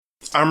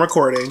I'm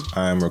recording.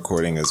 I'm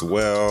recording as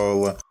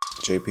well.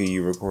 JP,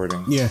 you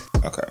recording? Yeah.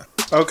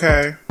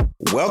 Okay.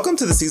 Welcome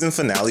to the season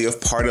finale of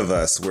Part of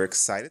Us. We're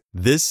excited.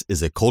 This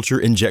is a Culture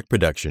Inject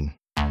production.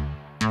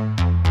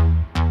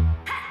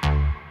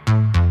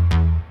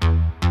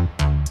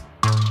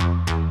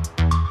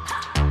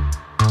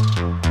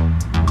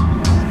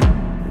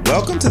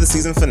 Welcome to the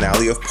season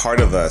finale of Part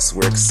of Us.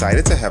 We're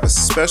excited to have a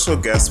special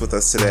guest with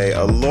us today,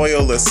 a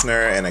loyal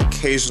listener and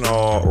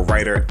occasional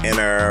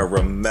writer-inner,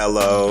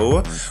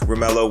 Romello.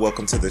 Romello,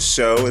 welcome to the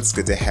show. It's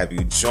good to have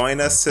you join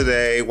us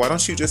today. Why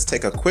don't you just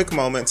take a quick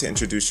moment to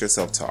introduce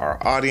yourself to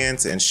our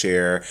audience and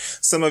share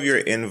some of your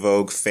In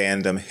Vogue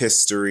fandom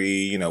history,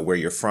 you know, where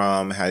you're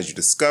from, how did you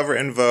discover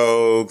In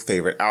Vogue,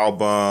 favorite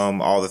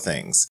album, all the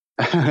things.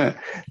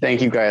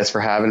 Thank you guys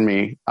for having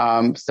me.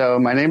 So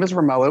my name is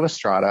Romello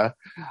Estrada.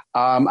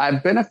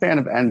 I've been a fan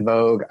of En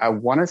Vogue, I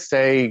want to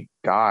say,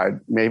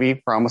 maybe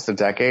for almost a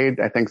decade.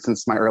 I think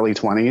since my early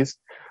 20s.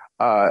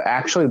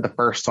 Actually, the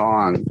first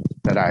song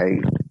that I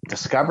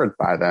discovered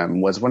by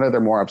them was one of their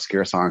more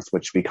obscure songs,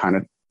 which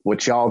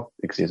y'all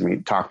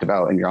talked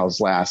about in y'all's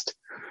last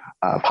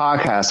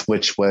podcast,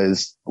 which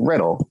was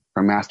Riddle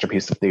from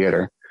Masterpiece of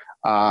Theater.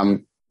 Oh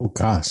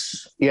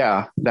gosh.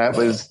 Yeah, that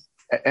was.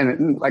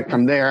 And like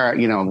from there,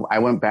 you know, I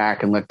went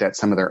back and looked at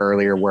some of their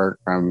earlier work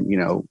from,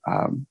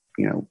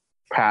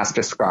 past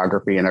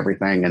discography and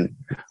everything. And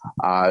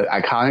I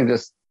kind of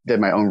just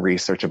did my own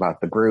research about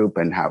the group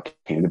and how it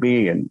came to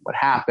be and what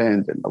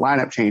happened and the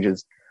lineup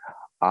changes.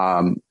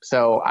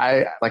 So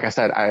I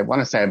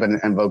want to say I've been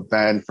an En Vogue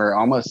fan for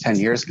almost 10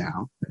 years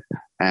now.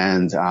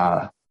 And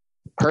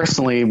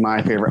personally,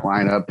 my favorite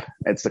lineup,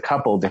 it's a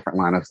couple different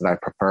lineups that I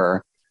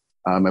prefer.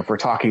 If we're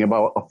talking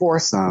about a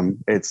foursome,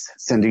 it's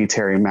Cindy,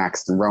 Terry,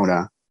 Max, and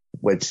Rona,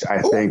 which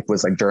I think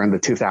was like during the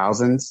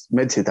 2000s,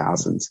 mid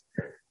 2000s.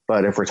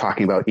 But if we're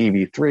talking about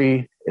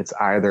EV3, it's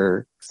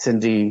either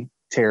Cindy,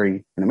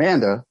 Terry, and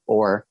Amanda,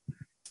 or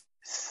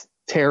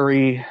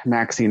Terry,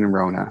 Maxine, and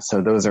Rona.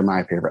 So those are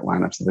my favorite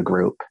lineups of the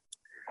group.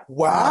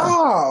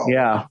 Wow.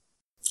 Yeah.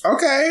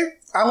 Okay.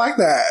 I like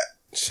that.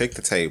 Shake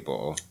the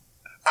table.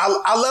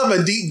 I love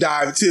a deep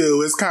dive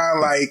too. It's kind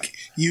of like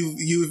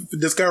you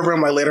discover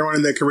them like later on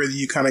in their career,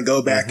 you kind of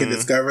go back and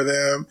discover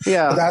them.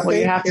 Yeah,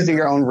 you have to do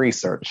your own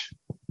research.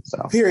 So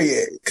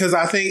period. Because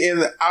I think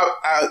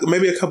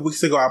maybe a couple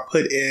weeks ago I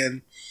put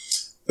in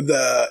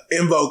the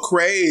En Vogue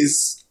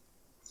Craze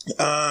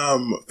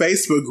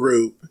Facebook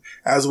group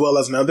as well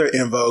as another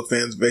En Vogue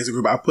fans Facebook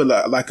group. I put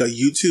like a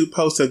YouTube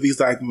post of these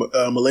like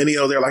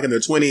millennials. They're like in their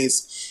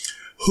 20s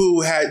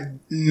who had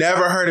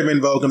never heard of En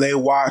Vogue and they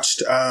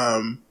watched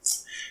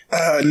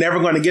Never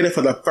Going to Get It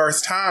for the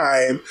first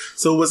time.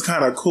 So it was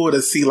kind of cool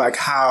to see like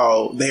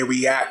how they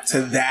react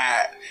to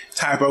that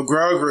type of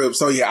girl group.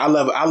 So yeah, I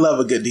love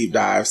a good deep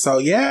dive. So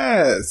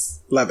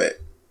yes, love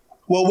it.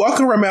 Well,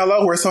 welcome,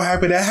 Romello. We're so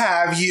happy to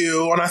have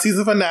you on our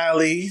season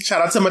finale.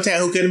 Shout out to Matan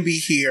who couldn't be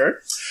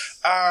here.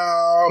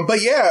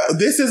 But yeah,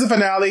 this is a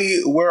finale.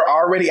 We're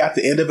already at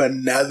the end of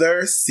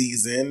another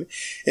season.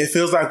 It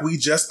feels like we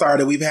just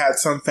started. We've had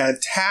some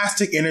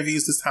fantastic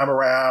interviews this time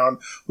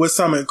around with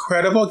some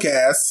incredible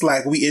guests.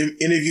 Like we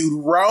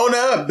interviewed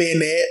Rona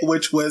Bennett,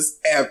 which was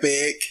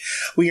epic.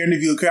 We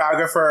interviewed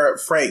choreographer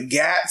Frank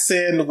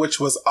Gatson, which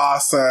was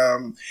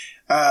awesome.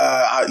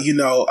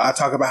 I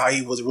talk about how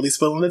he was really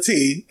spilling the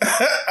tea.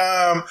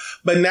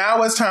 But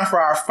now it's time for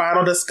our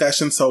final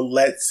discussion. So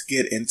let's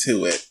get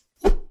into it.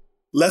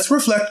 Let's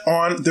reflect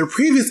on the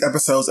previous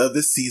episodes of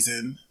this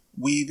season.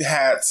 We've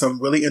had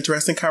some really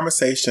interesting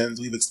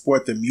conversations. We've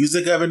explored the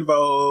music of En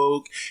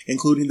Vogue,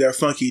 including their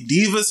Funky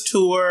Divas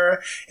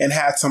tour, and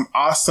had some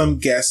awesome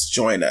guests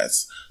join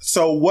us.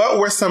 So what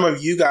were some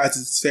of you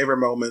guys' favorite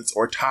moments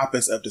or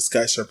topics of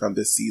discussion from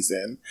this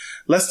season?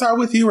 Let's start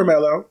with you,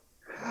 Romello.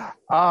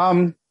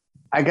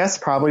 I guess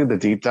probably the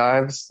deep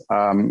dives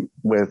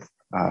with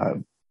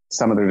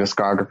some of their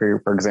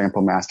discography, for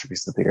example,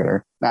 Masterpiece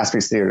Theater,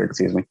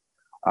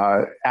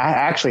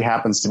 actually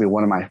happens to be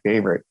one of my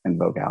favorite En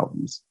Vogue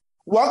albums.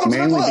 Welcome to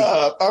the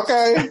club.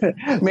 Okay.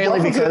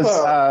 Mainly because,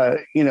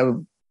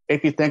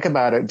 if you think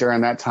about it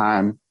during that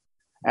time,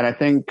 and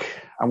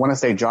I want to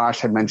say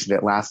Josh had mentioned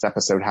it last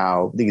episode,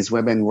 how these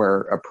women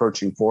were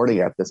approaching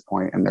 40 at this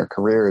point in their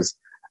careers.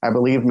 I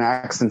believe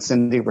Max and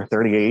Cindy were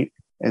 38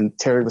 and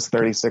Terry was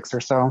 36 or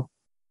so.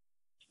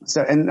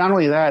 So, and not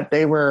only that,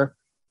 they were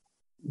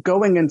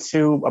going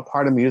into a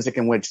part of music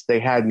in which they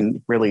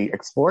hadn't really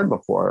explored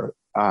before,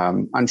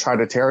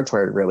 uncharted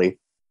territory, really.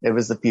 It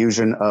was the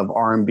fusion of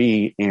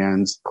R&B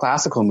and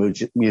classical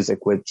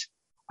music, which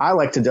I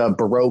like to dub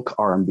Baroque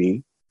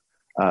R&B,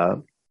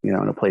 in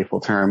a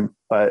playful term.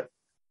 But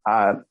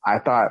I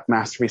thought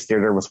Masterpiece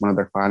Theater was one of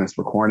their finest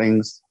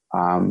recordings.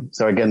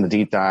 So again, the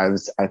deep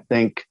dives, I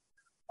think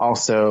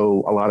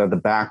also a lot of the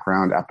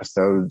background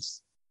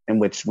episodes in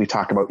which we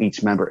talk about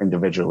each member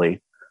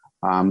individually.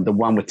 The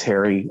one with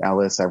Terry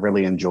Ellis, I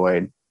really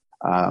enjoyed.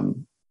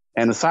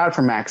 And aside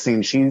from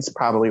Maxine, she's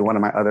probably one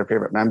of my other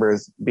favorite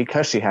members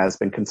because she has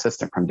been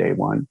consistent from day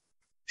one.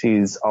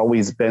 She's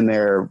always been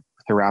there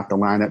throughout the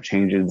lineup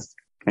changes,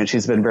 and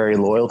she's been very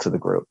loyal to the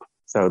group.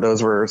 So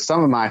those were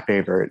some of my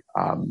favorite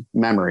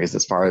memories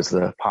as far as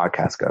the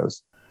podcast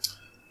goes.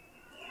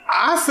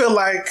 I feel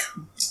like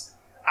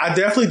I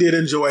definitely did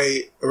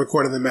enjoy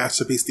recording the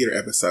Masterpiece Theater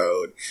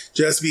episode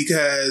just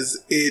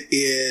because it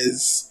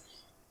is,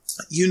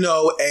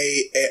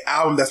 a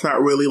album that's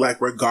not really like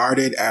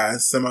regarded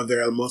as some of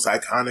their most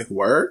iconic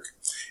work.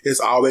 It's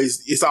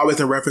always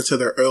a reference to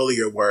their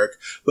earlier work,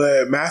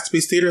 but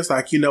Masterpiece Theater is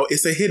like,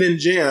 it's a hidden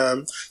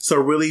gem. So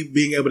really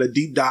being able to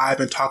deep dive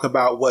and talk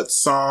about what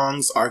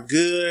songs are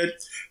good,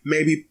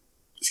 maybe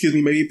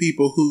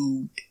people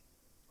who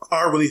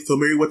aren't really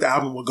familiar with the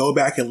album will go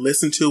back and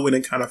listen to it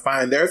and kind of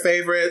find their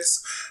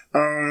favorites.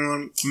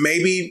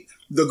 Maybe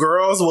the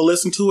girls will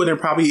listen to it and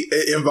probably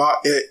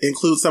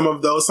include some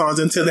of those songs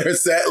into their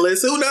set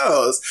list. Who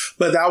knows?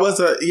 But that was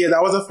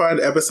a fun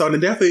episode,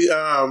 and definitely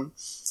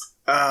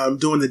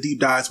doing the deep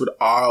dives with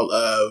all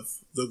of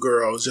the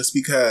girls, just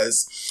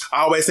because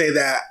I always say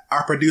that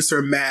our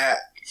producer Matt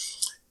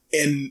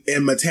and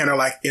Matan are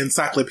like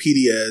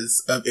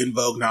encyclopedias of In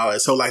Vogue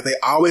knowledge. So like they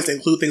always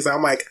include things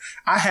I'm like,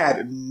 I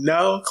had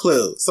no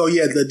clue. So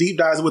yeah, the deep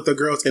dives with the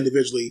girls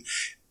individually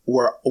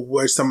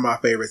were some of my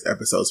favorite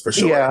episodes for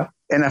sure. Yeah.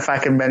 And if I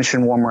can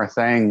mention one more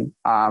thing,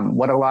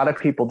 what a lot of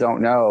people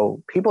don't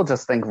know, people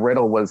just think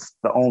Riddle was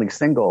the only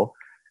single.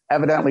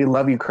 Evidently,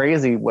 Love You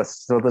Crazy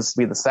was supposed to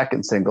be the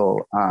second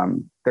single.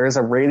 There's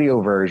a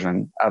radio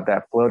version of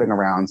that floating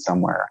around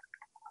somewhere.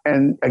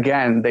 And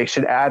again, they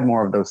should add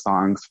more of those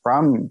songs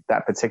from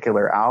that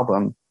particular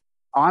album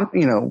on,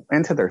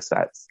 into their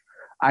sets.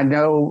 I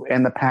know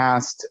in the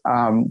past,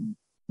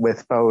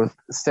 with both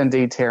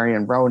Cindy, Terry,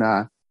 and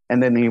Rona,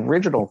 and then the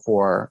original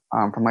four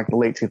from like the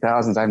late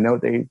 2000s, I know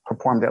they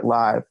performed it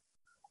live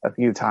a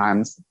few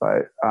times,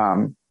 but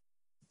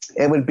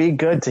it would be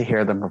good to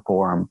hear them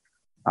perform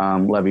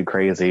Love You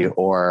Crazy,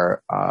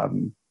 or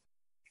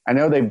I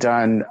know they've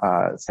done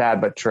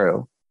Sad But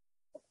True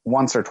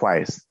once or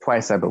twice,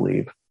 I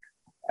believe,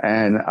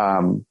 and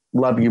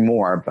Love You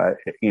More, but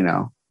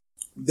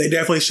they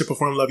definitely should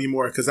perform Love You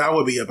More, because that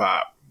would be a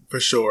bop for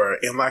sure.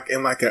 In like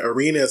an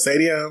arena,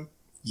 stadium,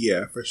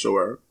 yeah, for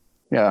sure.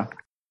 Yeah.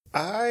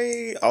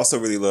 I also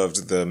really loved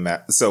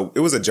so it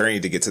was a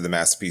journey to get to the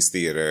Masterpiece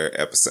Theater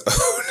episode.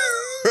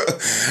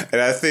 And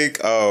I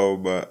think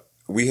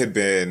we had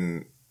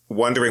been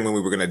wondering when we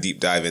were going to deep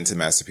dive into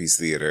Masterpiece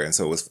Theater. And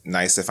so it was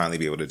nice to finally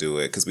be able to do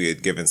it, because we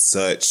had given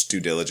such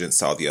due diligence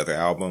to all the other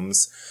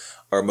albums,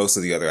 or most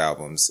of the other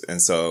albums. And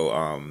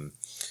so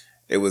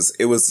it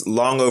was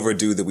long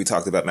overdue that we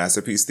talked about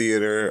Masterpiece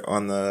Theater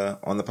on the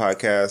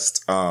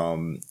podcast.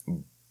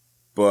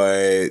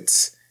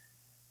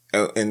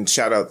 And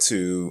shout out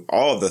to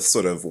all of the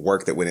sort of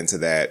work that went into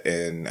that.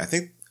 And I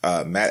think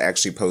Matt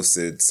actually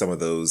posted some of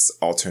those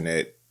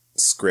alternate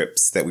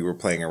scripts that we were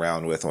playing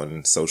around with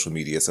on social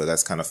media. So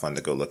that's kind of fun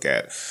to go look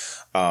at.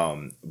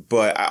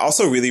 But I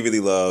also really, really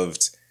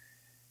loved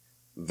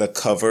the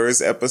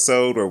covers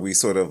episode, where we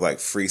sort of like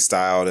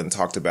freestyled and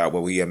talked about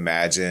what we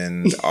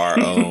imagined our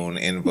own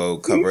In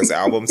Vogue covers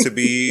album to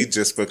be,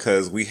 just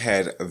because we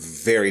had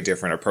very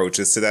different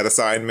approaches to that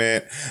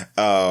assignment.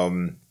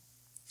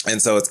 And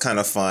so it's kind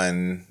of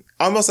fun,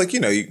 almost like,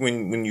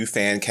 when you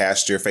fan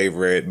cast your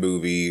favorite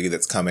movie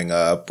that's coming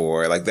up,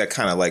 or like that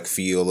kind of like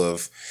feel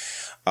of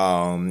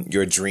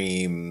your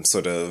dream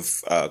sort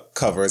of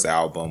covers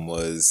album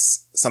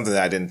was something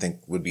that I didn't think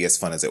would be as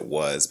fun as it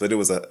was, but it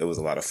was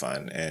a lot of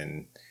fun,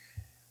 and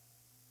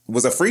it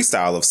was a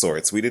freestyle of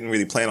sorts. We didn't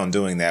really plan on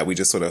doing that. We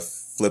just sort of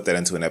flipped that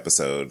into an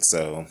episode.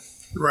 So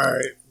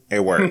right.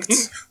 It worked.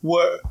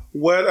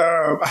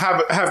 I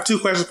have two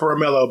questions for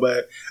Romello,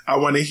 but I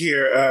want to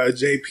hear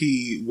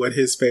JP what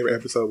his favorite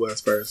episode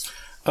was first.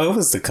 Oh, it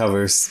was the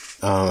covers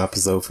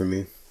episode for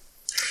me.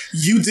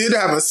 You did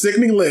have a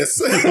sickening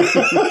list.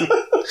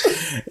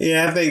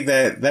 Yeah, I think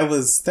that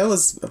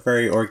was a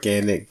very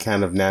organic,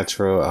 kind of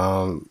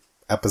natural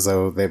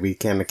episode that we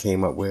kind of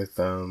came up with.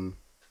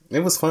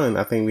 It was fun.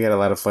 I think we had a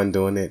lot of fun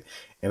doing it,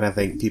 and I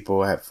think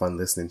people had fun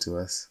listening to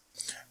us.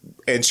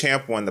 And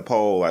Champ won the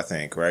poll, I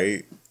think,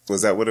 right?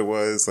 Was that what it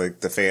was? Like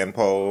the fan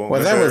poll?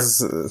 Well, that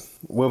was...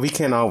 we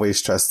can't always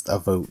trust a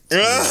vote.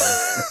 Wait, no.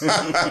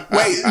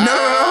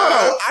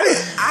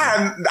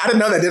 I didn't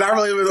know that. Did I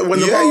really win the poll?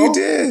 Yeah, you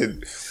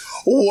did.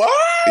 What?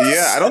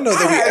 Yeah, I don't know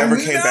that we ever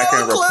came back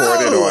and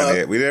reported on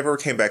it. We never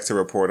came back to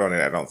report on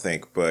it, I don't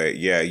think. But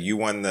yeah, you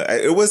won the...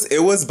 It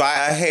was by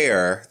a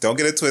hair. Don't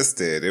get it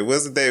twisted. It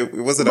wasn't an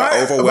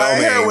overwhelming...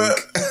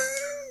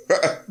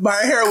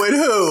 By a hair with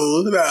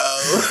who? No.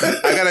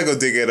 I gotta go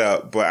dig it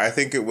up, but I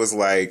think it was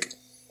like...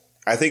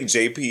 I think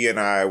JP and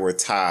I were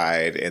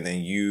tied, and then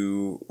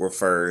you were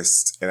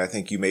first, and I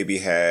think you maybe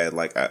had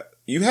like a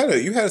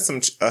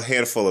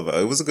handful of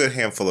it was a good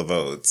handful of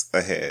votes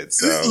ahead.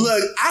 So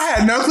look, I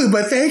had no clue,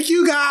 but thank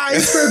you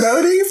guys for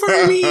voting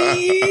for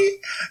me,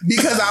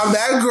 because I'm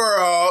that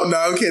girl. No,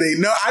 I'm kidding.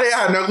 No, I didn't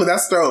have no clue.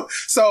 That's dope.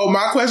 So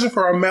my question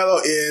for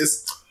Romello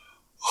is,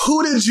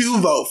 who did you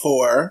vote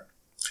for,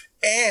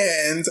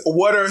 and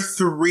what are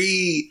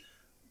 3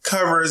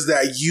 covers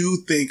that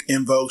you think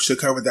In Vogue should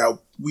cover that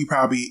we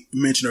probably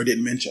mentioned or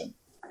didn't mention?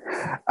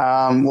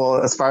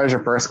 Well, as far as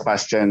your first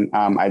question,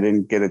 I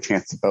didn't get a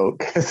chance to vote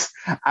because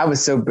I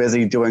was so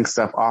busy doing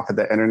stuff off of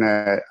the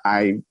internet.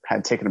 I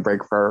had taken a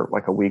break for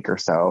like a week or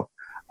so.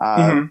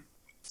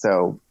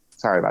 So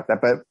sorry about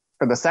that. But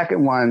for the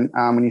second one,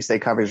 when you say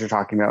covers, you're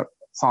talking about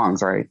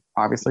songs, right?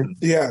 Obviously.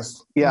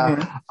 Yes.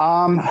 Yeah.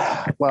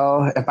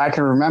 Well, if I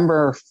can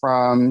remember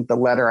from the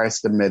letter I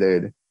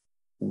submitted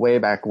way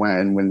back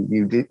when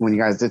you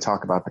guys did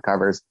talk about the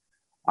covers,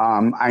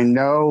 I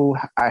know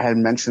I had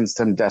mentioned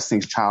some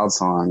Destiny's Child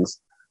songs,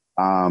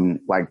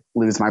 like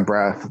Lose My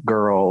Breath,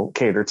 Girl,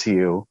 Cater to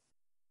You.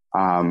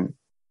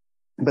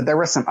 But there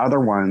were some other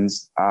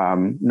ones,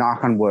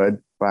 Knock on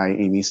Wood by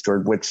Amy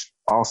Stewart, which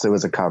also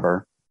is a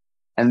cover.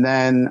 And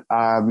then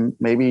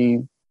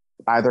maybe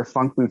either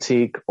Funk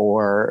Boutique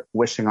or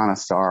Wishing on a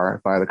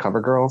Star by the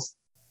Cover Girls.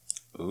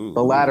 Ooh.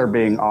 The latter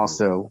being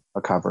also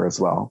a cover as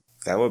well.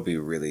 That would be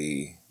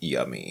really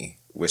yummy.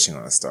 Wishing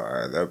on a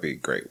Star. That would be a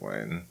great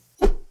one.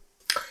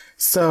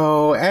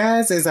 So,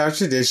 as is our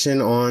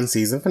tradition on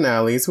season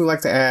finales, we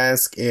like to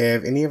ask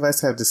if any of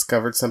us have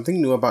discovered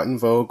something new about En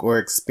Vogue or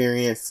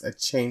experienced a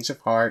change of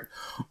heart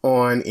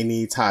on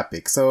any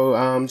topic.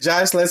 So,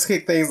 Josh, let's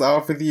kick things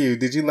off with you.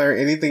 Did you learn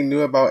anything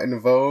new about En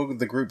Vogue,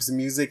 the group's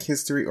music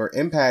history, or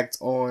impact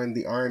on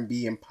the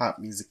R&B and pop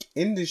music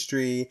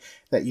industry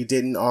that you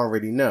didn't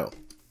already know?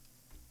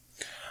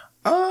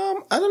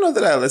 I don't know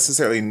that I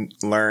necessarily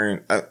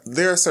learned.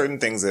 There are certain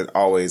things that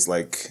always,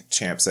 like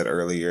Champ said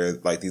earlier,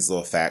 like these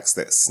little facts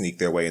that sneak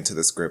their way into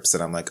the scripts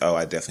that I'm like, oh,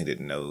 I definitely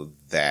didn't know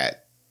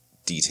that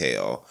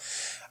detail.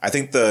 I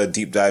think the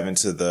deep dive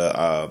into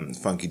the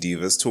Funky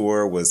Divas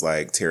tour was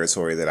like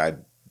territory that I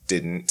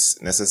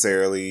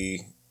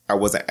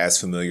wasn't as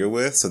familiar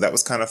with. So that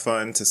was kind of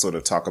fun to sort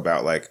of talk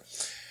about. Like,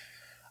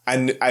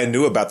 I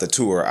knew about the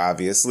tour,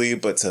 obviously,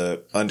 but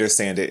to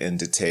understand it in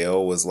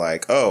detail was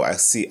like, oh,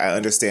 I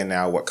understand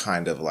now what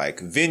kind of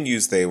like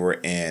venues they were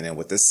in and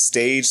what the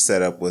stage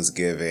setup was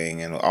giving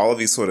and all of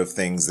these sort of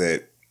things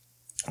that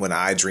when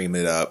I dream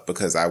it up,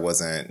 because I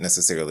wasn't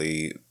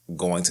necessarily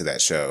going to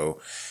that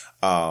show,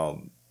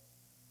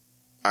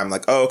 I'm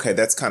like, oh, okay,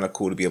 that's kind of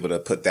cool to be able to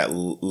put that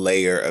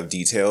layer of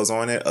details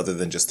on it other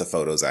than just the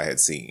photos I had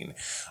seen.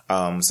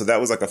 So that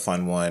was like a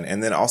fun one.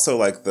 And then also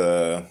like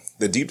the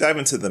deep dive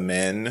into the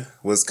men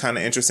was kind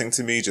of interesting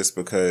to me just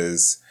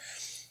because,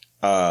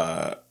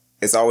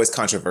 it's always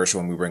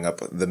controversial when we bring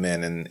up the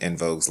men in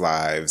Vogue's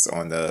lives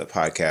on the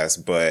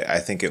podcast, but I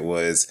think it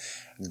was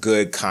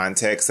good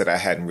context that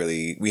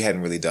we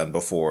hadn't really done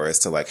before as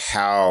to like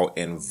how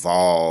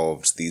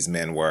involved these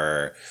men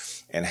were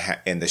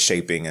and the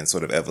shaping and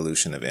sort of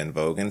evolution of En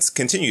Vogue and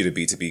continue to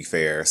be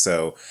fair.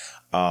 So,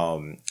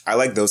 I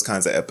like those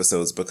kinds of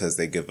episodes because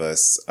they give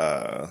us,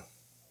 I'm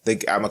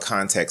a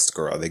context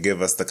girl. They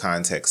give us the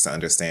context to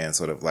understand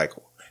sort of like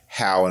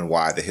how and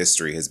why the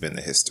history has been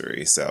the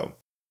history. So.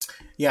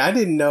 Yeah, I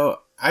didn't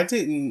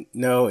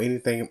know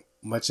anything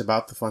much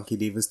about the Funky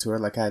Divas tour.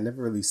 Like I had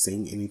never really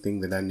seen anything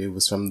that I knew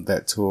was from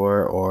that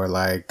tour or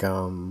like,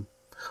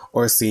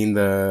 or seen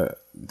the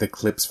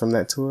clips from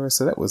that tour.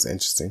 So that was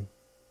interesting.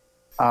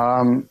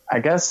 I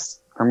guess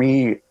for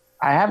me,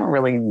 I haven't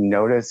really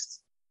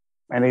noticed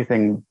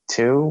anything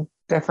too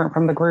different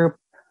from the group.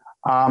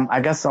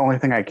 I guess the only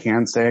thing I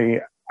can say,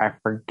 I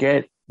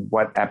forget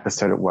what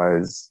episode it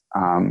was,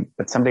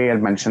 but somebody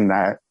had mentioned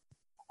that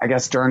I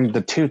guess during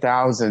the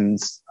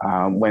 2000s,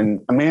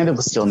 when Amanda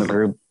was still in the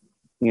group,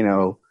 you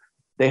know,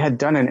 they had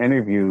done an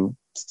interview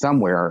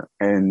somewhere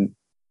and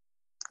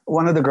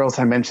one of the girls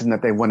had mentioned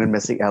that they wanted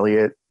Missy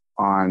Elliott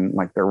on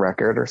like their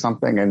record or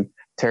something. And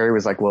Terry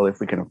was like, well, if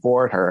we can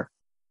afford her.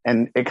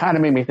 And it kind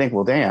of made me think,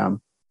 well,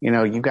 damn, you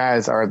know, you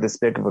guys are this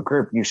big of a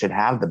group. You should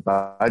have the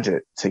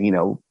budget to, you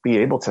know, be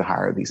able to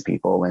hire these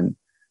people. And,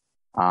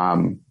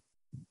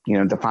 you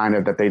know, to find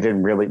out that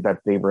that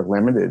they were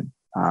limited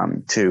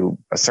to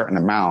a certain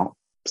amount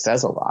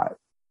says a lot.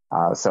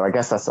 So I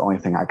guess that's the only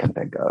thing I can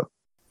think of.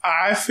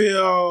 I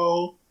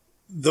feel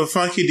the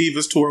Funky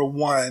Divas Tour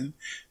 1,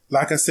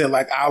 like I said,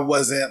 like I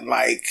wasn't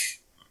like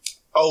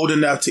old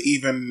enough to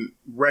even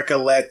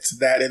recollect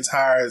that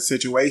entire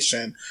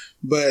situation,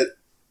 but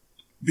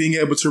being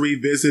able to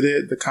revisit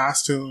it, the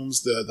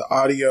costumes, the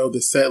audio,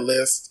 the set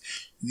list,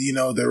 you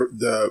know,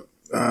 the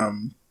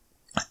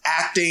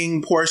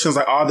acting portions,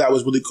 like all that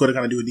was really cool to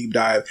kind of do a deep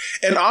dive.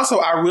 And also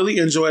I really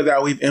enjoy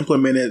that we've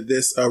implemented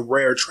this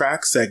rare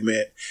track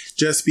segment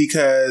just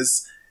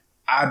because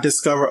I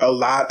discovered a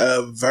lot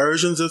of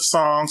versions of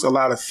songs, a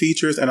lot of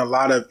features, and a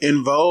lot of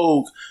En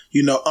Vogue,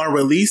 you know,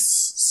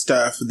 unreleased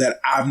stuff that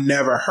I've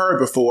never heard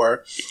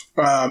before.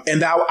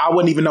 And that I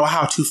wouldn't even know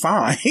how to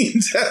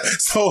find.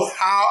 So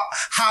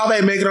how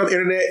they make it on the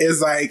internet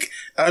is like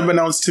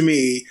unbeknownst to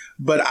me,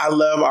 but I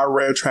love our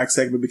rare track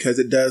segment because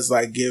it does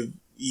like give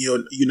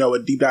you know,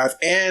 a deep dive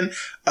and,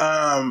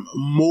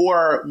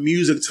 more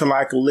music to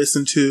like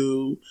listen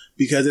to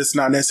because it's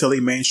not necessarily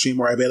mainstream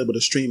or available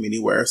to stream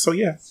anywhere. So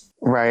yeah.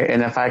 Right.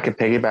 And if I could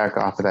piggyback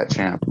off of that,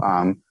 Champ,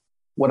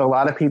 what a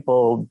lot of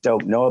people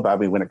don't know about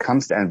me when it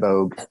comes to En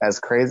Vogue, as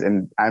crazy,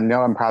 and I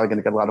know I'm probably going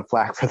to get a lot of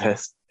flack for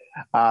this,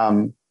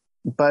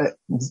 But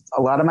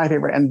a lot of my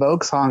favorite En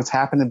Vogue songs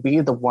happen to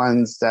be the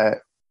ones that,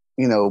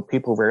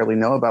 people rarely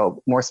know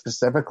about, more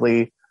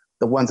specifically,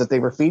 the ones that they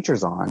were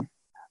features on.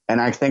 And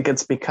I think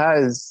it's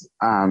because,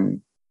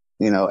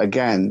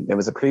 again, it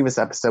was a previous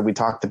episode. We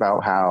talked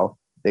about how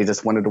they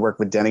just wanted to work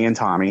with Denny and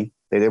Tommy.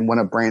 They didn't want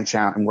to branch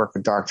out and work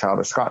with Darkchild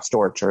or Scott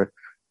Storch or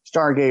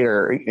Stargate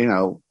or,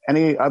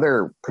 any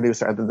other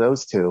producer other than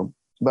those two.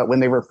 But when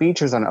they were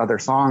features on other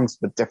songs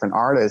with different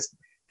artists,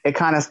 it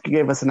kind of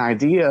gave us an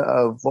idea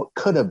of what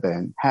could have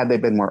been had they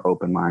been more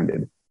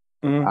open-minded.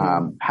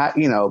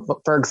 Mm-hmm.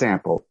 For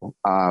example,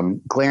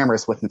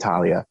 Glamorous with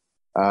Natalia,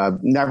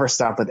 Never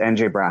Stop with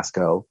NJ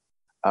Brasco,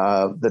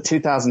 the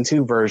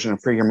 2002 version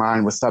of Free Your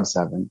Mind with Sub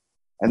 7,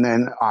 and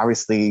then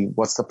obviously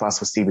What's the Fuss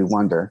with Stevie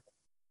Wonder.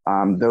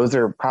 Those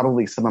are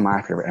probably some of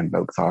my favorite En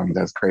Vogue songs,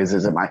 as crazy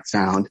as it might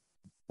sound,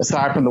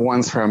 aside from the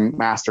ones from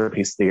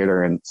Masterpiece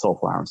Theater and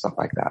Soulflower and stuff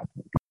like that.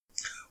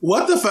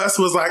 What the Fuss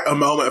was like a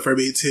moment for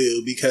me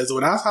too, because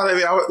when I saw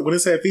that, when it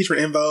said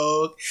featuring En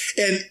Vogue,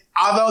 and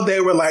although they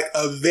were like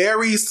a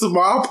very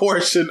small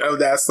portion of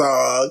that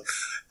song,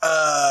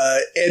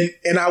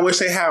 and I wish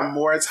they had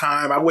more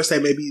time. I wish they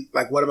maybe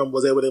like one of them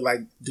was able to like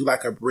do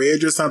like a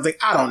bridge or something.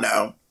 I don't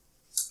know.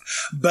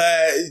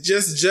 But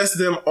just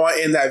them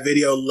in that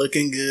video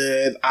looking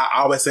good. I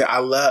always say I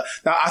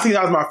think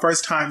that was my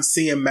first time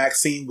seeing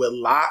Maxine with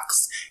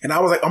locks. And I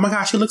was like, oh my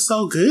gosh, she looks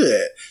so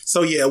good.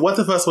 So yeah, What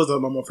the Fuss was a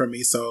moment for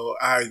me. So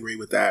I agree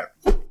with that.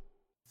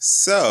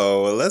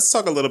 So let's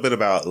talk a little bit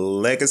about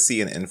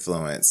legacy and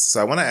influence. So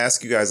I want to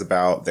ask you guys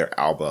about their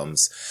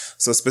albums.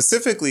 So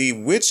specifically,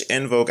 which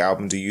En Vogue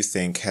album do you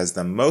think has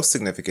the most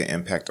significant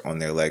impact on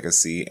their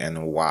legacy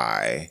and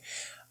why?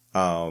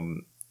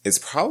 It's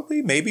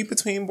probably maybe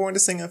between Born to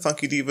Sing and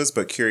Funky Divas,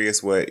 but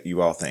curious what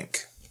you all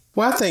think.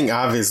 Well, I think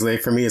obviously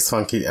for me it's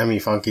Funky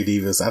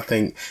Divas. I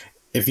think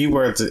if you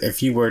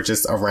were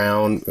just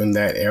around when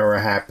that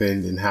era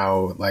happened and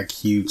how like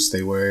huge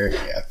they were,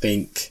 I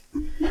think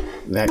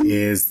that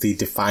is the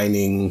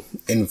defining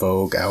En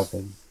Vogue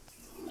album.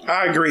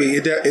 I agree.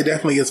 It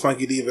definitely is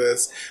Funky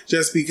Divas,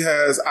 just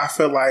because I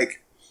feel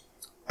like,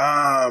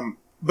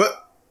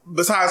 but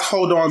besides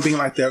Hold On being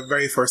like their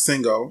very first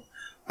single,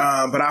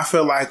 but I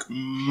feel like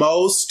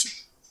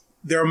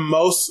they're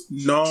most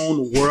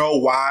known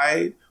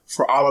worldwide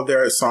for all of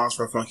their songs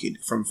from Funky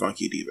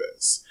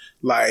Divas.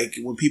 Like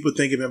when people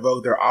think of En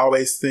Vogue, they're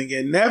always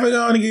thinking "Never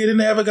Gonna Get It,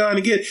 Never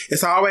Gonna Get It."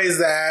 It's always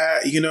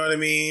that, you know what I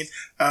mean?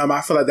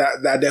 I feel like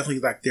that definitely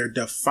like they're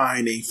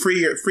defining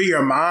Free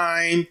Your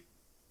Mind.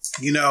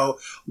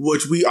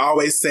 Which we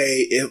always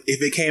say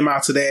if it came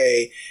out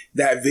today,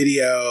 that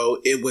video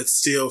it would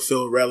still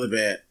feel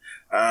relevant.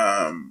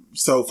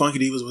 So Funky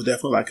Divas was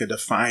definitely like a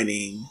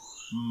defining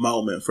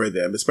moment for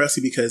them,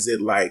 especially because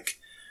it like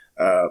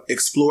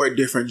explored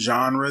different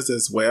genres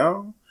as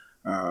well.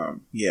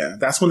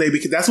 That's when they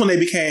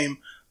became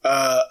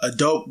a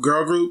dope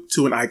girl group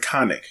to an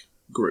iconic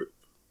group.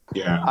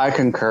 Yeah, I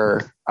concur.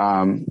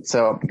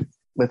 So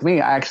with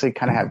me, I actually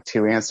kind of have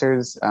two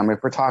answers. If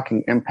we're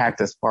talking impact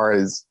as far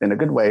as in a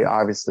good way,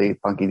 obviously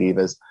Funky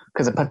Divas,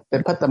 because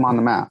it put them on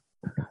the map.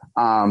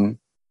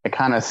 It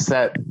kind of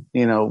set,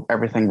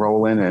 everything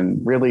rolling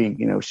and really,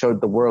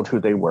 showed the world who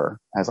they were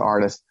as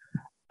artists.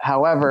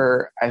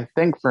 However, I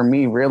think for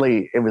me,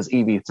 really, it was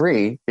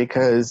EV3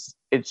 because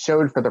it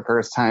showed for the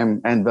first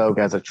time En Vogue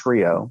as a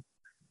trio.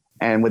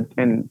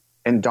 And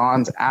in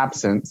Dawn's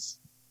absence,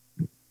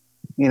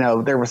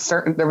 there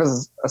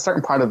was a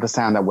certain part of the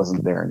sound that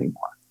wasn't there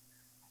anymore.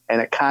 And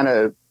it kind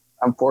of,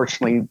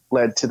 unfortunately,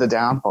 led to the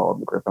downfall of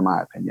the group, in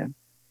my opinion.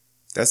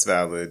 That's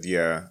valid.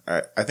 Yeah.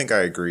 I think I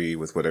agree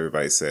with what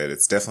everybody said.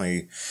 It's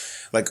definitely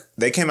like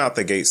they came out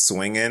the gate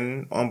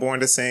swinging on Born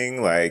to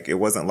Sing. Like it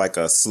wasn't like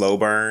a slow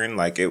burn.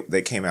 Like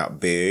they came out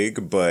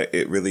big, but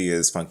it really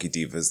is Funky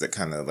Divas that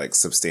kind of like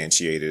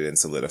substantiated and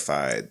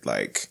solidified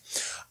like,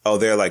 oh,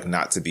 they're like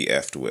not to be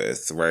effed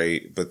with.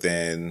 Right. But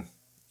then,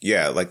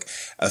 yeah, like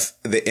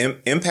the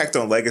impact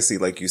on legacy,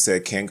 like you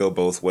said, can go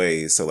both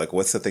ways. So like,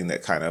 what's the thing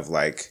that kind of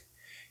like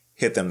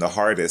hit them the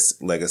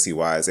hardest legacy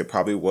wise? It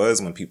probably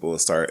was when people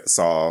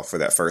saw for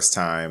that first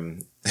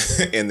time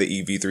in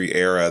the EV3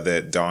 era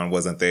that Dawn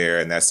wasn't there,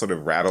 and that sort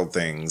of rattled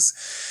things.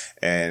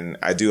 And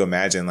I do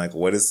imagine like, how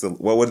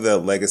would the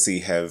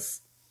legacy have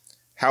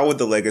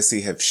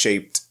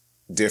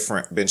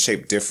been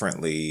shaped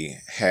differently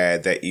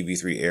had that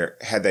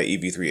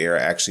EV3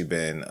 era actually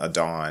been a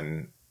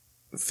Dawn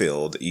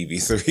filled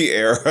EV3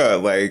 era?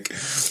 Like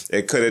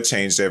it could have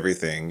changed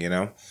everything,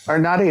 or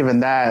not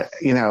even that.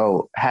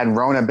 Had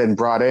Rona been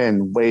brought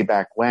in way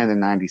back when in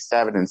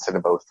 97 instead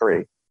of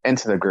 03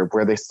 into the group,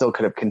 where they still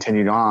could have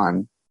continued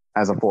on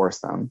as a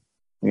foursome,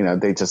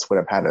 they just would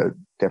have had a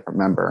different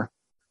member,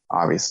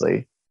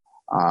 obviously.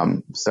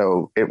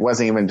 So it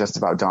wasn't even just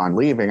about Dawn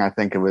leaving. I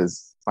think it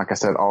was, like I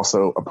said,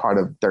 also a part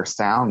of their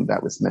sound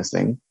that was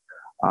missing.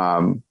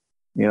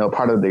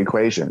 part of the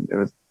equation. It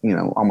was,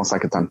 almost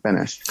like it's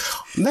unfinished.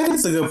 That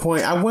is a good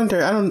point. I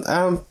wonder, I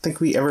don't think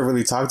we ever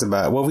really talked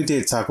about it. Well, we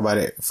did talk about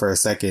it for a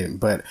second,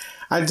 but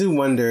I do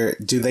wonder,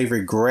 do they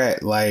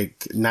regret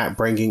like not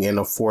bringing in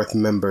a fourth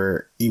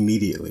member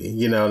immediately?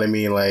 You know what I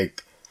mean?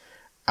 Like,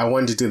 I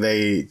wonder, do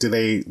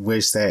they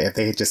wish that if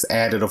they had just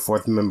added a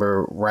fourth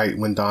member right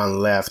when Dawn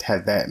left,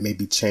 had that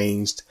maybe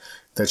changed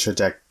the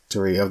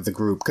trajectory of the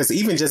group? Because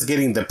even just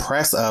getting the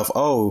press of,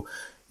 oh,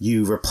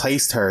 you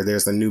replaced her,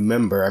 there's a new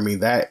member. I mean,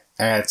 that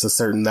adds a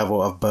certain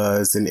level of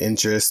buzz and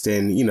interest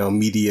and,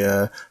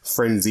 media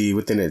frenzy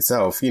within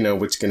itself,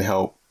 which can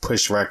help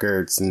push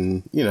records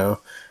and,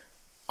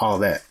 all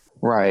that.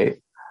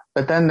 Right.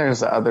 But then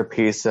there's the other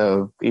piece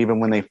of, even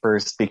when they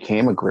first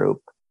became a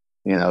group,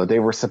 they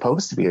were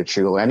supposed to be a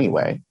trio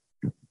anyway,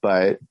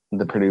 but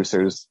the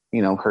producers,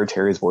 heard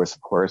Terry's voice,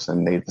 of course,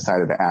 and they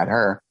decided to add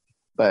her.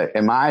 But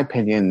in my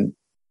opinion,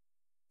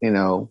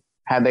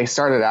 had they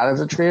started out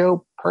as a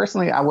trio,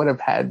 personally, I would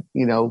have had,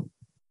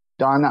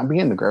 Dawn not be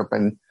in the group,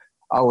 and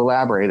I'll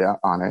elaborate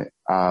on it.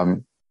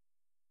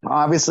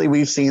 Obviously,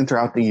 we've seen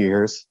throughout the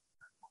years,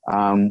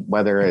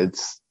 whether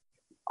it's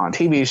on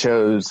TV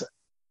shows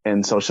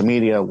and social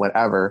media,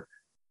 whatever,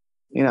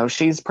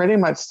 she's pretty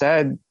much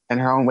said in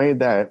her own way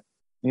that,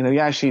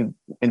 she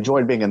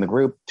enjoyed being in the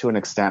group to an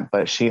extent,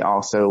 but she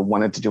also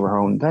wanted to do her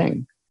own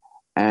thing.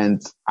 And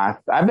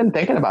I've been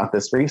thinking about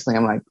this recently.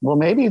 I'm like, well,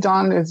 maybe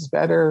Dawn is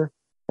better.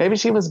 Maybe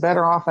she was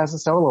better off as a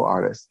solo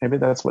artist. Maybe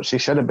that's what she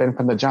should have been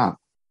from the jump.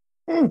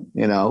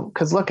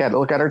 Because look at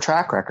her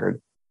track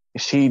record.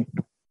 She's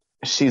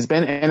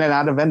been in and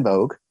out of En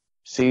Vogue.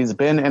 She's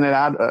been in and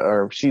out,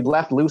 or she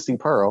left Lucy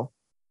Pearl.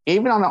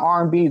 Even on the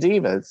R&B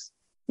Divas,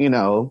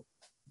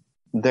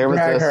 there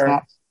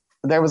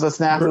was a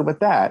snafu with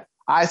that.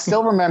 I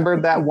still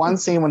remember that one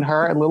scene when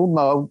her and Little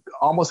Mo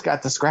almost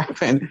got to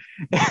scrapping.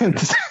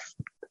 And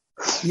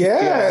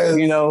yeah,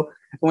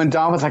 when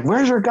Dawn was like,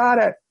 "Where's your God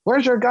at?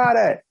 Where's your God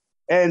at?"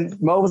 And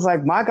Mo was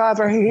like, "My God's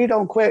right here. He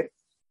don't quit."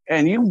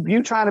 And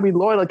you trying to be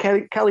loyal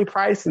to Kelly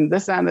Price and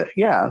this and that.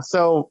 Yeah.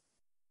 So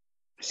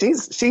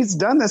she's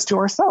done this to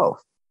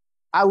herself.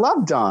 I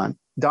love Dawn.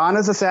 Dawn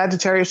is a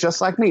Sagittarius just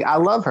like me. I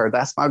love her.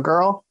 That's my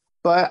girl.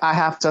 But I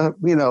have to,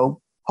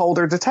 hold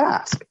her to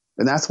task.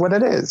 And that's what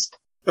it is.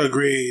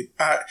 Agreed.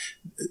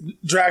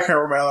 Drag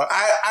her, Romello.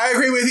 I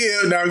agree with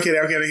you. No, I'm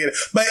kidding.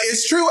 But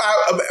it's true.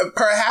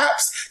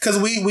 Perhaps because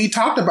we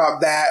talked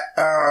about that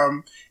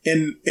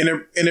in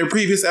a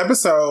previous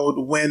episode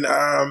when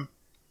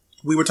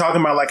we were talking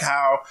about like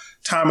how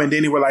Tom and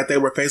Denny were like they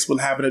were faced with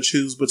having to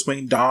choose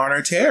between Dawn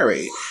or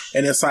Terry,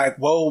 and it's like,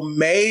 well,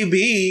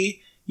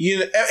 maybe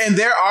and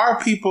there are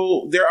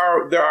people, there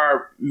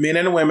are men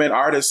and women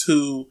artists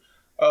who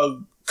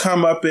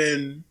come up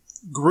in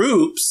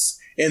groups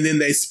and then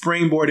they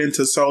springboard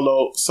into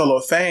solo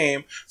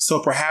fame. So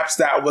perhaps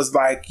that was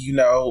like,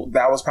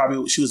 that was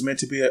probably, she was meant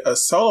to be a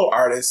solo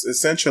artist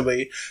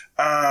essentially.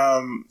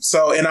 And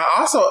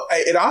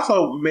it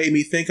also made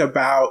me think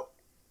about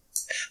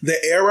the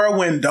era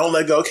when Don't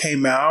Let Go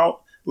came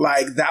out.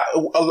 Like that,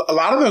 a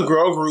lot of the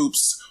girl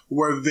groups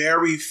were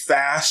very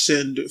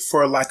fashioned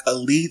for like a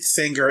lead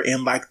singer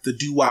in like the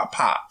doo-wop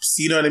pops.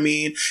 You know what I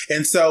mean?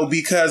 And so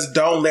because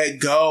Don't Let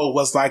Go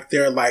was like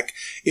their like,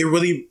 it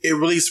really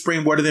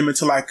springboarded them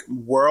into like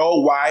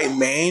worldwide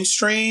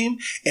mainstream,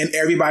 and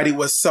everybody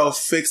was so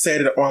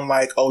fixated on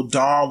like, oh,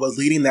 Dawn was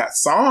leading that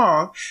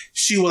song.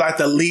 She was like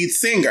the lead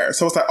singer.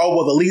 So it's like, oh,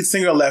 well, the lead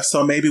singer left,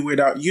 so maybe we're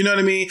not, you know what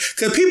I mean?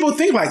 Cause people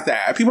think like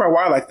that. People are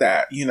wired like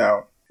that,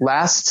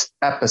 Last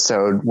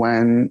episode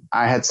when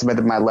I had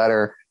submitted my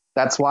letter,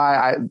 that's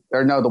why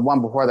the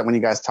one before that when you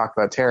guys talked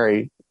about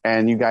Terry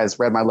and you guys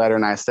read my letter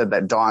and I said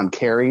that Dawn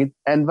carried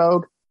En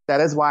Vogue.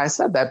 That is why I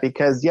said that,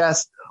 because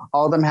yes,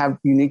 all of them have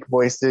unique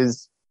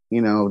voices.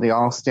 They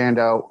all stand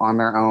out on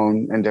their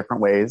own in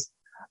different ways.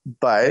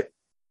 But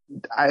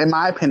in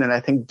my opinion,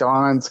 I think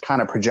Dawn's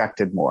kind of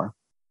projected more.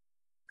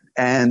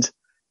 And,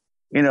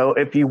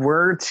 if you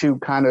were to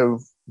kind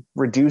of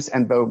reduce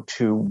En Vogue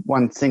to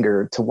one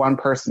singer, to one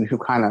person who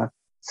kind of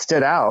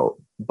stood out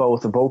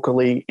both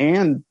vocally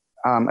and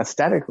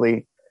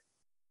aesthetically,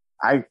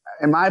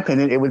 in my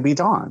opinion, it would be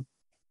Dawn.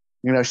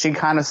 She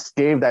kind of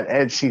gave that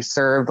edge. She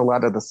served a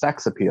lot of the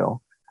sex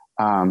appeal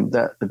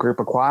that the group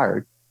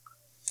acquired.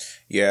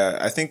 Yeah,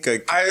 I think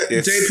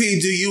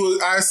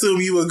JP, I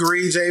assume you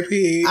agree,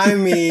 JP? I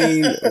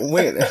mean,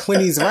 when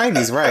he's right,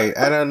 he's right.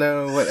 I don't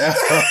know what else.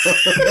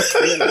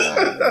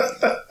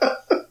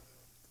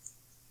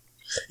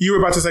 You were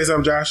about to say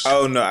something, Josh?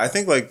 Oh no, I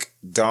think like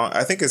Dawn,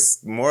 I think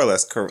it's more or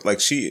less like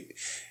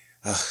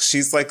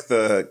she's like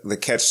the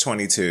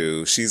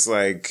catch-22. She's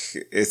like,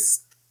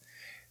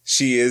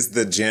 she is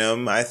the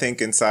gem, I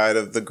think, inside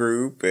of the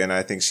group. And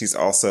I think she's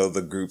also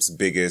the group's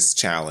biggest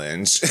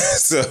challenge.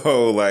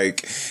 So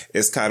like,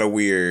 it's kind of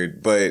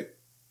weird. But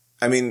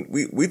I mean,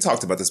 we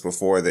talked about this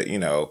before that,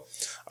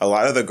 a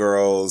lot of the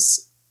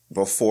girls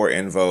before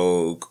En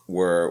Vogue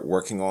were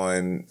working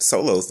on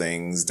solo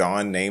things.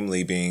 Dawn,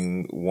 namely,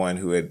 being one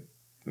who had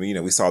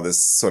we saw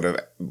this sort of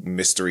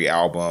mystery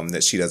album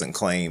that she doesn't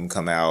claim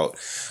come out,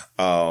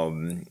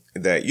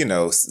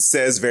 that,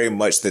 says very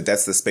much that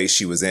that's the space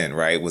she was in,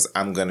 right? Was,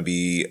 I'm going to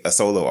be a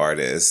solo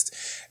artist.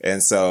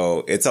 And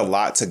so it's a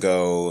lot to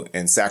go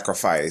and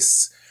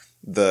sacrifice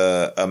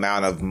the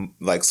amount of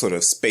like sort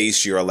of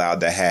space you're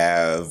allowed to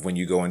have when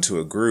you go into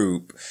a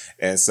group.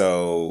 And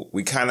so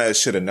we kind of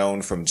should have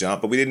known from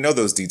jump, but we didn't know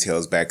those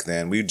details back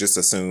then. We just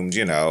assumed,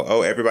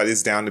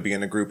 everybody's down to be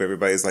in a group.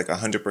 Everybody's like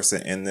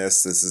 100% in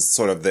this. This is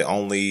sort of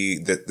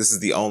this is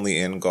the only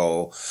end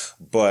goal.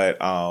 But,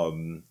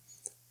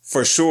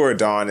 for sure,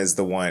 Dawn is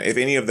the one. If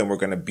any of them were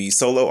going to be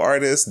solo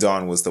artists,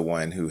 Dawn was the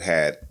one who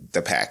had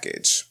the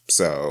package.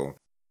 So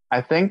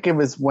I think it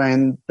was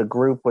when the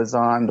group was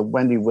on the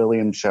Wendy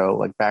Williams show,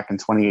 like back in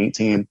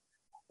 2018,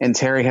 and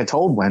Terry had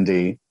told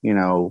Wendy,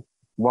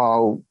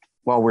 while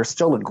we're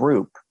still a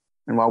group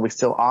and while we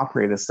still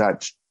operate as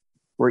such,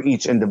 we're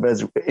each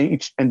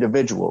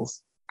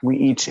individuals. We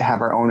each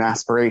have our own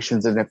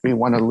aspirations, and if we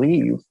want to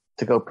leave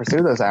to go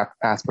pursue those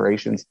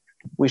aspirations,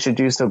 we should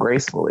do so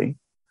gracefully.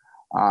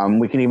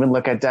 We can even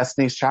look at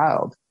Destiny's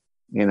Child.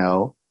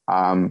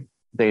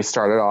 They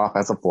started off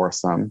as a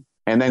foursome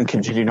and then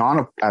continued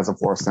on as a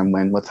foursome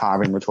when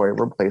Latavia and Latoya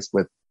were replaced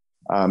with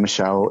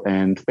Michelle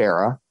and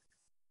Farrah.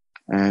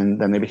 And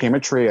then they became a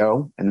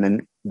trio, and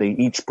then they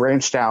each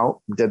branched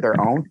out, did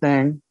their own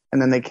thing, and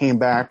then they came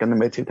back in the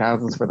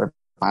mid-2000s for their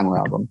final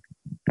album,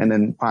 and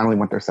then finally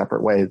went their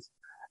separate ways.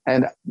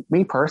 And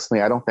me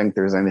personally, I don't think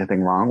there's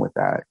anything wrong with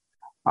that.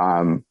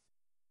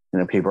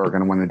 People are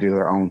going to want to do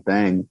their own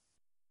thing.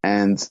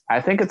 And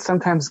I think it's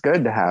sometimes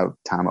good to have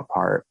time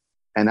apart.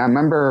 And I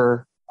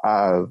remember,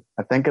 I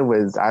think it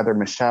was either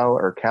Michelle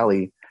or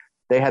Kelly,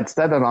 they had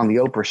said that on the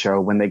Oprah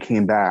show when they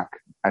came back.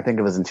 I think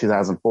it was in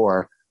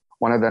 2004.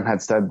 One of them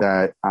had said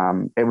that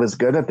it was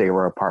good that they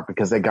were apart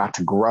because they got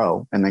to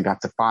grow and they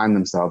got to find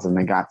themselves and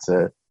they got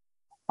to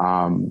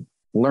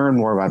learn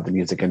more about the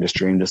music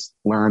industry and just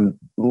learn,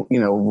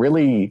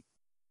 really,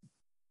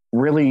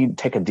 really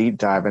take a deep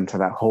dive into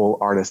that whole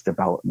artist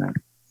development.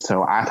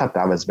 So I thought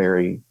that was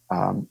very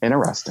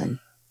interesting.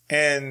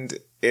 And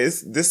I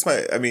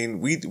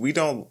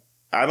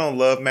don't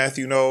love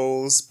Matthew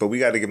Knowles, but we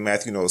got to give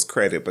Matthew Knowles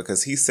credit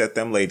because he set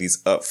them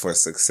ladies up for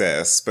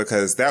success,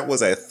 because that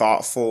was a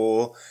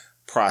thoughtful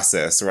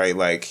process, right?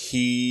 Like,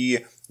 he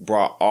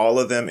brought all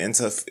of them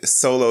into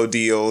solo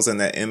deals and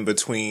that in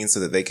between so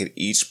that they could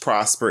each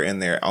prosper in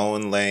their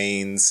own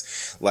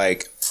lanes.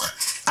 Like,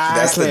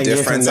 that's the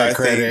difference, I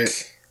think.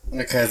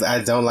 Because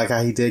I don't like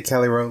how he did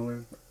Kelly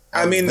Rowland.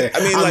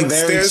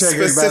 There's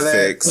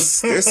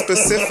specifics. There's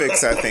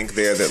specifics, I think,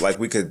 there that like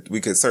we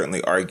could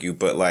certainly argue,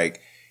 but like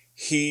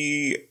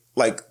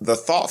the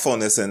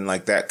thoughtfulness and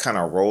like that kind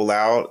of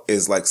rollout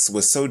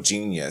was so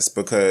genius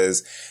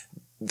because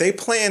they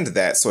planned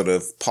that sort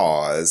of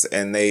pause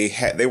and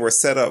they were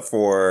set up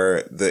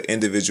for the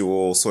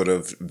individual sort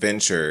of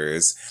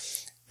ventures.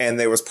 And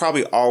there was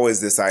probably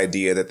always this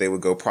idea that they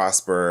would go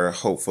prosper,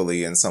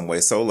 hopefully in some way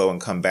solo,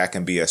 and come back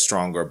and be a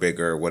stronger,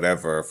 bigger,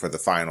 whatever for the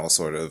final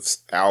sort of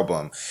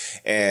album.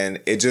 And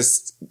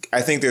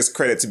I think there's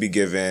credit to be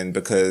given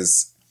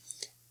because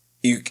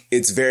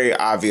it's very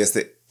obvious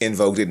that En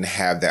Vogue didn't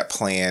have that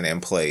plan in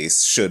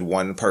place should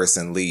one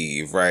person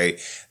leave, right?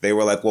 They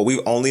were like, well, we've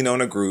only known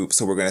a group,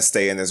 so we're going to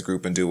stay in this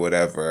group and do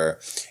whatever.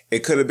 It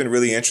could have been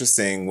really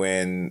interesting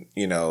when,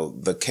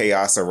 the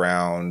chaos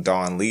around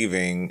Dawn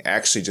leaving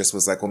actually just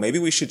was like, well, maybe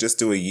we should just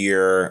do a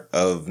year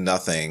of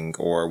nothing,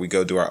 or we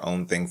go do our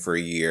own thing for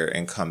a year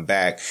and come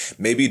back.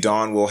 Maybe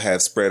Dawn will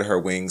have spread her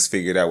wings,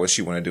 figured out what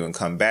she want to do and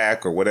come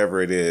back, or whatever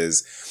it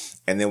is.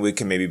 And then we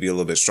can maybe be a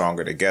little bit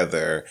stronger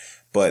together.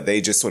 But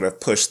they just sort of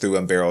pushed through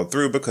and barreled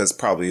through because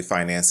probably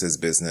finances,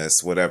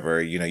 business,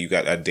 whatever, you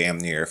got a damn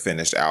near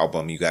finished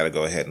album. You got to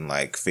go ahead and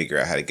like figure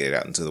out how to get it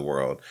out into the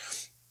world.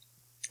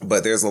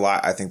 But there's a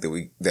lot, I think,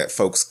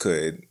 there's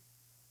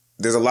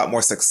a lot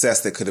more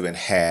success that could have been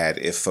had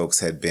if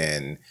folks had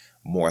been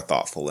more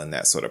thoughtful in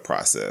that sort of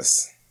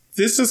process.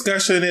 This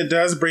discussion, it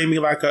does bring a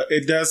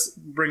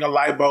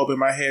light bulb in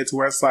my head to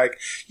where it's like,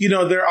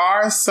 there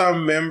are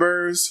some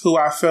members who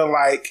I feel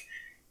like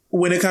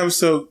when it comes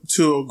to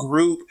a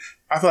group,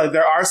 I feel like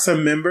there are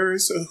some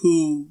members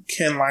who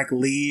can like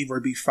leave or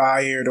be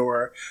fired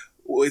or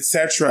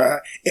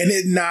etc. and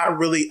it not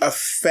really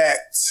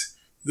affect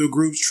the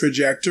group's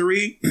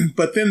trajectory.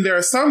 But then there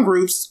are some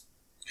groups,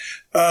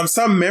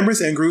 some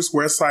members in groups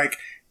where it's like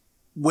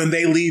when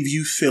they leave,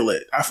 you feel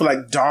it. I feel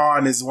like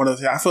Dawn is one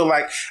of the. I feel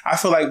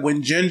like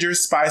when Ginger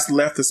Spice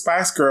left the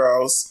Spice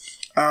Girls,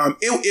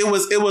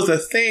 it was a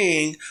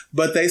thing,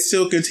 but they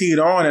still continued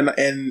on,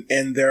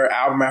 and their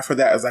album after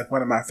that is like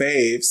one of my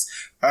faves.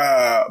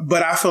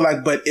 But I feel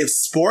like, but if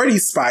Sporty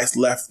Spice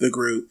left the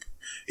group,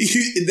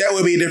 that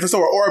would be a different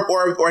story.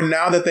 Or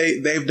now that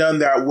they've done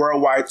that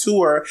worldwide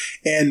tour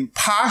and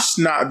Posh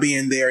not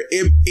being there,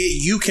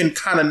 you can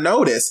kind of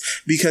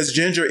notice because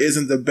Ginger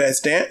isn't the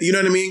best dancer. You know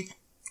what I mean?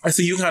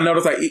 So you kind of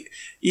notice like,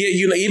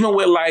 yeah, even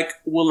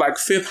with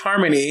Fifth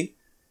Harmony,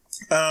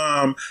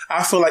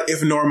 I feel like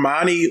if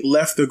Normani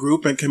left the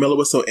group and Camilla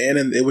was still in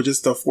and it was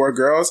just the 4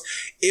 girls,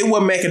 it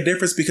would make a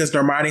difference because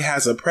Normani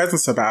has a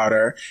presence about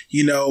her,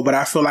 you know, but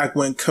I feel like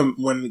when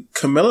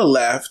Camilla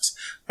left,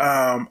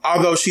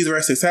 although she's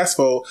very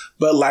successful,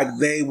 but like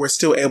they were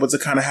still able to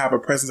kind of have a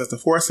presence as the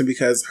foursome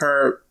because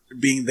her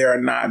being there or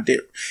not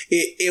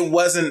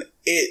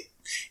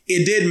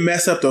it did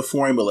mess up the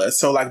formula.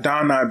 So like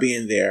Dawn not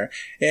being there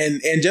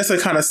and just a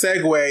kind of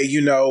segue,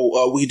 you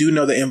know, we do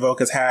know that En Vogue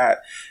has had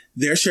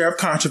their share of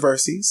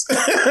controversies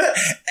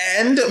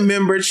and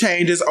member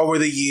changes over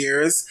the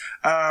years.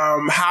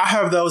 How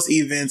have those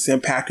events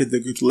impacted the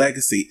group's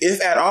legacy, if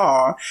at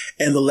all,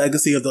 and the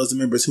legacy of those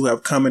members who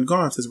have come and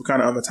gone, since we're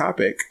kind of on the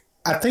topic?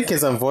 I think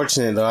it's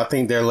unfortunate, though. I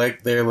think their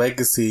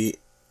legacy,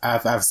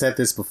 I've said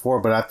this before,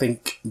 but I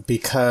think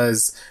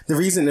because the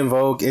reason En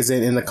Vogue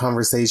isn't in the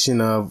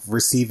conversation of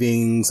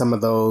receiving some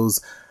of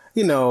those,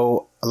 you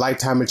know,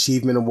 Lifetime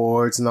Achievement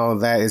Awards and all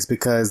of that is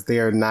because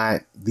they're not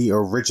the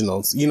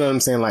originals. You know what I'm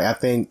saying? Like, I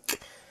think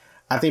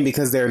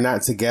because they're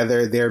not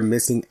together, they're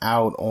missing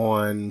out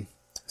on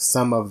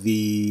some of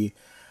the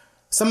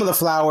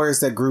flowers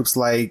that groups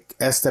like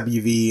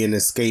SWV and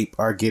Escape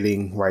are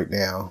getting right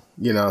now.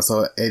 You know,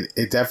 so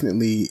it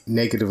definitely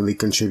negatively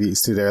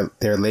contributes to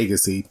their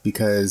legacy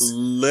because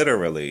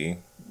literally.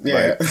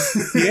 Yeah. Like,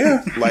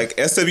 yeah. Like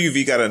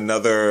SWV got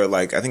another,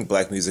 like, I think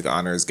Black Music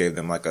Honors gave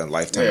them like a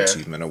Lifetime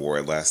Achievement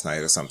Award last night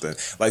or something.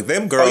 Like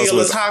them girls. Oh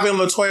yeah, Latavia and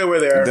Latoya were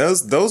there.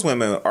 Those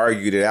women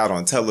argued it out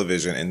on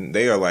television and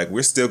they are like,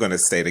 we're still going to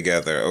stay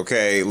together.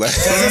 Okay. Like,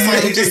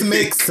 it just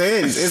makes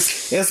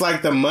sense. It's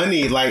like the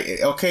money, like,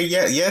 okay.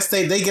 Yeah. Yes.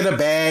 They get a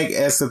bag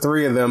as the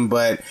 3 of them,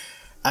 but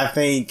I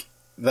think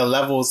the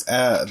levels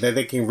that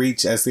they can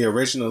reach as the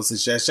originals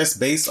is just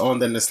based on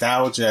the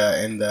nostalgia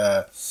and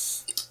the,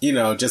 you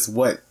know, just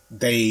what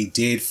they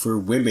did for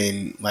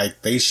women.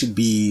 Like, they should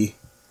be,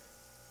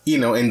 you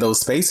know, in those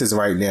spaces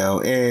right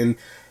now. And,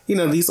 you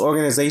know, these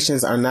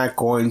organizations are not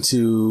going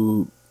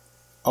to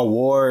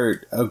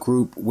award a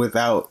group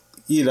without,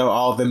 you know,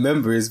 all the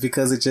members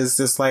because it's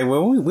just like,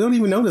 well, we don't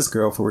even know this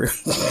girl for real.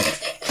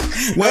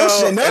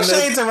 Well, no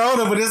shade to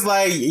Rhoda, but it's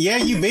like, yeah,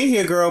 you've been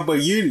here, girl,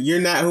 but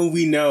you're not who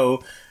we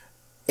know.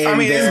 And I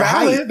mean, it's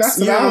valid. That's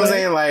you know valid. what I'm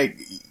saying? Like,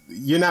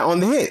 you're not on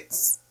the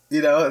hits.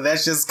 You know,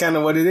 that's just kind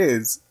of what it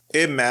is.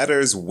 it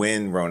matters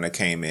when Rona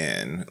came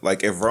in.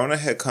 Like, if Rona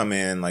had come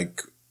in,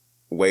 like,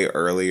 way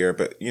earlier,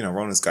 but, you know,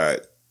 Rona's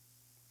got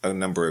a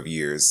number of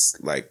years,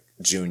 like,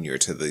 junior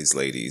to these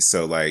ladies.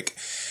 So, like,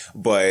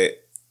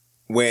 but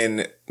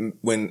when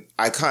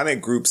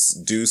iconic groups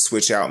do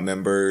switch out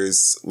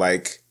members,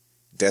 like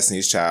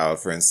Destiny's Child,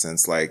 for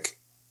instance, like,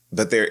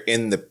 but they're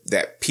in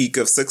that peak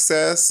of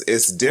success,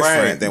 it's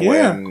different than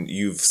when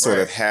you've sort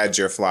of had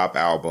your flop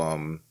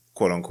album,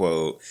 quote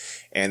unquote,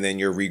 and then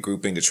you're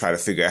regrouping to try to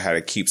figure out how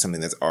to keep something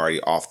that's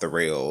already off the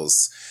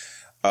rails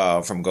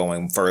from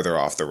going further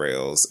off the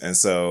rails. And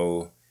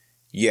so,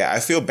 yeah, I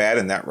feel bad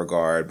in that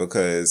regard,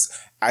 because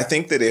I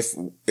think that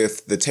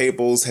if the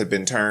tables had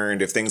been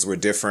turned, if things were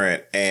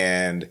different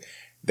and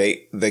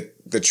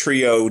the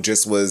trio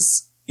just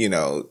was, you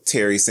know,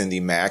 Terry, Cindy,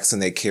 Max,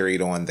 and they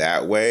carried on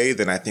that way,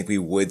 then I think we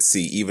would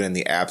see, even in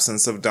the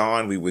absence of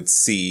Dawn, we would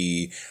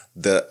see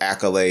the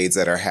accolades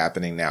that are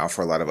happening now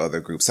for a lot of other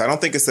groups. So I don't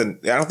think it's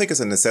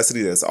a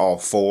necessity that's all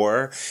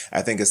four.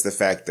 I think it's the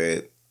fact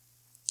that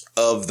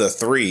of the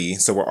three,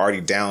 so we're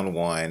already down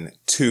one,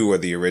 two are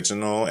the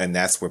original, and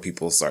that's where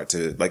people start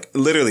to, like,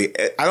 literally,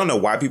 I don't know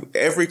why people,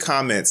 every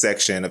comment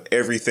section of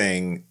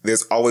everything,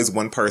 there's always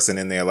one person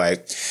in there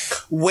like,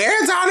 where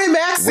Dawn and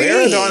Maxine?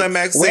 Where Dawn and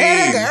Maxine?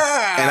 Where,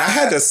 and I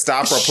had to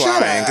stop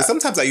replying, because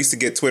sometimes I used to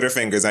get Twitter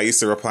fingers. I used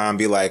to reply and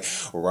be like,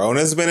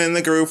 Rona's been in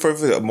the group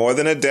for more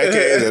than a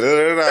decade.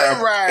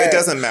 Right. It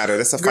doesn't matter.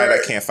 That's a fight I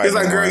can't fight. It's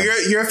like, girl,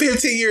 you're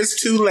 15 years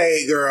too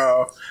late,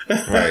 girl.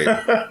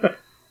 Right.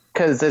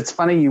 Because it's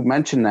funny you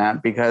mentioned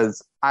that,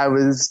 because I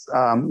was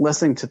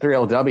listening to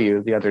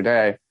 3LW the other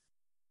day,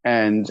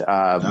 and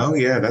oh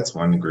yeah, that's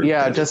one group.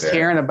 Yeah, just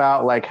hearing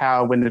about like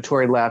how when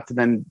Notori left, and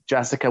then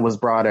Jessica was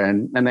brought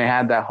in, and they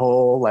had that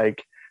whole, like,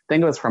 I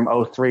think it was from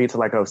 03 to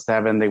like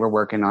 07. They were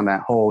working on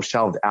that whole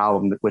shelved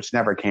album, which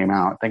never came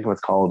out. I think it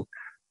was called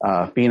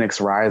Phoenix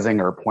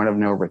Rising or Point of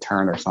No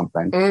Return or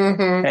something.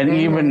 Mm-hmm,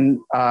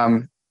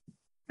 and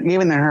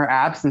even in her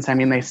absence, I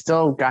mean, they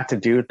still got to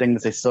do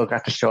things. They still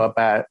got to show up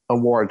at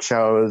award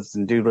shows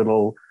and do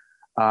little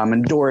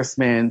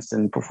endorsements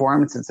and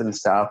performances and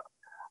stuff.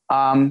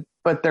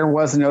 But there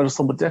was a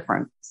noticeable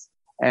difference.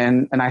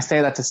 And I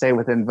say that to say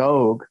within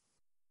Vogue,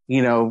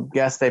 you know,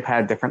 yes, they've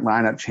had different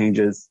lineup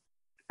changes.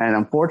 And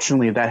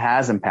unfortunately, that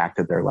has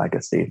impacted their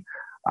legacy.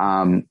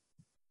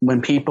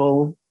 When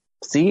people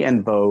see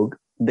En Vogue,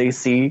 they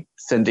see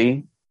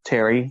Cindy,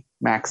 Terry,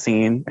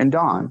 Maxine, and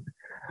Dawn.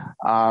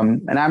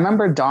 And I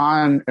remember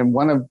Dawn in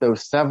one of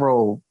those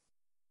several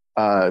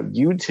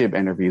YouTube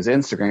interviews,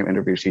 Instagram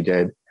interviews she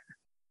did,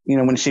 you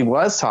know, when she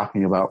was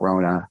talking about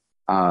Rona,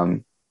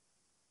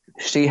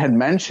 she had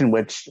mentioned,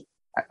 which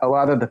a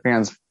lot of the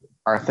fans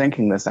are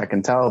thinking this, I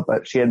can tell,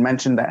 but she had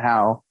mentioned that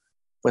how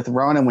with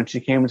Rona, when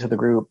she came into the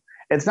group,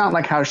 it's not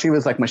like how she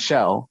was like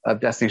Michelle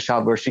of Destiny's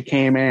Child, where she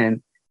came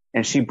in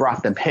and she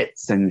brought them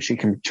hits and she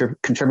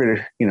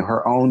contributed,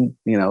 her own,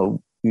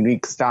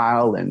 unique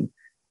style and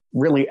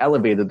really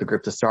elevated the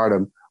group to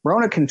stardom.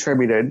 Rona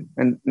contributed,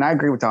 and I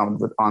agree with Tom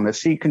on this.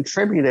 She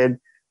contributed,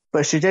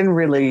 but she didn't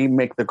really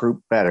make the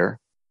group better.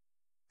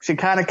 She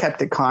kind of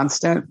kept it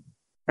constant.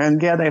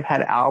 And yeah, they've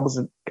had albums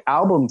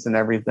and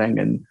everything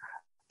and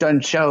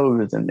done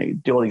shows and they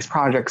do all these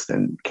projects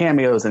and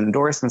cameos and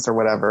endorsements or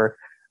whatever.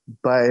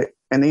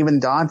 And even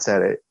Dawn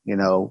said it,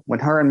 when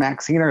her and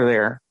Maxine are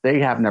there,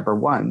 they have number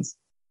ones.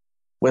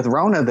 With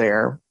Rona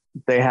there,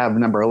 they have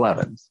number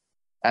 11s,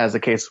 as the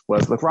case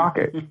was with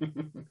Rocket.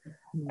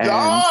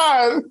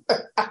 Dawn!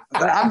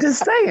 I'm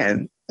just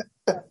saying.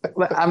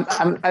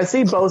 I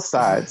see both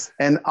sides,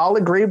 and I'll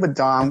agree with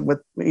Dawn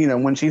with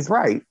when she's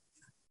right.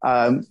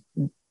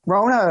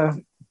 Rona,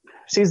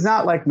 she's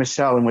not like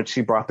Michelle in which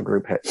she brought the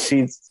group hit.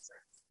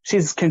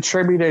 She's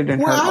contributed in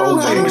her own way. I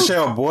don't think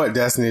Michelle brought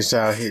Destiny's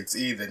Child hits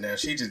either. Now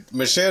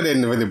Michelle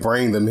didn't really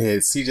bring them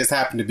hits. She just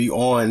happened to be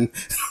on.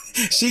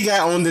 She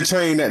got on the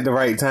train at the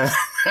right time.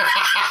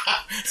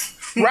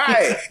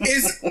 Right.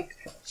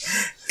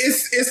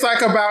 It's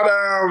like about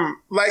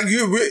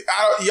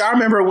y'all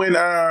remember when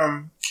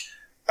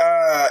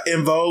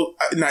in Vogue,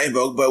 not in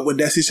Vogue, but when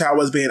Destiny's Child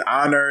was being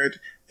honored.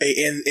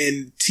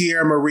 In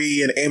Tierra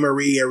Marie and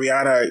A-Marie and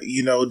Rihanna,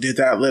 did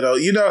that little,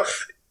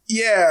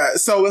 yeah.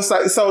 So it's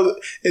like,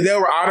 they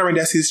were honoring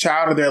Destiny's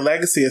Child and their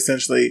legacy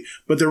essentially.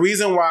 But the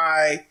reason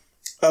why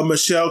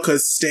Michelle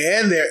could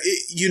stand there,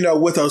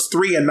 with those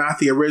three and not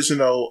the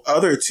original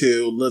other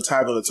two, Lil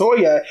Tyva and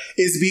LaToya,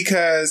 is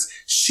because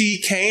she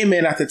came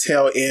in at the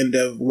tail end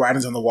of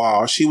Writings on the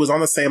Wall. She was on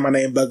the Say My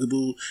Name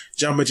Bugaboo,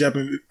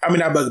 Jumpin'. I mean,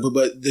 not Bugaboo,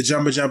 but the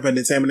Jumpin'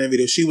 and Say My Name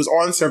video. She was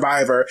on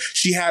Survivor.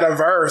 She had a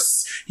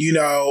verse,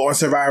 on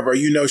Survivor.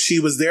 She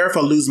was there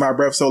for Lose My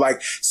Breath. So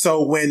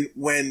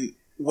when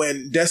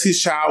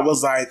Destiny's Child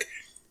was like,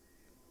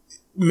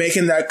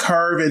 making that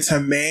curve into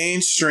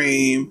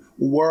mainstream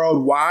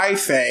worldwide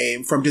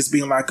fame from just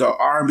being like a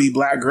R&B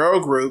black girl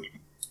group,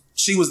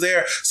 she was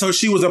there. So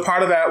she was a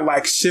part of that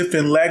like shift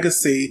in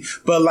legacy.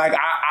 But like,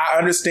 I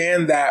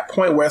understand that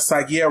point where it's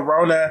like, yeah,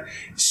 Rona,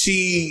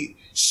 she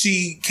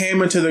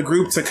came into the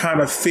group to kind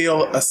of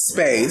fill a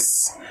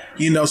space,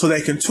 so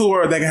they can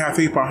tour, they can have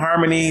people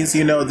Harmonies,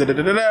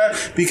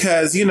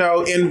 because,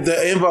 in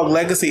the In Vogue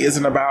legacy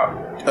isn't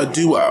about a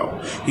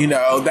duo,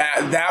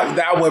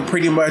 that would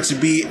pretty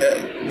much be,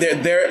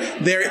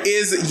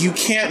 you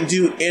can't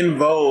do In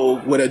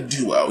Vogue with a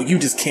duo. You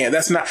just can't.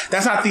 That's not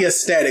the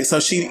aesthetic. So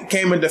she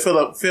came in to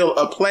fill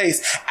a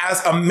place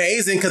as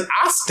amazing, because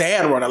I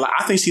stand Rona. Like,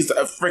 I think she's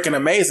freaking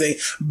amazing,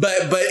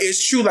 but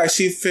it's true. Like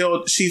she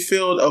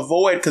filled a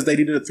void because they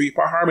needed a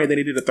 3-part harmony. They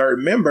needed a third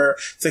member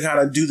to kind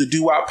of do the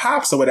doo-wop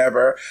pops or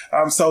whatever.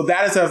 So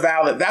it's a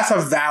valid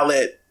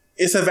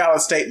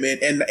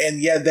statement.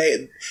 And yeah,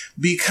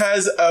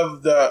 because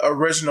of the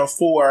original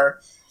 4,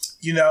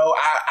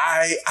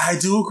 I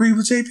do agree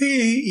with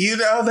JP,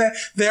 that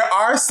there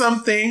are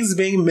some things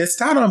being missed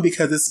out on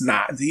because it's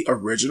not the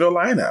original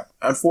lineup.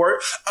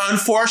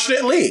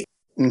 Unfortunately.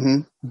 Mm-hmm.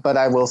 But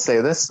I will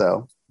say this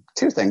though,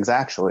 2 things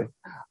actually.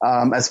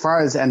 As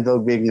far as En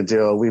Vogue being a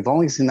duo, we've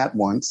only seen that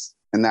once.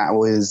 And that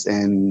was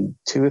in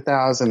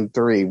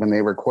 2003 when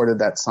they recorded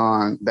that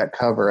song, that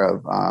cover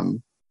of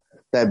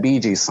that Bee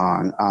Gees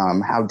song,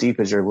 How Deep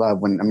Is Your Love,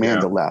 when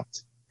Amanda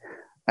left.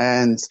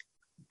 And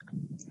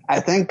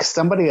I think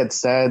somebody had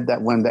said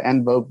that when the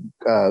En Vogue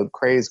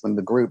craze, when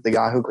the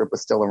Yahoo group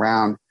was still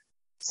around,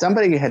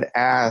 somebody had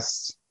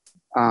asked,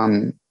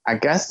 I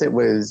guess it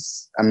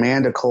was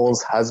Amanda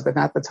Cole's husband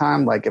at the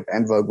time, like if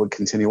En Vogue would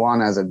continue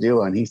on as a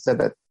duo. And he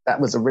said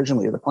that was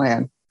originally the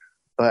plan.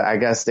 But I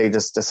guess they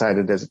just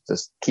decided to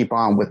just keep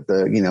on with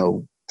the,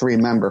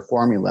 3-member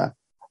formula.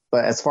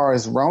 But as far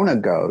as Rona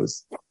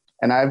goes,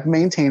 and I've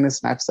maintained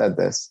this and I've said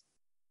this,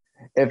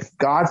 if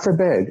God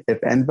forbid,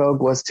 if En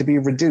Vogue was to be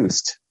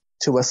reduced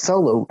to a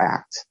solo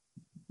act,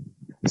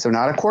 so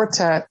not a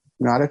quartet,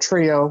 not a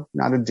trio,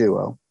 not a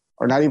duo,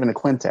 or not even a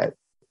quintet,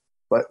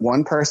 but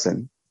one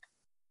person,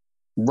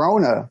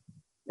 Rona,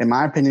 in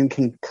my opinion,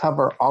 can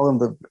cover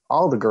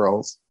all the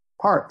girls'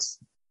 parts.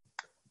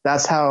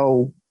 That's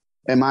how,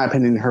 in my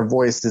opinion, her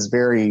voice is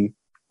very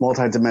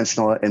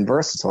multidimensional and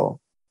versatile.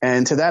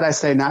 And to that, I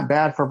say not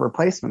bad for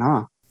replacement,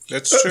 huh?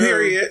 That's true.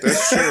 Period.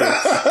 That's true.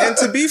 And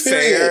to be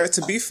fair,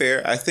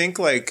 I think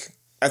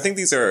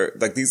these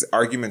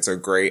arguments are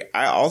great.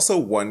 I also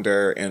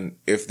wonder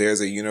if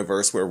there's a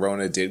universe where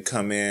Rona did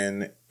come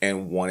in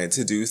and wanted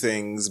to do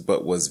things,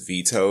 but was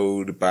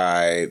vetoed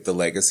by the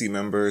legacy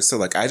members. So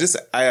like,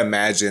 I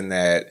imagine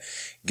that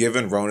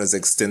given Rona's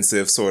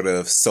extensive sort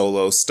of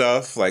solo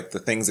stuff, like the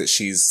things that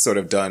she's sort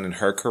of done in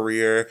her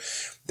career,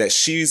 that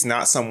she's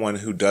not someone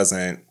who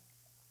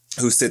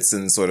sits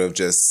and sort of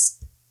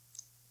just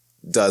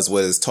does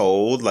what is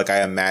told. Like,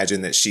 I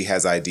imagine that she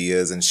has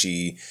ideas and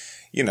she,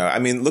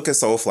 look at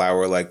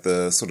Soulflower, like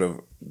the sort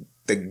of,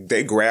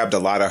 they grabbed a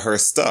lot of her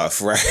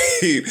stuff,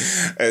 right?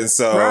 And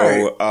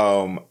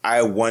so,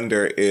 I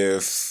wonder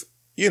if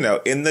you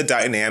know, in the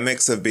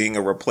dynamics of being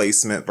a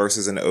replacement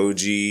versus an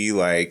OG,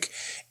 like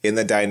in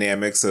the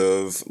dynamics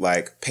of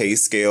like pay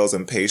scales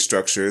and pay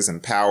structures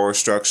and power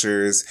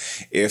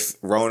structures, if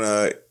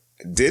Rona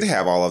did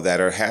have all of that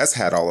or has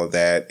had all of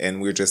that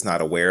and we're just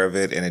not aware of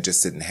it and it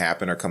just didn't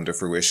happen or come to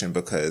fruition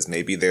because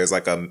maybe there's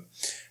like a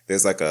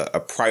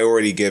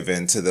priority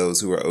given to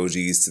those who are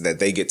OGs so that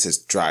they get to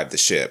drive the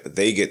ship.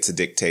 They get to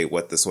dictate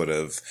what the sort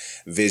of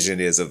vision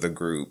is of the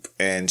group.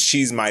 And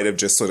she's might have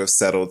just sort of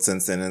settled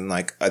since then and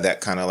like that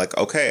kind of like,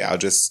 okay, I'll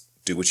just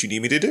do what you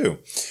need me to do.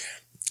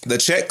 The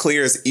check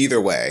clears either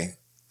way.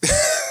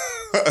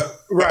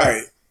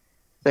 Right.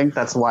 I think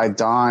that's why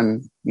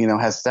Dawn, you know,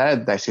 has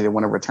said that she didn't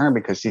want to return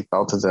because she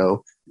felt as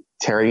though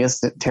Terry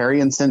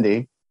and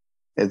Cindy,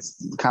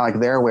 it's kind of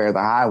like their way or the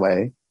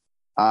highway.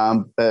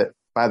 But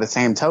by the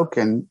same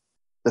token,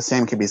 the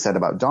same can be said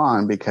about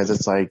Dawn because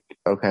it's like,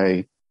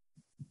 okay,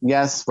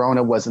 yes,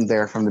 Rona wasn't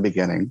there from the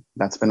beginning.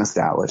 That's been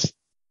established.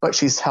 But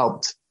she's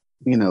helped,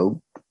 you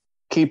know,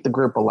 keep the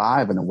group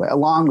alive in a way,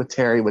 along with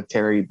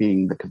Terry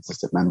being the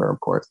consistent member, of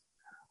course.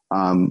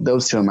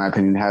 Those two, in my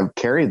opinion, have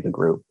carried the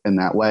group in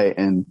that way.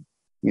 And,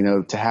 you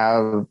know, to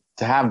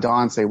have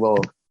Dawn say, well,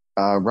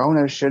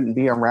 Rona shouldn't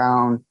be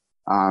around.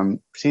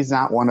 She's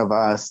not one of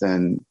us.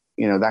 And,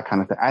 you know, that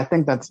kind of thing. I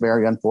think that's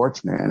very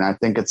unfortunate. And I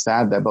think it's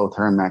sad that both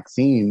her and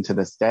Maxine to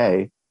this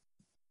day,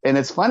 and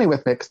it's funny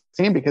with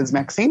Maxine because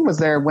Maxine was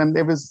there when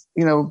it was,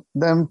 you know,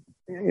 them,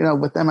 you know,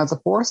 with them as a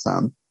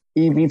foursome,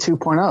 EV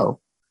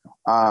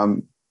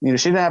 2.0. You know,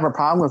 she didn't have a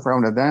problem with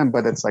Rona then,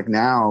 but it's like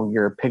now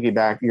you're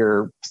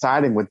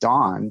siding with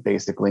Dawn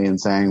basically and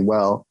saying,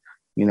 well,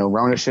 you know,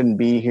 Rona shouldn't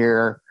be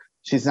here.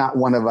 She's not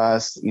one of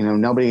us. You know,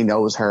 nobody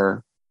knows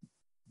her,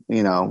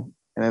 you know,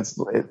 and it's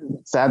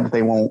sad that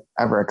they won't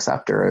ever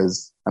accept her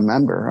as a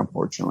member,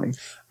 unfortunately.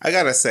 I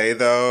gotta say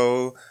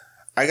that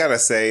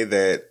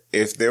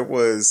if there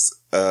was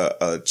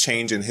a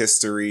change in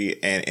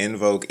history and In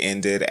Vogue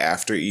ended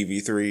after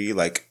EV3,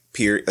 like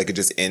it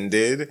just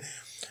ended,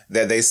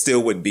 that they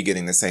still wouldn't be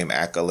getting the same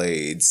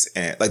accolades.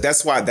 And like,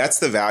 that's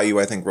the value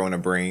I think Rona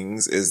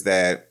brings is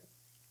that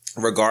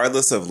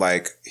regardless of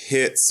like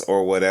hits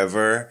or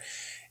whatever,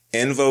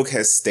 In Vogue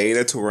has stayed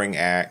a touring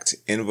act.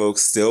 In Vogue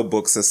still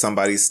books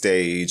somebody's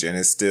stage and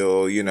is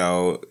still, you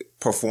know,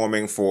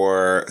 performing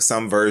for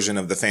some version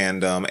of the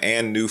fandom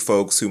and new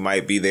folks who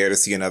might be there to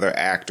see another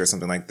act or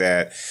something like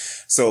that.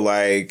 So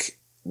like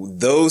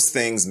those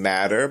things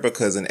matter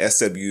because an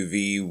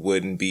SWV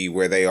wouldn't be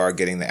where they are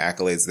getting the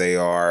accolades they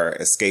are,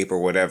 Escape or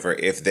whatever,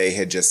 if they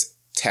had just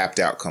tapped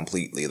out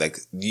completely. Like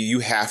you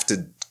have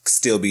to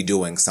still be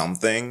doing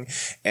something,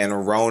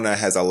 and Rona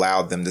has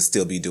allowed them to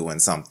still be doing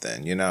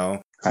something, you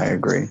know? I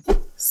agree.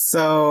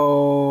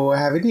 So,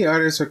 have any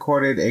artists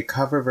recorded a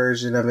cover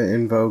version of an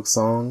In Vogue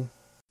song?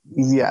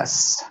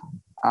 Yes.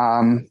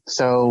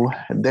 So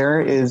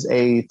there is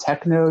a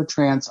techno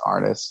trance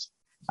artist.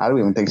 I don't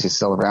even think she's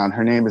still around.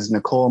 Her name is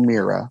Nicole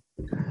Mira.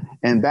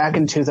 And back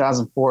in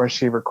 2004,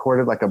 she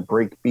recorded like a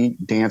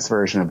breakbeat dance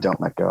version of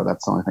Don't Let Go.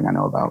 That's the only thing I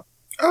know about.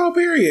 Oh,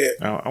 period.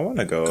 I want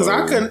to go because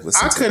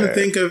I couldn't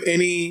think of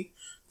any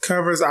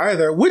covers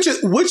either, which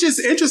is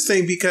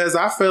interesting because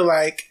I feel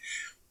like,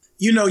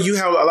 you know, you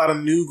have a lot of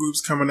new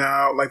groups coming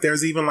out. Like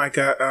there's even like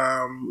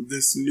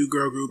this new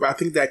girl group. I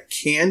think that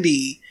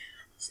Candy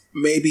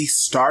maybe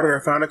started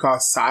or founded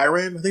called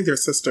Siren. I think they're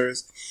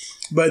sisters,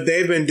 but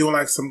they've been doing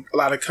like a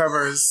lot of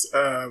covers,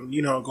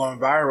 you know, going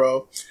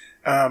viral.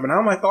 And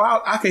I'm like,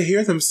 oh, I could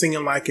hear them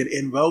singing like an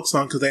In Vogue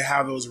song because they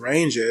have those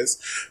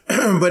ranges.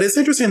 But it's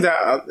interesting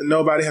that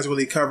nobody has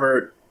really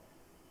covered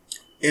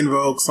In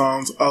Vogue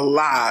songs a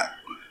lot.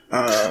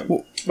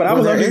 But I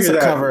would love to hear a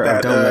cover that,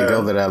 of Don't Let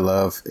Go that I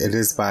love. It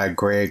is by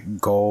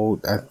Greg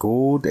Gould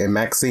and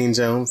Maxine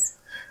Jones.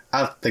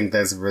 I think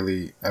that's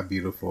really a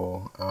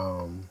beautiful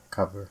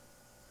cover.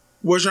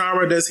 What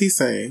genre does he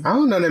sing? I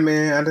don't know that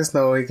man. I just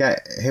know he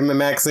got him and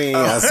Maxine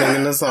are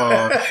singing the song.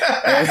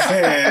 And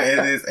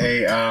it is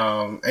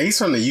and he's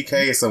from the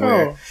UK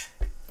somewhere.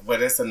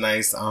 But it's a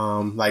nice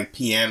like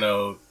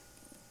piano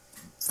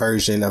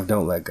version of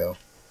Don't Let Go.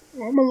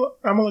 I'm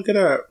gonna look it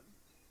up.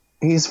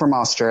 He's from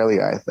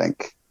Australia, I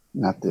think,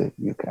 not the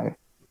UK.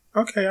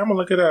 Okay, I'm gonna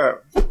look it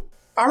up.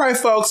 All right,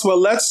 folks. Well,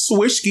 let's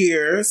switch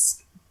gears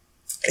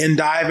and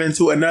dive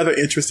into another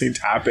interesting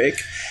topic,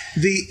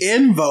 the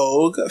In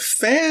Vogue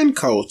fan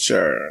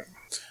culture.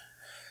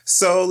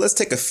 So let's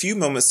take a few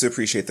moments to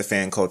appreciate the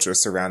fan culture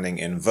surrounding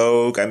In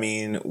Vogue. I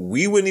mean,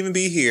 we wouldn't even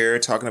be here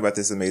talking about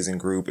this amazing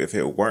group if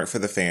it weren't for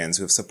the fans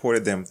who have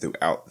supported them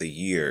throughout the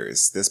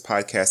years. This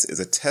podcast is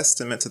a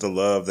testament to the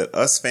love that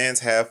us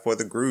fans have for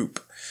the group.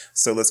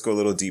 So let's go a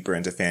little deeper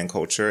into fan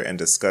culture and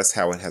discuss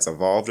how it has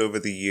evolved over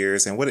the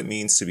years and what it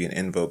means to be an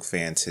In Vogue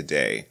fan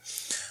today.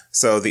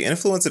 So the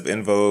influence of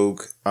In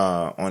Vogue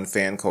on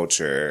fan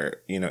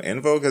culture, you know, In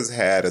Vogue has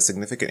had a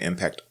significant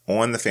impact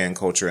on the fan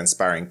culture,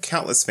 inspiring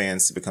countless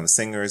fans to become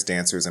singers,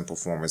 dancers, and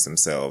performers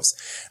themselves.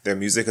 Their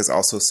music has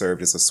also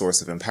served as a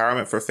source of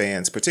empowerment for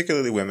fans,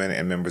 particularly women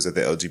and members of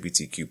the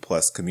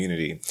LGBTQ+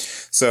 community.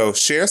 So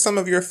share some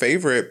of your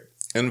favorite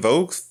In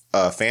Vogue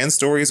fan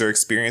stories or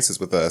experiences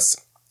with us,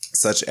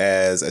 such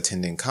as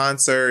attending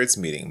concerts,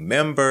 meeting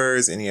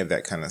members, any of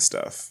that kind of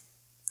stuff.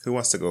 Who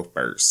wants to go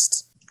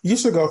first? You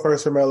should go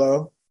first,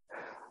 Romello.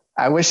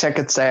 I wish I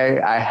could say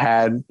I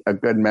had a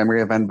good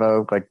memory of En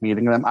Vogue, like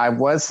meeting them. I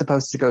was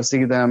supposed to go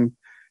see them.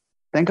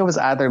 I think it was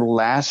either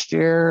last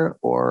year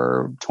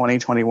or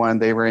 2021.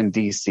 They were in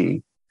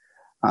DC.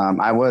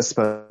 I was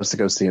supposed to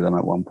go see them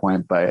at one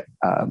point, but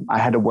I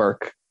had to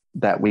work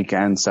that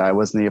weekend, so I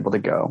wasn't able to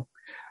go.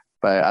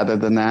 But other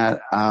than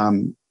that,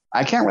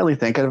 I can't really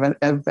think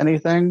of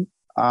anything.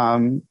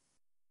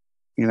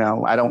 You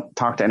know, I don't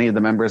talk to any of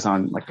the members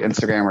on like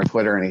Instagram or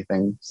Twitter or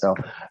anything. So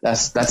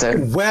that's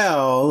it.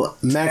 Well,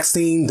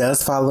 Maxine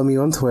does follow me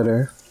on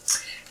Twitter.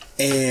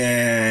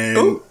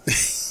 And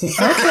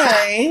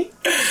okay.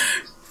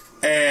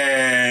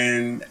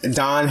 And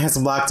Dawn has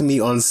blocked me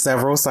on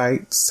several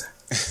sites.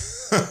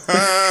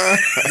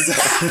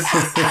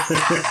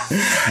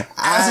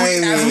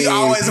 As we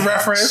always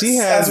reference. She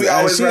has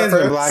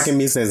been blocking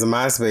me since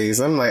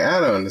MySpace. I'm like, I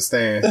don't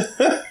understand.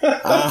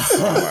 Oh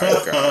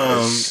my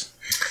gosh.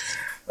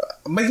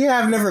 But yeah,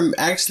 I've never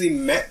actually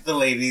met the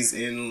ladies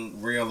in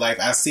real life.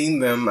 I've seen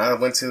them. I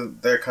went to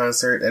their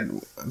concert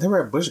they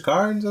were at Busch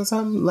Gardens or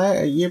something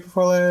a year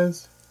before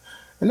last.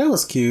 And that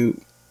was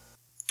cute.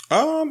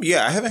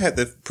 Yeah, I haven't had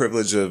the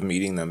privilege of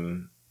meeting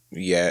them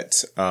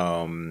yet.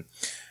 And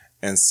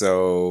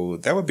so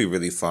that would be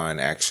really fun,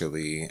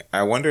 actually.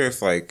 I wonder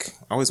if I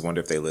always wonder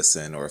if they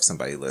listen or if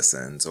somebody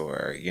listens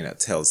or,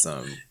 tells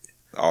them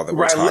all that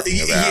we're talking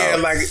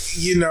about.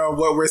 Yeah,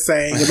 what we're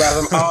saying about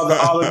them, all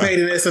the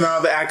pettiness and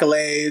all the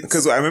accolades.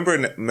 Because I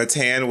remember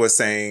Matan was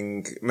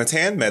saying,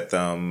 Matan met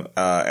them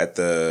at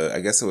the, I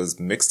guess it was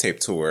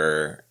Mixtape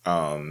Tour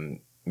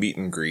meet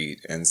and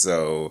greet. And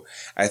so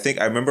I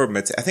remember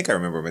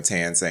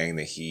Matan saying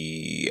that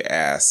he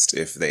asked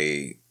if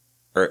they,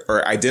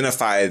 or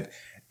identified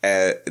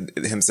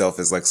himself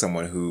as like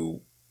someone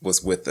who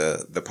was with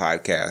the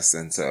podcast.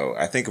 And so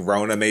I think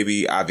Rona,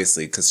 maybe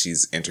obviously because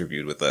she's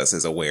interviewed with us,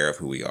 is aware of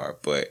who we are.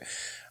 But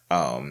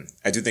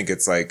I do think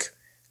it's like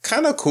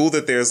kind of cool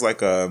that there's like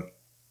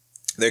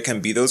there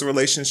can be those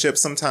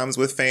relationships sometimes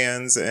with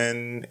fans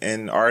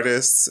and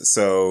artists.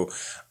 So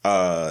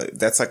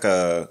that's like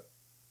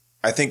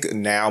I think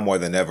now more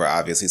than ever,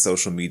 obviously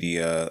social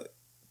media,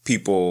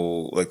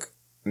 people like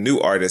new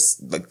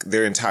artists, like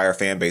their entire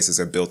fan bases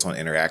are built on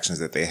interactions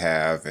that they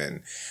have,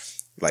 and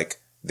like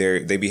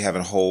they be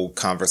having whole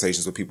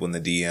conversations with people in the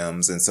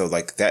DMs. And so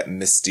like that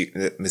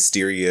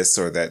mysterious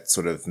or that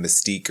sort of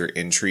mystique or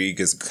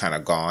intrigue is kind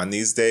of gone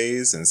these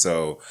days. And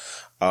so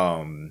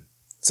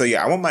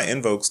yeah, I want my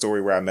En Vogue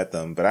story where I met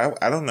them, but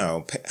I don't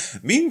know.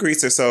 Meet and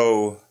greets are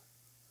so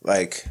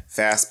like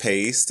fast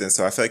paced, and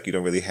so I feel like you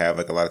don't really have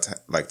like a lot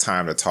of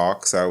time to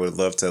talk. So I would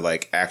love to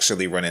like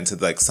actually run into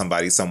like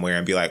somebody somewhere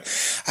and be like,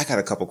 I got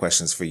a couple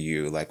questions for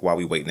you, like while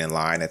we waiting in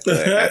line at the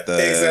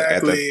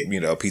exactly. at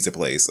the pizza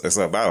place or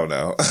something. I don't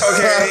know.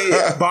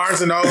 Okay,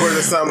 Barnes and Noble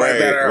or something like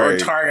that, or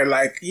Target,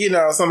 like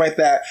something like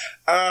that.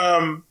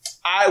 I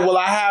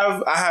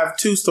have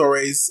two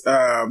stories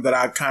that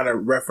I kind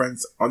of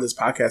reference on this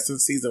podcast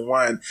since season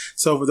 1.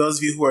 So for those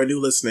of you who are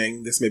new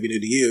listening, this may be new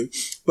to you,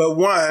 but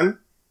one.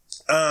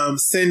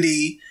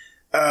 Cindy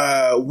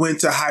went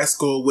to high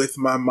school with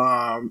my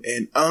mom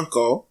and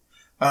uncle,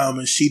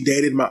 and she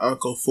dated my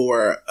uncle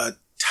for a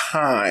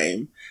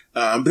time.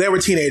 But they were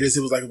teenagers.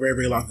 It was like very,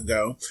 very long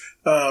ago.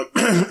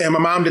 And my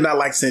mom did not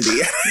like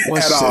Cindy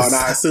at all. And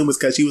I assume it's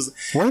because she was...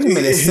 Wait a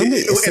minute. Cindy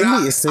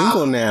is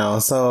single now,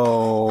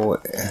 so...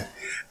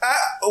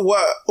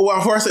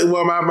 Unfortunately,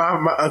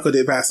 my uncle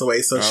did pass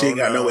away, so she ain't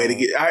got no way to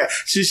get.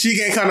 She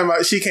can't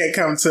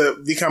come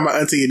to become my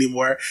auntie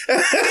anymore.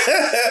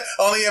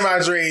 Only in my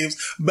dreams.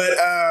 But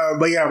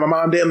yeah, my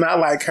mom did not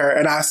like her,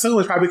 and I assume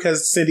it's probably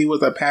because Cindy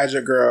was a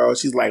pageant girl.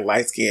 She's like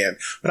light skinned,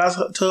 but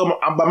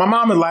but my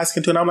mom is light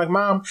skinned too, and I'm like,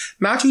 Mom,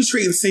 not you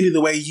treating Cindy the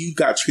way you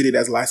got treated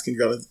as a light skinned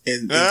girl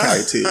in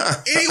Cali too.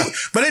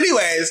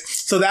 Anyways,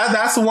 so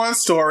that's one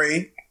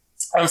story.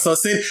 So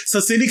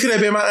Cindy could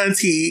have been my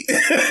auntie.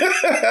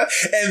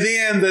 And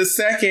then the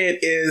second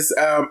is,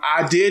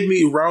 I did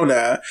meet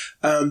Rona.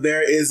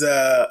 There is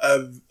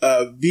a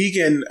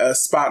vegan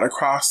spot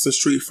across the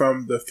street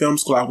from the film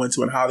school I went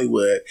to in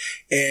Hollywood.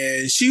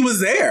 And she was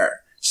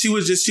there. She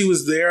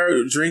was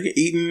there drinking,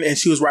 eating, and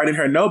she was writing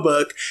her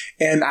notebook.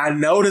 And I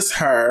noticed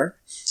her.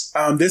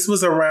 This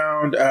was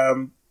around,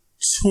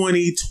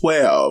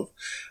 2012.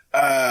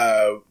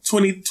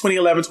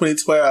 2011,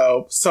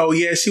 2012. So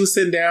yeah, she was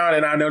sitting down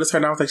and I noticed her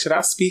and I was like, should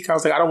I speak? I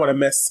was like, I don't want to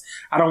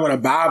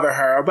bother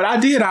her. But I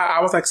did. I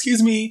was like,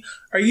 excuse me,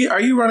 are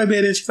you running a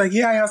bit? And she's like,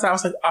 yeah. I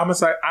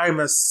was like,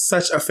 I'm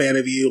such a fan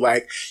of you.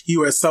 Like,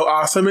 you are so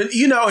awesome. And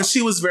and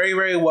she was very,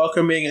 very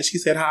welcoming, and she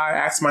said hi,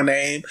 asked my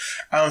name.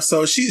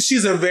 So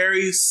she's a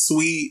very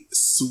sweet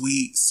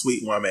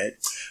woman.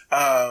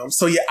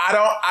 So yeah, I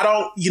don't,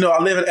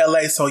 I live in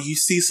LA, so you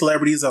see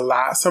celebrities a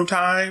lot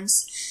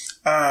sometimes.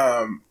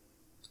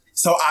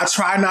 So I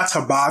try not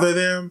to bother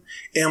them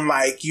in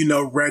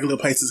regular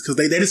places because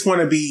they just want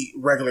to be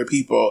regular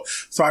people.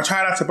 So I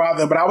try not to bother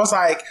them. But I was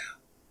like,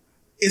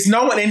 it's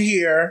no one in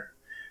here.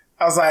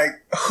 I was like,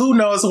 who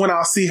knows when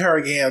I'll see her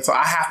again? So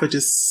I have to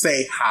just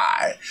say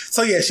hi.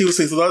 So yeah, she was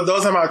sweet. So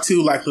those are my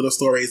two like little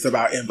stories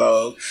about En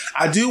Vogue.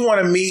 I do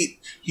want to meet,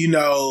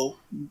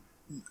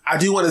 I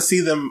do want to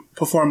see them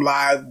perform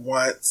live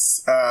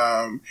once.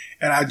 And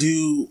I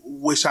do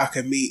wish I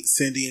could meet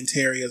Cindy and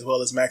Terry as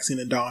well as Maxine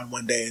and Dawn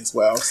one day as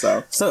well.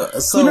 So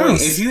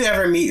if you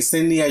ever meet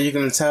Cindy, are you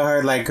going to tell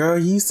her like, girl,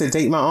 you used to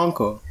date my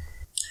uncle?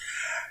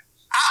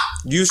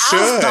 You should.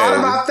 I thought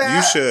about that.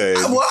 You should.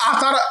 Well,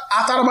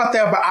 I thought about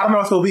that, but I don't know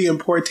if it'll be in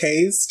poor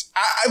taste.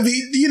 I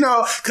mean,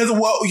 because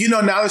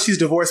now that she's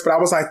divorced, but I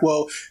was like,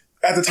 well,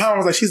 at the time I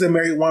was like, she's a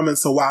married woman,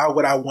 so why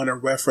would I want to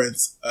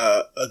reference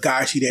a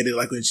guy she dated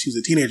like when she was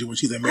a teenager when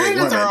she's a married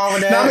woman? Wrong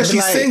with that. Now that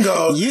she's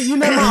single, you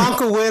know my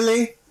Uncle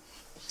Willie.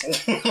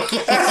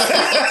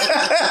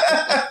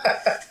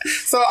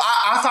 So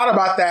I thought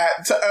about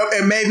that,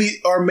 and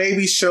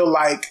maybe she'll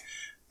like.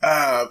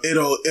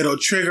 It'll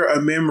trigger a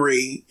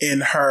memory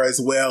in her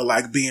as well,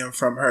 like being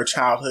from her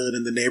childhood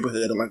in the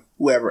neighborhood and like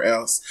whoever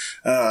else,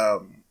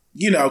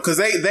 because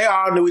they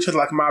all knew each other.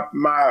 Like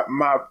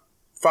my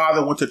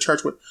father went to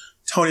church with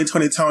Tony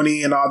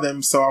and all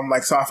them. So I'm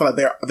like, so I feel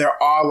like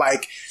they're all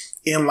like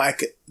in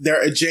like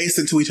they're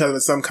adjacent to each other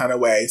in some kind of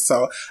way.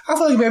 So I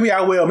feel like maybe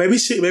I will. Maybe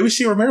she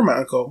remember my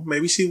uncle.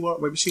 Maybe she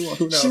won't. Maybe she won't.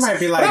 Who knows? She might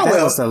be like,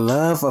 that was the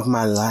love of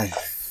my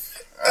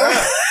life.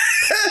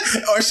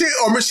 or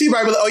she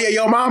might be like, oh yeah,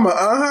 your mama,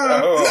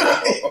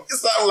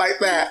 something like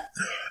that.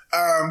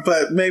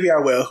 But maybe I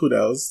will. Who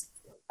knows?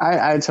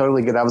 I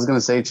totally get it. I was going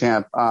to say,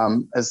 Champ,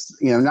 as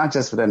not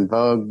just with En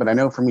Vogue, but I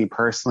know for me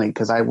personally,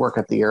 because I work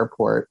at the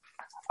airport,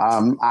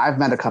 I've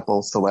met a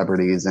couple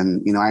celebrities,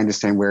 and I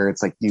understand where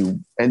it's like you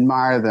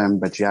admire them,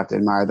 but you have to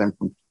admire them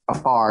from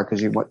afar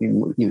because you want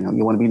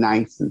to be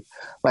nice. And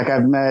like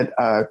I've met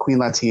Queen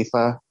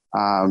Latifah,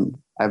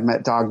 I've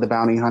met Dog the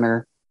Bounty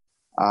Hunter.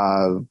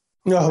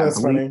 No, that's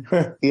funny.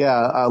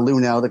 Yeah,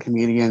 Lunel, the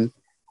comedian.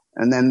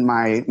 And then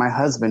my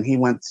husband, he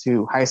went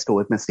to high school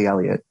with Missy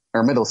Elliott,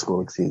 or middle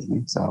school, excuse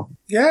me. So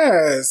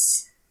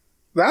yes,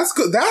 that's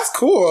good. That's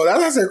cool.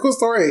 That's a cool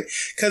story.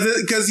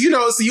 Because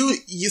so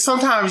you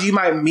sometimes you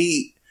might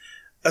meet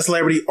a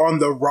celebrity on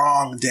the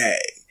wrong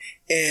day,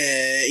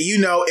 and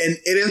and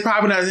it is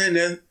probably not.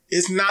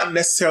 It's not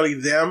necessarily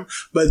them,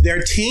 but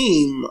their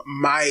team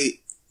might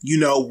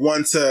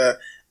want to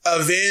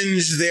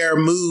avenge their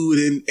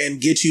mood and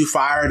get you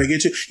fired or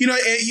get you, what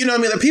I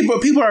mean?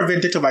 People are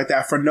vindictive like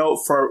that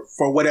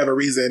for whatever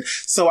reason.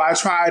 So I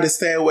try to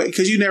stay away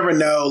because you never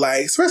know,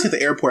 like, especially at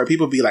the airport,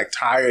 people be like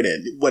tired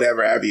and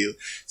whatever have you.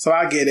 So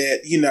I get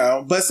it,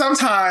 but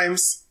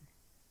sometimes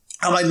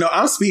I'm like, no,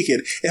 I'm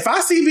speaking. If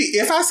I see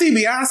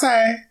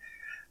Beyonce,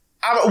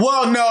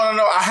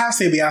 no. I have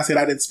seen Beyonce and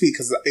I didn't speak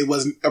because it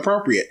wasn't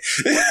appropriate.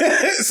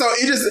 So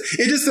it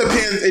just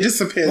depends. It just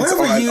depends. Where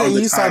were you on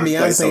the you saw time,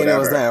 Beyonce and it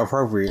was that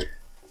appropriate?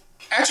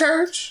 At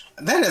church?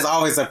 That is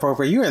always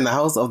appropriate. You're in the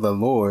house of the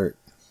Lord.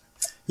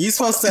 You're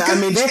supposed to, I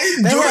mean, they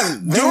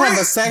have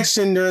a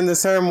section during the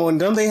ceremony.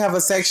 Don't they have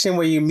a section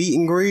where you meet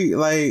and greet?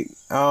 Like,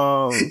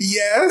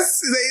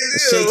 yes, they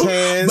do. Shake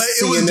hands. But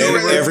it was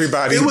during,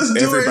 everybody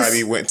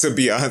went to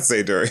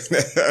Beyonce during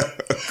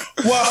that.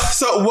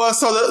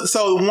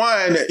 So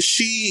one,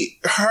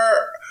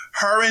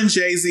 her and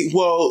Jay-Z,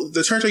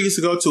 the church I used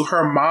to go to,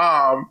 her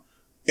mom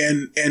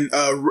and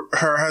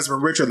her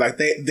husband Richard, like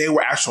they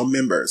were actual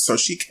members. So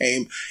she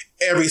came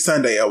every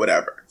Sunday or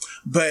whatever.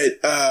 But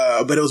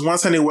it was one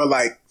Sunday where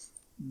like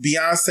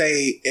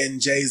Beyonce and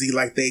Jay-Z,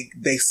 like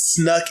they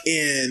snuck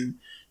in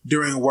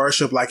during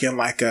worship, like in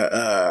like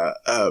the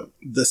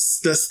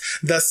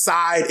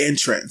side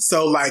entrance.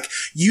 So like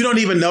you don't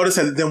even notice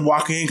them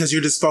walking in because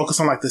you're just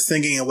focused on like the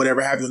singing and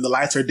whatever have you, and the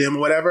lights are dim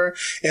or whatever.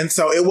 And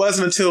so it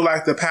wasn't until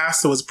like the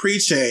pastor was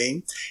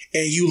preaching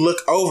and you look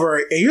over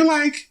and you're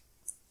like,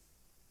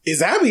 is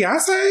that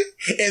Beyonce?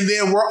 And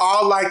then we're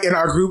all like in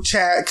our group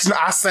chat, because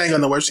I sang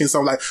on the worship team,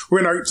 so like we're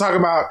in our talking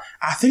about,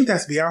 I think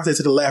that's Beyonce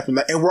to the left, and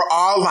we're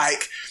all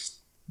like,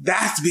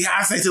 that's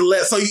Beyonce to the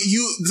left. So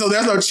so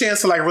there's no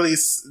chance to like really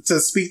to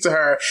speak to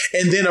her.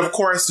 And then of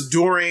course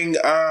during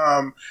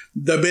the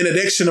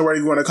benediction or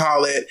whatever you want to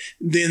call it,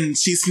 then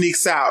she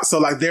sneaks out. So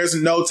like there's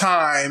no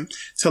time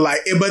to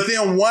like. But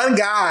then one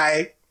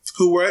guy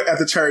who worked at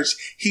the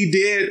church, he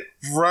did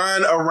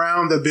run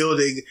around the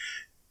building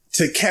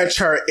to catch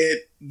her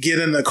get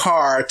in the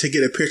car to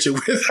get a picture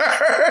with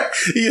her.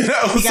 He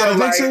got a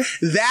picture?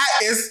 That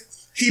is,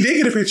 he did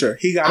get a picture.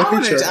 He got a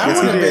picture. I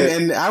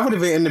would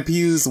have been in the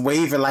pews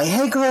waving like,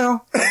 hey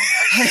girl.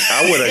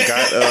 I would have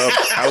got up.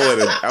 I would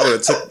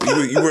have took,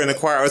 you were in the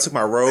choir, I took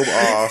my robe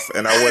off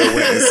and I would have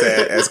went and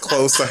sat as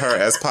close to her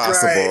as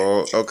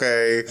possible. Right.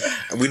 Okay.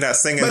 We're not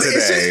singing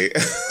today.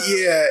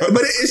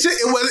 But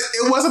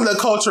it wasn't the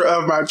culture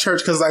of my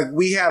church, because like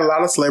we had a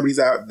lot of celebrities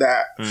out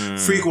that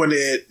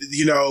frequented,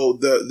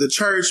 the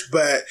church,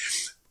 but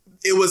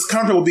it was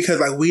comfortable because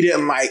like we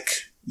didn't like,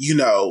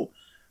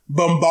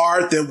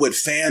 bombard them with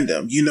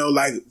fandom.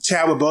 Like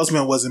Chadwick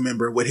Boseman was a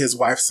member with his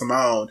wife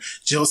Simone.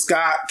 Jill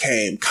Scott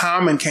came.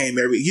 Common came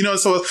every.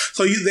 So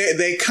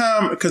they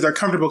come because they're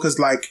comfortable, because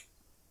like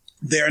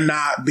they're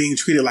not being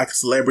treated like a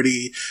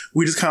celebrity.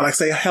 We just kind of like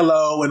say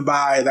hello and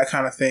bye, that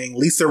kind of thing.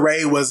 Lisa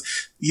Ray was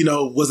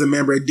a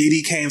member.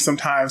 Diddy came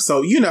sometimes.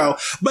 So,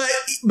 but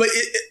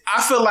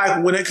I feel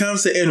like when it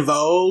comes to En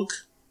Vogue,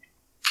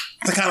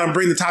 to kind of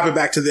bring the topic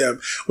back to them,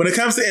 when it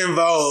comes to En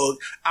Vogue,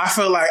 I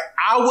feel like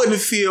I wouldn't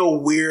feel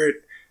weird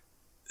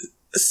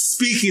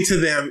speaking to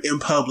them in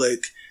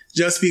public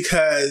just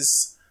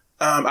because,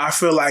 I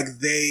feel like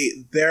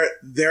they're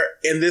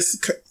in this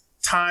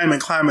time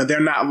and climate, they're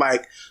not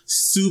like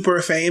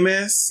super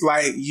famous.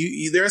 Like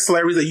there are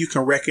celebrities that you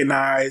can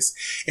recognize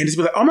and just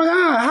be like, oh my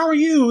God, how are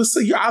you?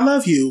 I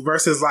love you.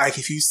 Versus like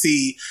if you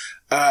see,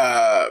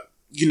 a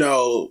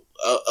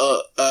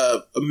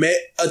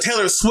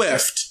Taylor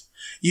Swift,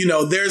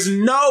 there's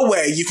no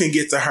way you can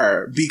get to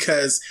her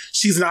because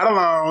she's not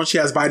alone. She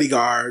has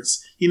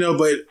bodyguards,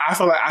 but I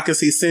feel like I could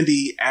see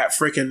Cindy at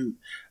freaking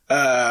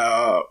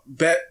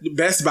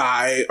Best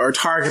Buy or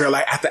Target or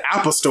like at the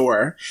Apple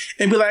store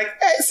and be like,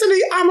 hey,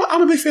 Cindy,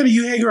 I'm a big fan of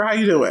you. Hey girl, how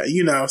you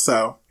doing?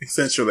 So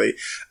essentially,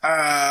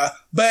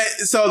 but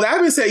so that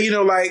being said,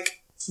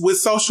 like with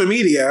social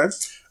media,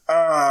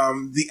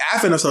 the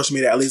advent of social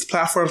media, at least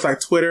platforms like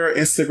Twitter,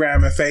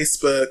 Instagram, and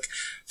Facebook,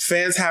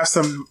 fans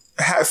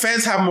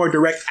have more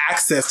direct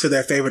access to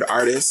their favorite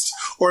artist,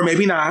 or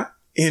maybe not.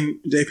 In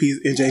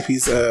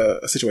JP's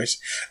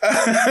situation,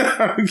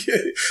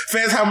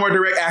 fans have more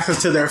direct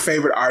access to their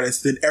favorite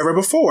artists than ever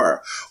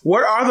before.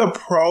 What are the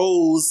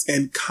pros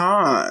and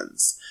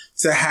cons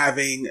to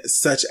having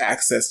such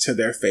access to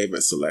their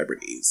favorite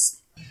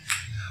celebrities?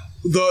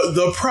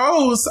 The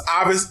pros,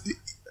 obviously,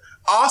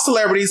 all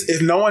celebrities,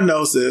 if no one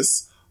knows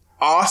this,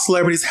 all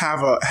celebrities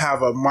have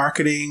a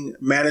marketing,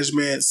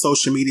 management,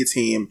 social media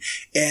team,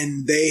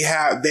 and they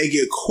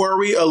get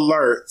query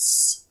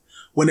alerts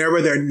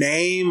whenever their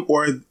name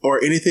or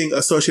anything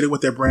associated with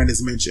their brand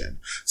is mentioned.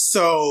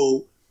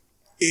 So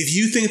if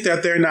you think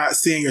that they're not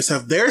seeing your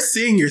stuff, they're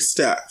seeing your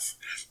stuff.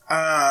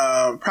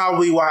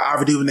 Probably why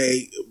Ava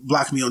DuVernay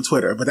blocked me on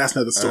Twitter, but that's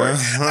another story.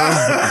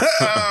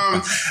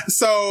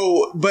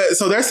 So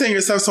they're seeing your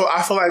stuff. So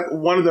I feel like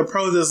one of the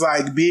pros is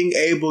like being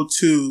able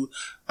to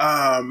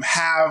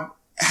have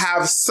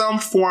some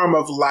form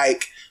of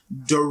like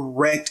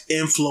direct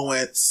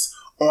influence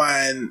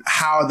on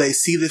how they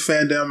see the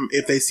fandom,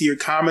 if they see your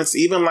comments,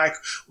 even like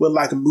with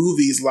like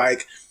movies,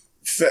 like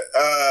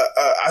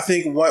I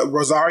think what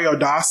Rosario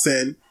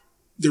Dawson,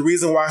 the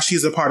reason why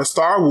she's a part of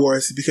Star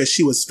Wars is because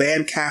she was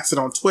fan casted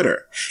on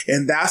Twitter,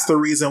 and that's the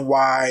reason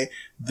why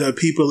the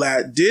people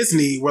at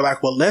Disney were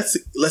like, well, let's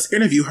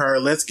interview her,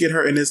 let's get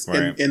her in this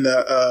right. in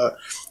the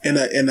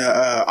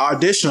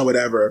audition or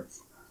whatever.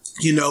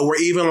 Or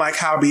even like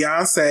how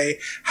Beyonce,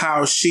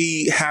 how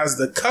she has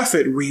the Cuff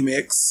It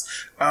remix,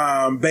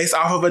 based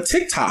off of a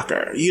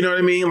TikToker. You know what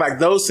I mean? Like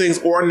those things,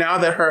 or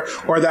that her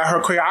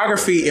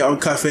choreography on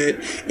Cuff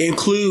It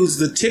includes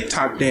the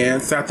TikTok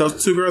dance that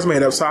those two girls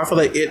made up. So I feel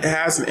like it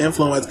has an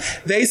influence.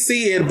 They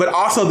see it, but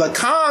also the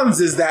cons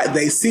is that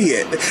they see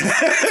it,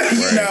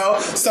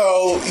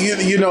 So,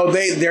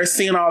 they're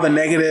seeing all the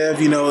negative,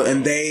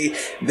 and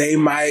they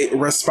might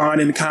respond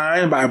in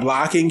kind by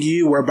blocking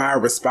you or by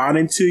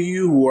responding to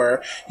you or,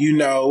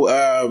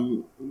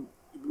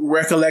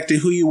 recollecting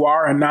who you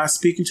are and not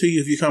speaking to you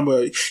if you come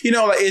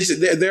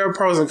there are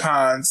pros and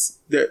cons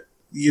that,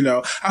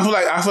 I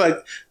feel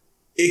like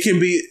it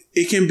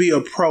can be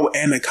a pro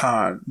and a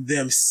con,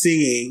 them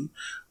seeing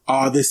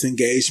all this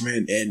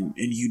engagement and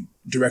you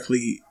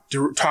directly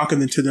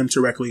talking to them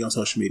directly on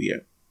social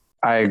media.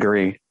 I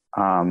agree.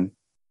 And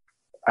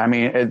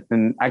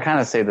I kind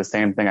of say the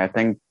same thing. I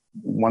think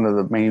one of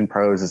the main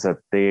pros is that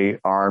they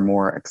are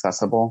more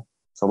accessible,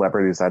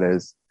 celebrities that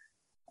is.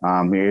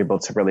 You're able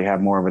to really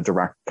have more of a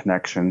direct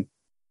connection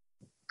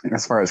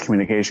as far as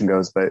communication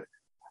goes. But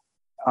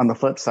on the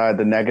flip side,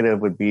 the negative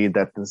would be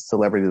that the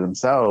celebrities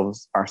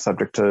themselves are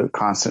subject to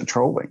constant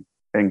trolling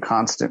and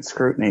constant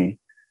scrutiny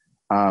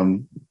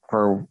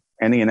for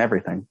any and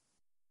everything.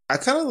 I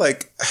kind of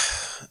like,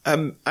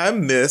 I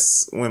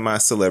miss when my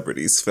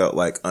celebrities felt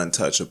like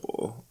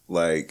untouchable,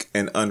 like,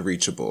 and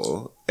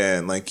unreachable.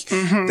 And like,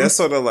 that's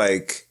sort of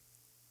like,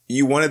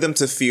 you wanted them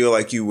to feel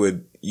like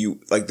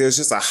there's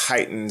just a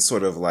heightened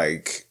sort of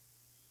like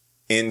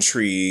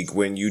intrigue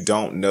when you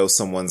don't know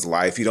someone's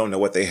life. You don't know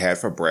what they had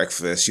for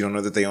breakfast. You don't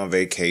know that they're on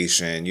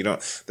vacation.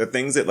 The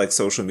things that like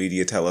social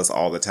media tell us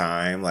all the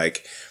time,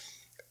 like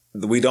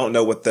we don't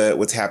know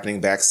what's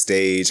happening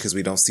backstage because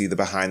we don't see the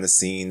behind the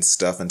scenes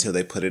stuff until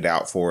they put it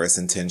out for us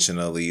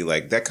intentionally.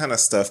 Like that kind of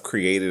stuff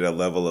created a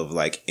level of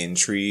like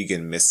intrigue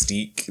and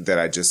mystique that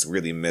I just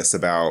really miss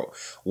about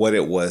what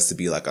it was to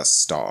be like a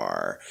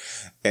star.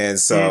 And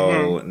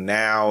so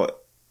now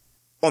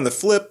on the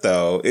flip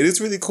though, it is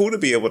really cool to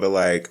be able to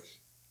like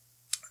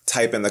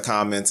type in the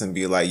comments and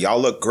be like, y'all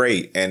look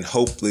great. And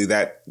hopefully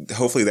that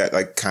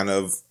like kind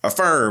of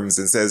affirms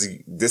and says,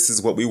 this is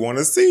what we want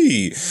to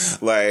see.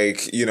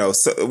 Like,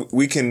 so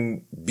we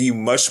can be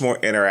much more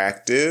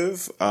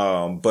interactive.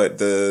 But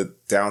the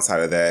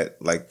downside of that,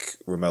 like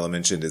Romello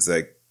mentioned, is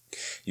like,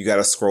 you got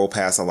to scroll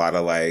past a lot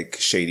of like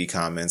shady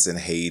comments and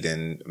hate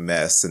and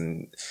mess.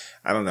 And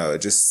I don't know. It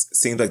just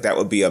seems like those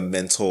would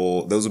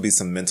be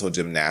some mental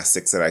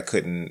gymnastics that I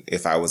couldn't,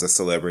 if I was a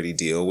celebrity,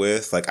 deal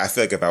with. Like, I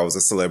feel like if I was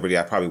a celebrity,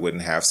 I probably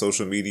wouldn't have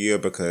social media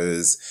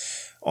because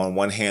on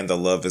one hand, the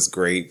love is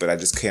great, but I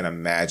just can't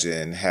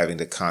imagine having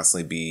to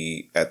constantly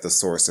be at the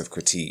source of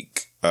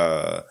critique,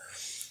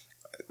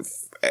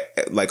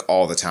 like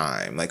all the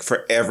time, like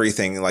for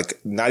everything,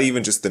 like not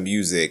even just the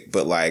music,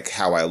 but like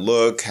how I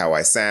look, how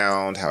I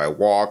sound, how I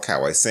walk,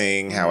 how I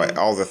sing,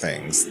 all the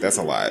things. That's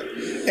a lot.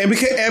 And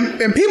because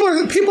and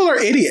people are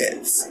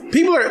idiots.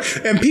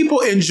 People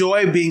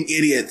enjoy being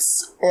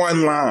idiots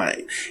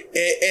online,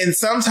 and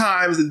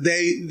sometimes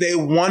they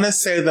want to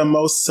say the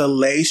most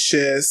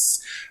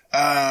salacious,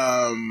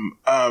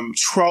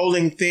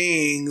 trolling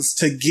things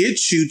to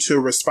get you to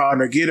respond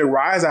or get a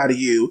rise out of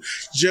you,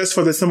 just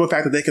for the simple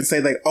fact that they can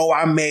say like, "Oh,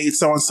 I made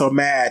so and so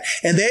mad,"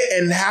 and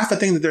half the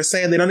things that they're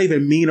saying they don't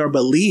even mean or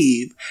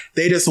believe.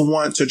 They just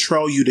want to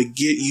troll you to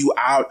get you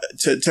out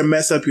to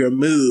mess up your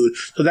mood.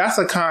 So that's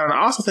a con. I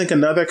also think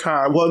another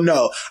con. Well,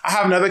 no, I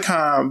have another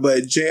con,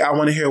 but Jay, I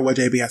want to hear what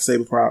JB has to say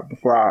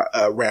before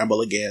I ramble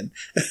again.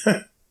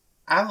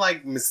 I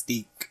like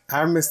mystique.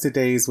 I miss the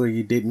days where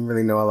you didn't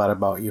really know a lot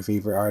about your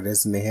favorite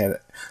artist and they had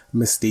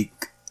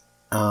mystique.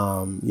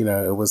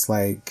 It was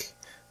like,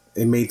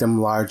 it made them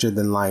larger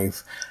than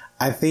life.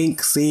 I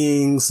think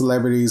seeing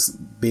celebrities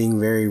being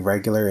very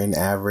regular and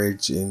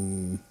average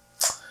and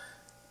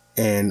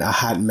a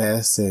hot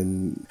mess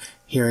and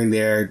hearing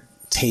their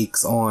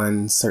takes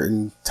on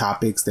certain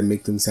topics that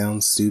make them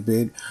sound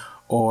stupid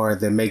or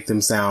that make them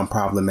sound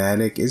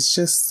problematic, it's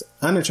just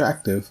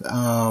unattractive.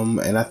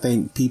 And I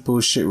think people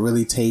should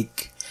really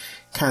take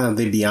kind of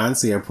the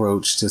Beyonce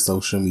approach to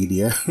social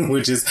media,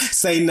 which is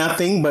say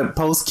nothing but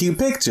post cute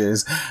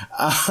pictures.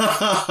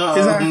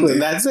 Exactly.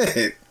 That's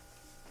it.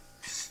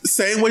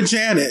 Same with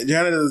Janet.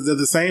 Janet does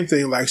the same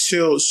thing. Like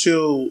she'll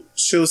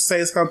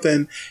say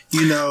something,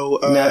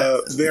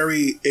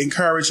 very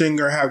encouraging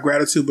or have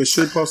gratitude, but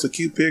she'll post a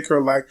cute pic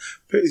or like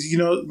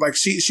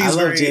she's. I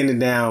love Janet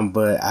down,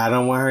 but I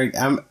don't want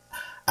her.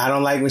 I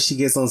don't like when she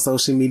gets on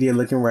social media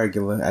looking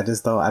regular. I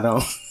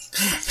don't.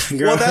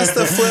 Girl, well, that's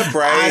the flip,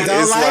 right? I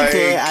don't like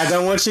it. I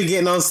don't want you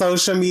getting on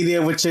social media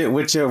with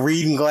your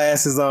reading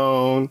glasses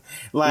on.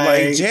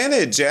 Like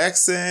Janet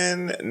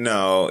Jackson,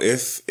 no.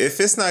 If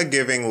it's not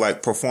giving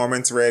like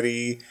performance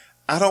ready,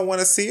 I don't want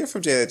to see it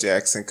from Janet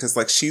Jackson because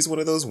like she's one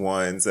of those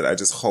ones that I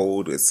just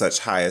hold with such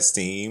high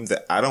esteem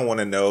that I don't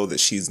want to know that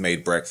she's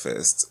made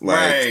breakfast. Like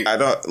right. I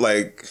don't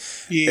like.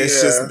 Yeah.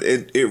 It's just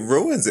it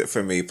ruins it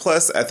for me.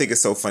 Plus, I think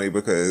it's so funny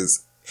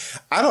because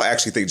I don't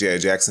actually think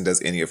Janet Jackson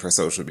does any of her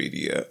social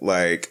media.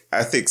 Like,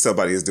 I think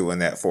somebody is doing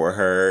that for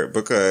her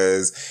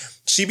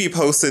because she be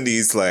posting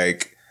these,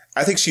 like,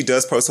 I think she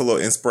does post a little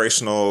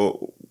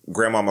inspirational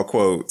grandmama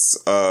quotes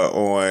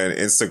on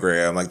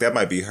Instagram. Like, that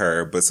might be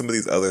her. But some of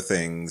these other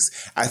things,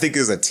 I think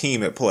there's a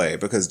team at play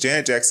because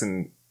Janet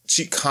Jackson,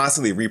 she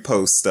constantly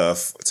reposts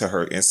stuff to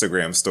her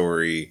Instagram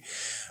story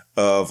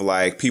of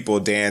like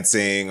people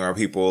dancing or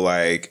people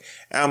like,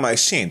 and I'm like,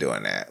 she ain't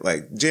doing that.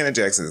 Like Janet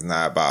Jackson is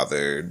not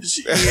bothered.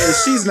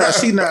 She's not.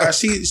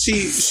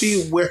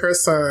 She with her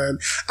son.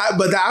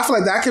 But I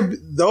feel like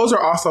those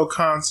are also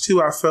cons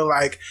too. I feel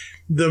like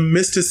the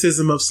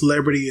mysticism of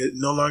celebrity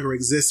no longer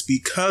exists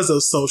because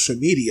of social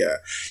media,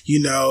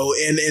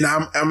 and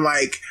I'm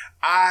like,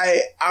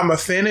 I'm a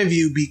fan of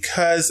you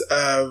because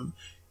of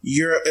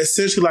you're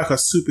essentially like a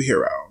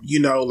superhero,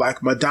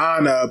 like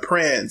Madonna,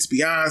 Prince,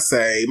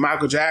 Beyonce,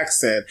 Michael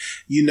Jackson,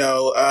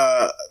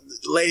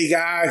 Lady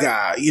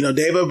Gaga,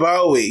 David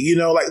Bowie,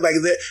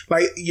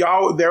 like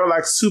y'all, they're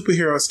like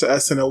superheroes to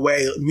us in a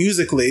way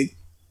musically.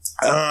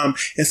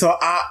 And so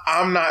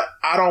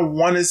I don't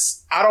want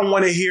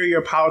to hear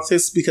your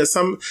politics because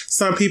some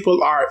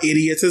people are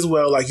idiots as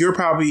well. Like you're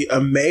probably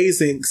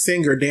amazing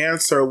singer,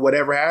 dancer,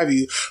 whatever have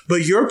you,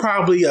 but you're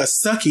probably a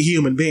sucky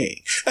human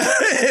being.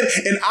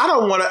 and I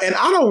don't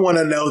want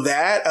to know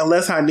that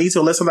unless I need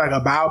to, unless I'm like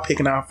a biopic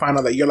and I find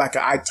out that you're like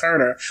an Ike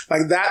Turner.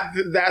 Like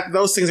that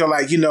those things are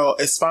like,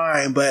 it's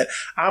fine. But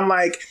I'm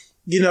like,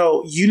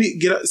 you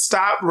need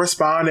stop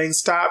responding.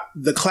 Stop.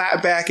 The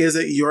clap back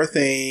isn't your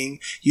thing.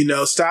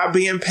 Stop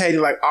being petty,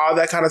 like all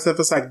that kind of stuff.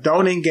 It's like,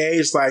 don't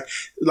engage,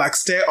 like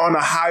stay on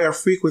a higher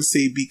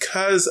frequency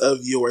because of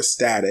your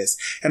status.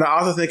 And I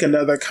also think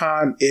another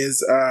con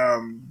is,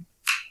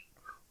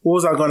 what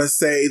was I going to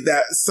say?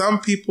 That some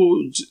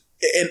people,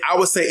 and I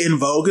would say in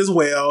Vogue as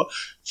well,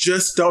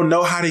 just don't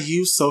know how to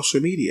use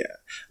social media.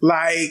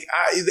 Like,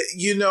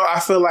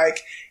 I feel like,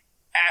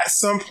 at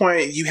some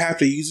point, you have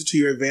to use it to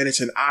your advantage,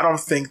 and I don't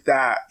think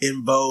that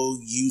In Vogue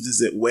uses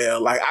it well.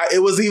 Like,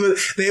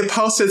 they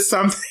posted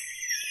something.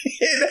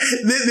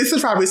 This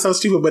is probably so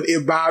stupid, but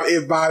it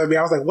bothered me.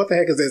 I was like, what the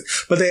heck is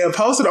this? But they had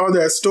posted on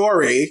their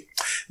story,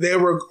 they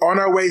were on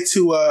their way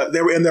to,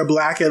 they were in their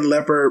black and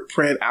leopard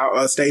print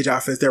stage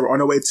outfits. They were on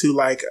their way to,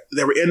 like,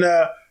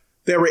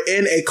 they they were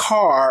in a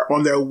car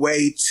on their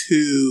way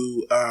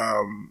to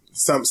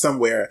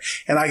somewhere,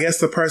 and I guess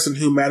the person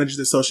who managed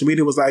the social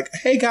media was like,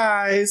 "Hey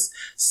guys,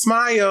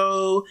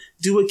 smile,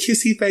 do a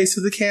kissy face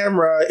to the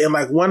camera," and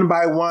like one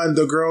by one,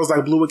 the girls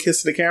like blew a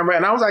kiss to the camera,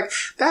 and I was like,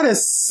 "That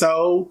is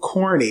so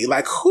corny!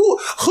 Like who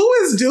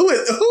is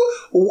doing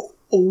who?"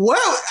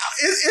 Well,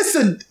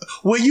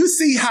 when you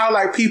see how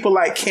like people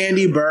like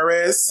Candy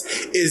Burris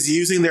is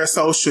using their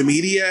social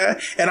media,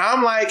 and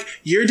I'm like,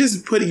 you're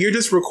just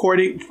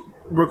recording,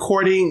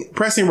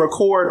 pressing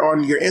record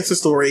on your Insta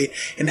story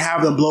and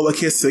have them blow a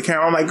kiss to the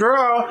camera. I'm like,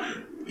 girl,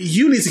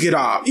 you need to get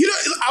off. You know,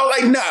 I was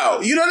like,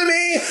 no, you know what I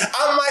mean?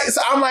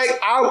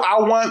 I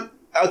want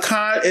a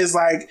con is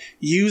like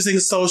using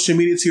social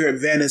media to your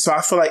advantage. So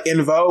I feel like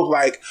in Vogue,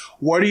 like,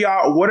 what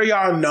are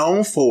y'all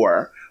known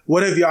for?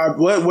 What is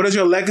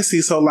your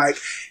legacy? So like,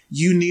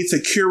 you need to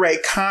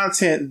curate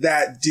content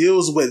that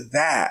deals with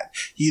that.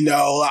 You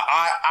know,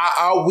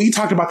 we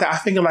talked about that, I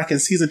think in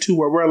season 2,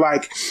 where we're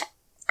like,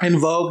 and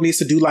Vogue needs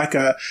to do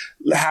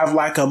have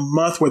a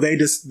month where they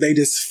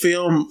just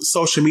film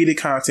social media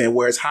content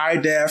where it's high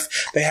def.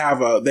 They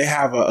have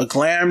a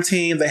glam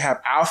team. They have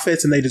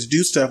outfits and they just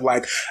do stuff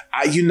like,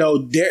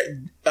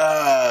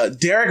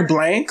 Derek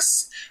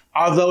Blanks.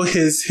 Although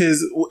his,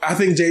 I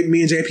think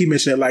me and JP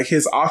mentioned it, like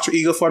his alter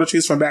ego photo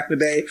shoots from back in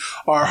the day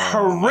are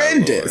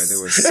horrendous. They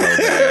were so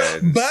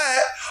bad.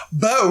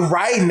 but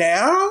right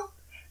now,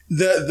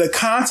 the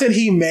content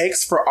he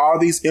makes for all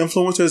these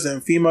influencers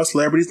and female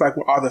celebrities, like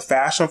with all the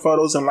fashion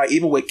photos and like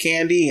even with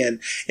Candy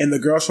and the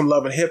girls from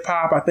Love and Hip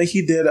Hop, I think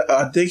he did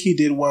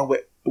one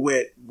with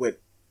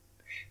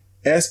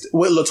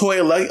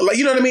LaToya, like,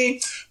 you know what I mean?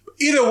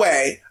 Either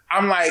way,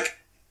 I'm like,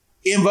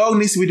 En Vogue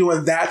needs to be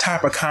doing that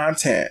type of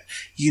content,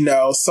 you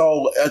know.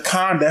 So a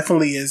con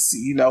definitely is,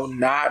 you know,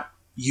 not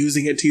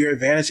using it to your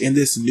advantage in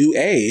this new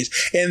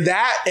age, and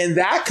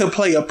that could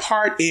play a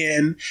part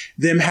in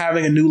them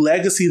having a new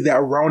legacy that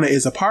Rona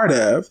is a part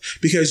of,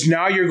 because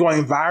now you're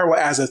going viral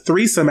as a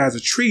threesome, as a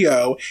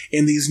trio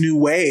in these new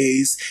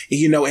ways,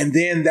 you know, and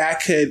then that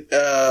could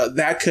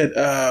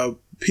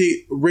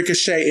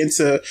ricochet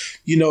into,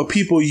 you know,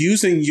 people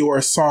using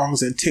your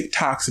songs and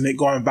TikToks and it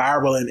going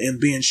viral and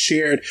being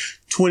shared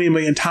 20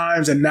 million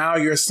times, and now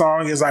your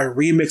song is like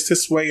remixed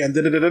this way and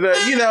you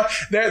know,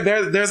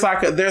 there's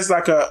like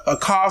a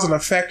cause and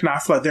effect, and I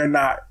feel like they're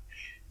not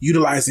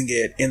utilizing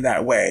it in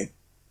that way.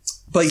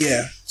 But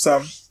yeah,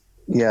 so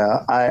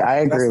yeah,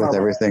 I agree with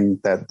everything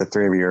that the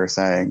three of you are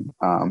saying,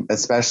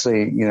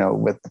 especially, you know,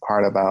 with the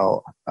part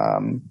about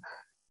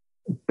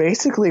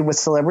basically with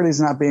celebrities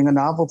not being a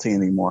novelty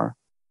anymore.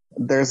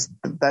 There's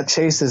that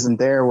chase isn't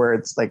there, where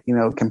it's like, you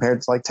know,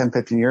 compared to like 10,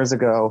 15 years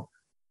ago,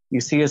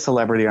 you see a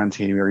celebrity on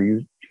TV or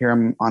you hear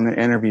them on an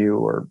interview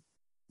or,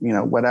 you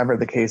know, whatever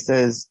the case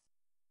is.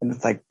 And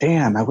it's like,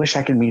 damn, I wish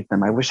I could meet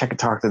them. I wish I could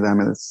talk to them.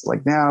 And it's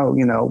like, now,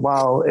 you know,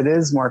 while it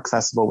is more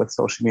accessible with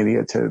social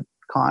media to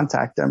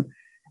contact them,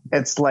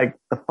 it's like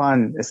the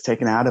fun is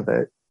taken out of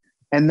it.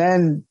 And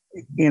then,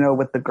 you know,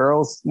 with the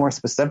girls more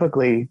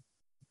specifically,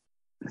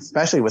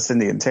 especially with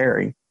Cindy and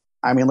Terry,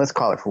 I mean, let's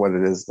call it for what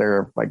it is.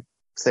 They're like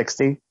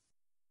 60.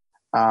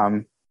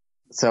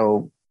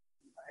 So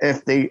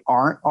if they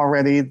aren't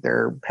already,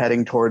 they're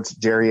heading towards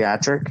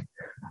geriatric.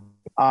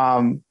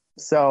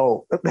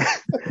 So oh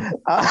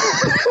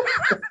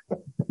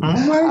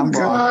my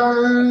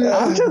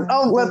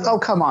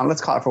God. Come on, let's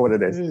call it for what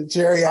it is.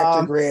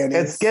 Geriatric grannies.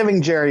 It's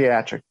giving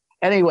geriatric.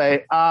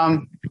 Anyway, I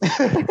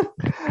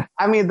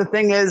mean, the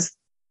thing is,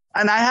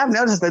 and I have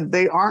noticed that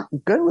they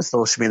aren't good with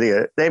social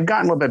media. They've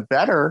gotten a little bit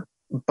better,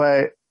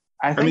 but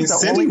I mean,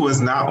 Cindy was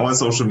not on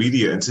social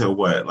media until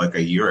like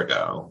a year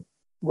ago.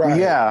 Right.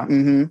 Yeah.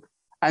 Mm-hmm.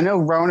 I know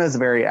Rona's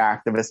very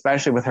active,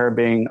 especially with her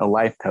being a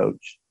life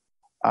coach.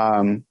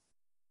 And,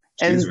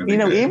 really, you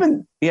know,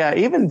 good.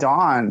 even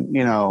Dawn,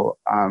 you know,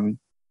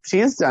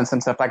 she's done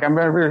some stuff. Like I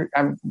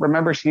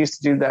remember she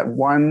used to do that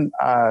one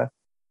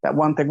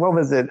thing. What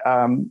was it?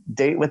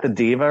 Date with a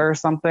Diva or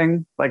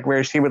something, like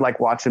where she would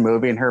like watch a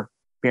movie and her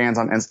fans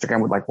on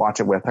Instagram would like watch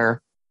it with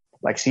her.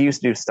 Like she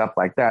used to do stuff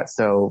like that.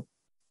 So,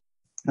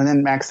 and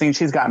then Maxine,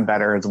 she's gotten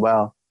better as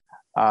well.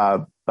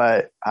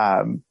 But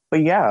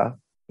yeah,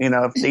 you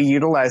know, if they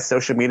utilize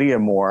social media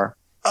more.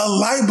 A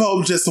light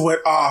bulb just went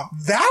off.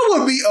 That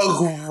would be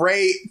a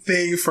great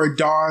thing for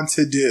Dawn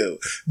to do,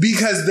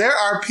 because there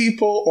are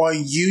people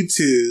on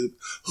YouTube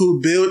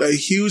who build a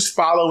huge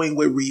following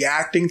with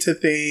reacting to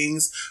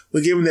things,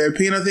 with giving their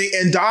opinion on things.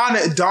 And Dawn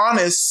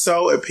is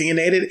so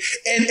opinionated,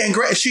 and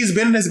great. She's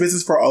been in this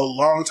business for a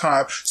long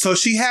time, so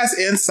she has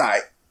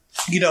insight.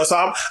 You know, so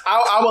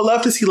I would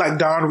love to see like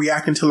Dawn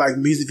reacting to like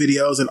music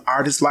videos and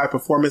artist live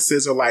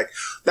performances, or like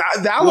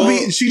that would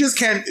be. She just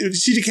can't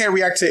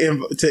react to En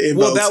Vogue.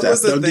 Well, that stuff.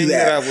 was the Don't thing do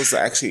that. that I was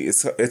actually.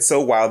 It's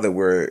so wild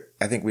that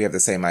I think we have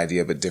the same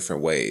idea but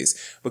different ways,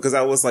 because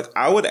I was like,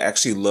 I would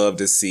actually love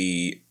to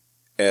see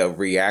a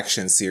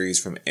reaction series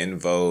from En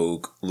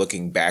Vogue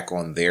looking back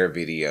on their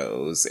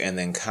videos and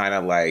then kind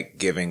of like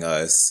giving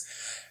us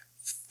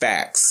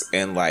facts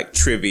and like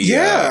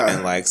trivia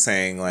and like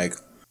saying like,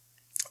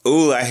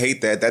 Ooh, I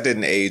hate that. That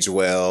didn't age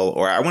well.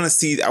 Or I want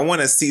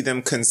to see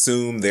them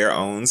consume their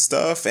own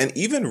stuff, and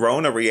even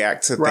Rona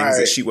react to things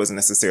that she wasn't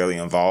necessarily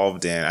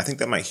involved in. I think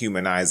that might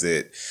humanize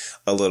it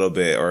a little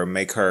bit or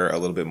make her a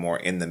little bit more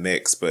in the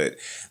mix. But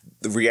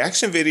the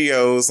reaction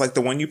videos, like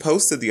the one you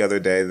posted the other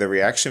day, the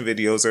reaction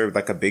videos are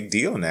like a big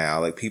deal now.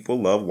 Like people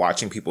love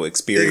watching people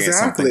experience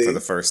something for the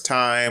first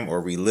time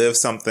or relive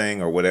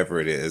something or whatever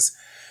it is.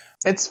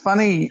 It's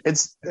funny.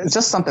 It's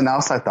just something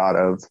else I thought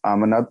of.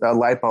 A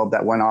light bulb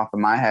that went off in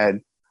my head,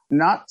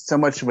 not so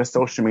much with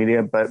social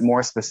media, but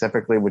more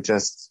specifically with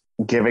just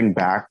giving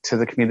back to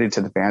the community,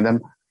 to the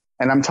fandom.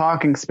 And I'm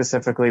talking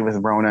specifically with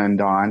Rona and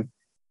Dawn.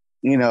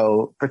 You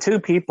know, for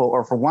two people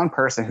or for one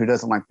person who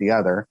doesn't like the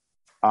other,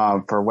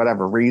 for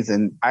whatever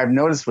reason, I've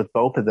noticed with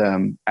both of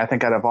them, I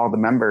think out of all the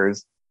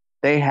members,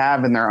 they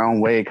have in their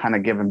own way kind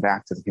of given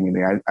back to the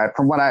community.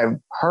 From what I've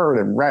heard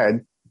and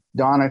read,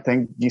 Dawn, I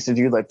think, used to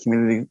do like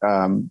community,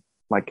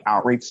 like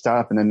outreach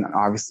stuff. And then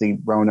obviously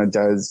Rona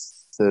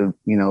does the,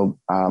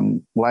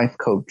 life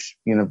coach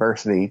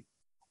university.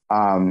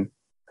 And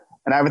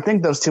I would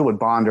think those two would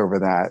bond over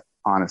that,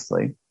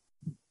 honestly,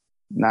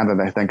 now that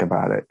I think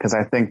about it, because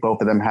I think both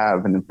of them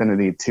have an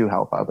affinity to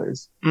help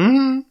others.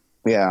 Mm-hmm.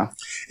 Yeah.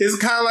 It's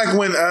kind of like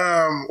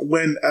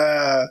when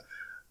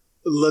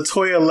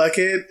LaToya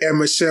Luckett and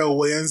Michelle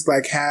Williams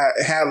like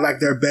had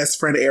like their best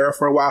friend era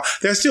for a while.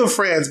 They're still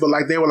friends, but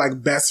like they were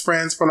like best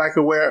friends for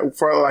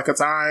a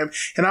time.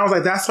 And I was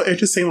like, that's so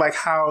interesting, like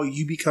how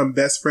you become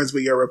best friends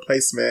with your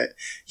replacement,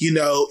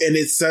 and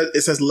it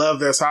says love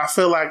there. So I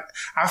feel like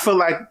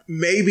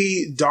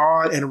maybe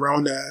Dawn and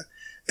Rona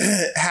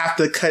have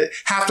to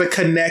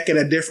connect in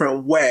a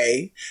different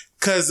way.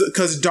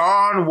 Cause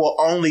Dawn will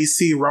only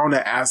see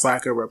Rona as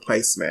like a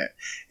replacement.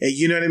 And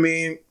you know what I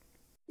mean?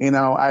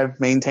 I've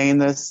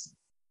maintained this,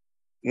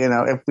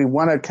 if we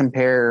want to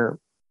compare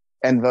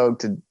En Vogue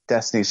to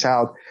Destiny's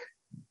Child,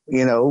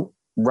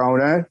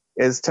 Rona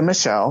is to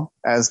Michelle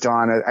as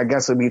Dawn, I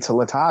guess, would be to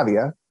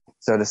Latavia,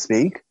 so to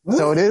speak.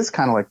 So it is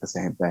kind of like the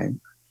same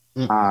thing.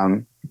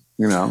 So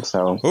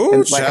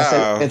like I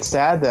said, it's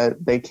sad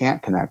that they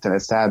can't connect. And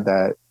it's sad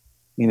that,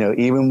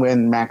 even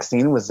when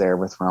Maxine was there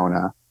with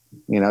Rona,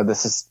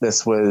 this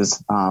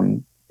was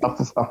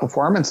a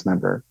performance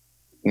member.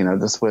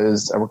 This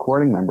was a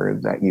recording member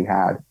that you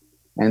had,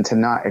 and to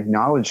not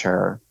acknowledge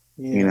her,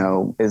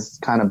 is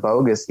kind of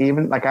bogus.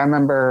 Even like I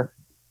remember,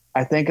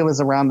 I think it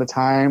was around the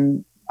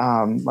time,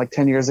 like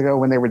 10 years ago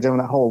when they were doing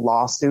that whole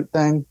lawsuit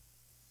thing.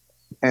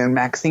 And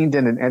Maxine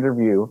did an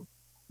interview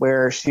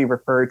where she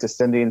referred to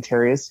Cindy and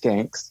Terry as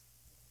skanks.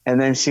 And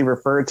then she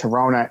referred to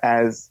Rona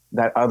as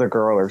that other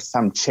girl or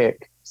some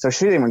chick. So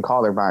she didn't even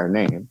call her by her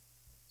name.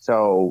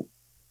 So,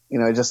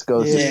 it just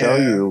goes to show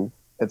you,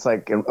 it's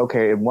like,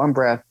 okay, in one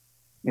breath,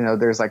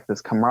 there's like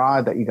this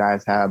camaraderie that you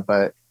guys have,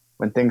 but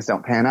when things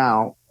don't pan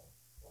out,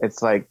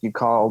 it's like you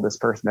call this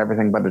person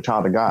everything but a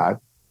child of God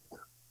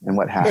and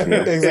what have you.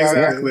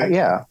 Exactly.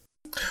 Yeah.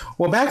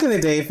 Well, back in the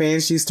day,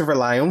 fans used to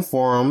rely on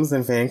forums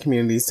and fan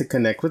communities to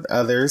connect with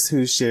others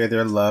who share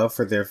their love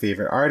for their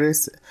favorite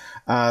artists,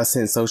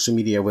 since social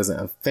media wasn't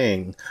a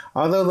thing.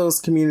 Although those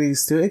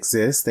communities still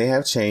exist, they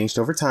have changed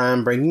over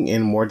time, bringing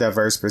in more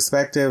diverse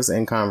perspectives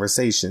and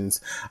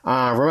conversations.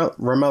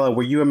 Ramela,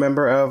 were you a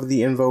member of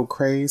the En Vogue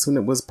craze when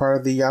it was part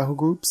of the Yahoo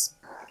groups?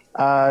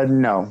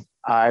 No,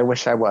 I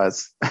wish I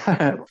was.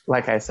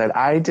 Like I said,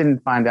 I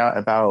didn't find out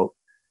about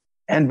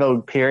En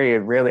Vogue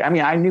period, really. I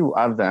mean, I knew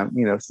of them,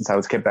 since I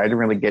was a kid, but I didn't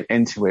really get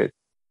into it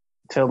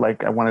till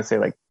like, I want to say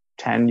like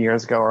 10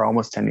 years ago or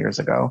almost 10 years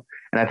ago.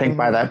 And I think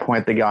by that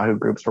point, the Yahoo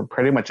groups were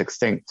pretty much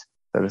extinct,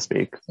 so to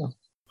speak. So.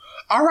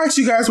 All right,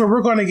 you guys, well,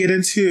 we're going to get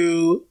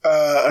into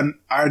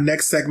our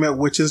next segment,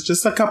 which is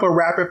just a couple of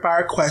rapid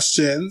fire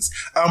questions.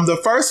 The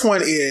first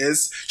one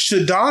is,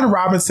 should Dawn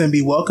Robinson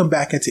be welcomed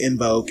back into En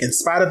Vogue in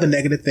spite of the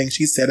negative things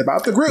she said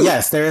about the group?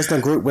 Yes, there is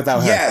no group without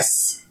her.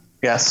 Yes.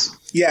 Yes.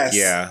 Yes.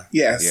 Yeah.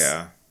 Yes.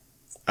 Yeah.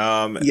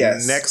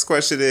 Yes. Next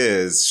question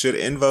is, should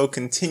En Vogue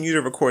continue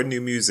to record new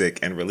music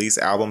and release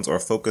albums or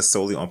focus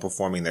solely on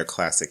performing their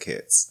classic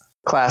hits?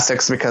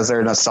 Classics, because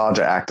they're a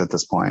nostalgia act at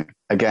this point.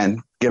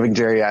 Again, giving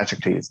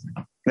geriatric teas.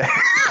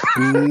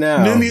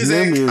 No. New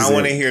music. I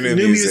want to hear new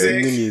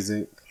music. New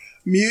music.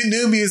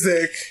 New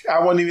music. I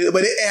want to,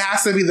 but it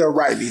has to be the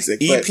right music.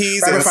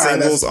 EPs and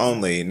singles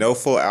only. No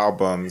full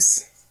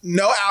albums.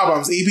 No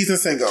albums. EPs and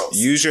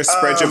singles.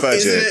 Spread your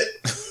budget.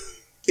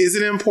 Is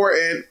it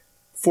important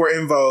for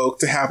En Vogue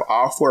to have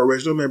all 4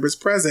 original members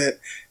present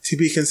to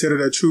be considered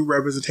a true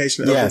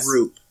representation of the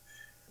group?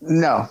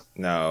 No.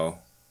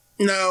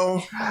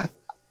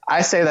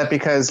 I say that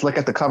because look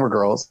at the cover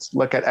girls.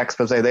 Look at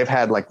Expose. They've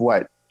had like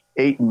what,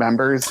 8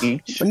 members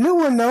each? No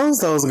one knows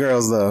those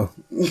girls though.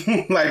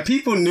 Like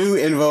people knew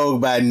En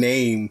Vogue by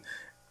name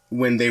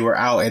when they were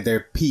out at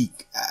their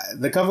peak.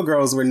 The cover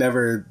girls were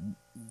never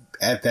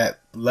at that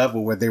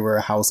level where they were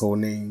household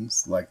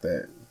names like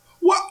that.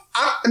 Well,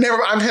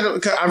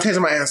 I'm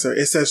changing my answer.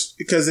 It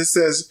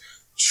says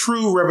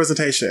true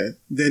representation.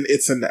 Then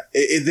it's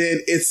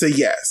a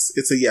yes.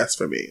 It's a yes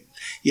for me.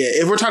 Yeah,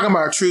 if we're talking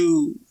about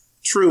true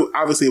true,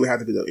 obviously it would have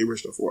to be the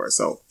original four.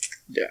 So,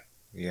 yeah.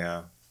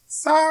 Yeah.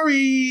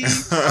 Sorry.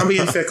 I'm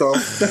being fickle.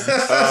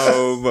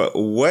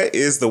 What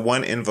is the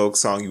one In Vogue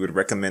song you would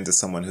recommend to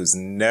someone who's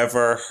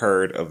never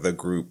heard of the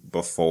group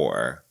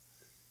before?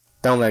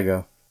 Don't Let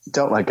Go.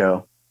 Don't Let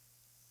Go.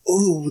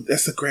 Ooh,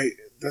 that's a great.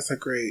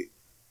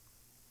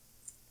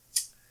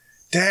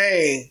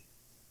 Dang.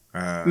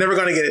 Never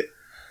gonna get it.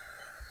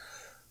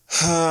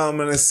 I'm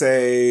gonna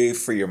say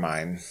Free Your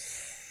Mind.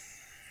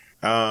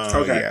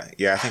 Okay.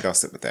 Yeah, I think I'll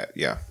sit with that.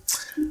 Yeah.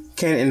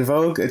 Can In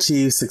Vogue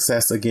achieve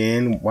success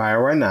again? Why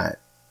or why not?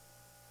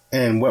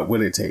 And what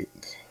would it take?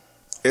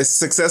 Its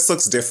success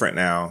looks different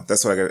now.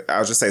 That's what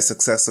I'll just say.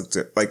 Success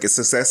its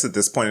success at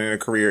this point in her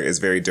career is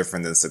very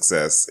different than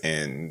success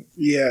in.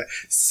 Yeah,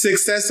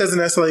 success doesn't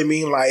necessarily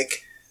mean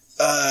like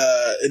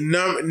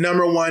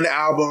number one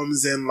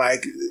albums and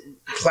like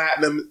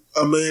platinum.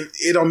 I mean,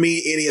 it don't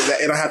mean any of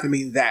that. It don't have to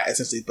mean that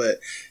essentially. But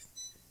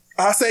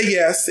I'll say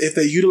yes if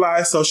they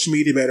utilize social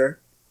media better.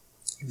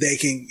 They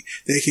can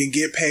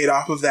get paid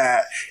off of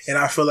that, and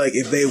I feel like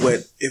if they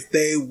would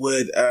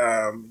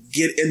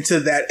get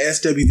into that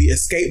SWV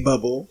escape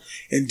bubble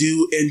and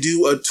do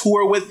a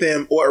tour with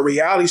them or a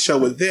reality show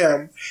with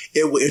them,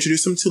 it will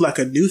introduce them to like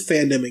a new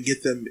fandom and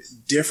get them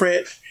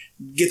different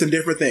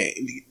things.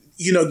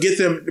 You know, get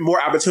them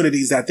more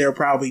opportunities that they're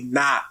probably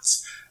not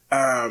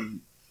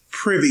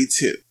privy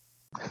to.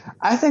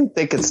 I think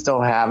they could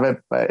still have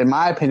it, but in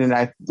my opinion,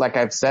 like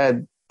I've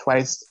said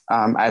twice,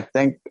 I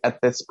think at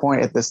this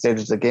point, at this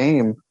stage of the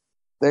game,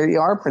 they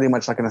are pretty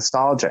much like a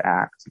nostalgia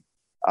act.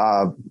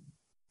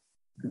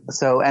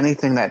 So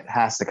anything that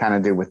has to kind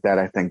of do with that,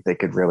 I think they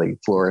could really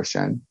flourish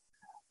in.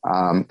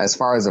 As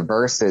far as the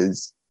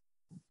verses,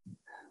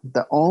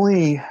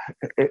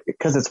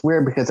 because it's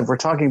weird, because if we're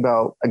talking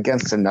about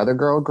against another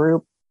girl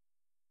group,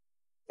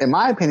 in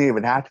my opinion, it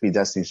would have to be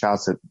Destiny Child,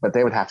 but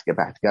they would have to get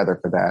back together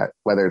for that,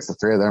 whether it's the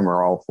three of them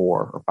or all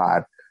four or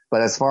five.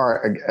 But as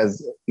far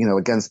as, you know,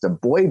 against a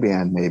boy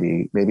band,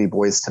 maybe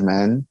Boyz II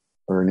Men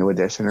or New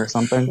Edition or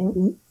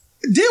something.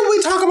 Did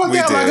we talk about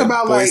that? Did. Like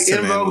about Boyz like II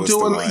In Men Vogue was the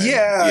doing, one.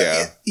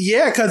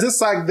 yeah, because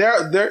it's like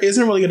there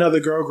isn't really another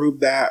girl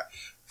group that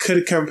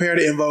could compare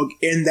to In Vogue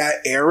in that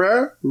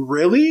era,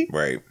 really,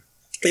 Right.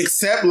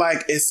 except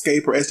like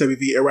Escape or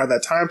SWV around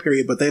that time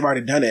period. But they've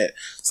already done it,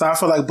 so I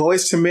feel like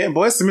Boyz II Men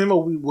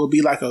will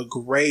be like a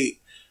great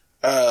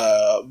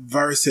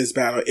versus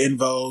battle, In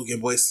Vogue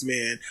and Boyz II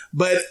Men.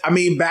 But I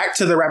mean, back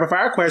to the rapid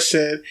fire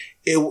question,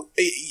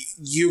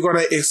 you're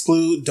gonna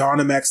exclude Dawn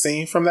and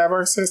Maxine from that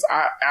versus?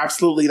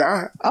 Absolutely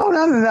not. Oh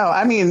no!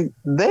 I mean,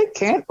 they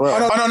can't.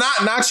 Well, Oh no,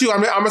 not you.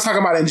 I'm just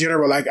talking about in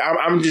general. Like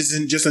I'm just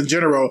in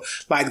general.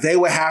 Like they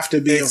would have to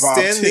be involved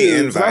too. Extend the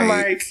invite. I'm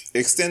like,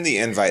 extend the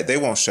invite. They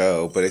won't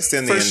show, but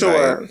extend the for invite.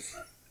 sure.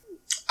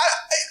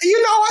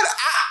 You know what?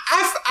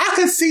 I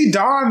could see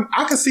Dawn.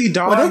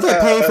 Well, they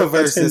get paid for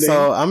verses, attending.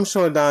 so I'm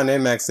sure Don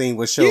and Maxine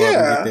would show up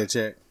and get their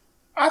check.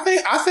 I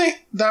think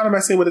Dawn and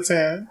Maxine would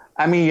attend.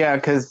 I mean, yeah,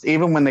 because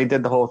even when they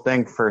did the whole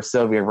thing for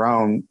Sylvia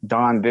Rome,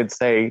 Dawn did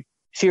say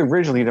she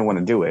originally didn't want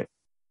to do it.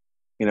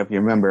 You know, if you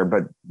remember,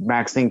 but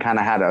Maxine kind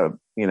of had to,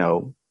 you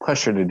know,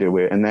 push her to do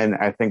it. And then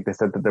I think they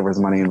said that there was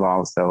money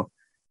involved. So,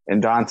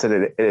 and Dawn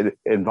said it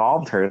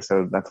involved her,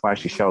 so that's why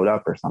she showed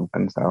up or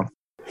something. So,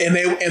 and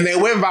they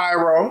went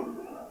viral.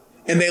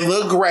 And they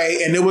look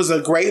great, and it was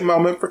a great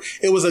moment.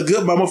 It was a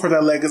good moment for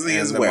their legacy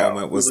as well. The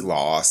moment was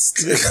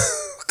lost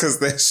because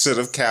they should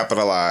have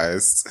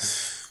capitalized.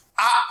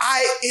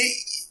 I'm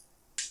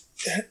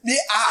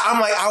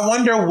like, I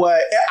wonder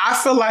what. I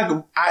feel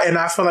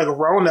like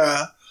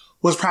Rona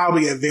was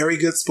probably a very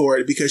good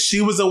sport because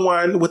she was the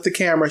one with the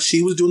camera.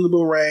 She was doing the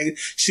boomerang.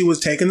 She was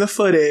taking the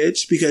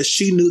footage because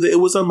she knew that it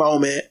was a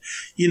moment,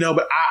 you know.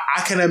 But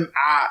I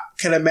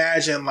can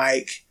imagine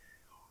like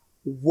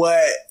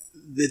what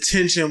the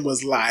tension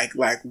was like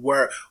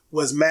where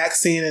was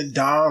Maxine and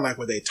Dawn, like,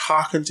 were they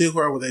talking to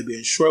her? Were they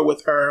being short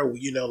with her?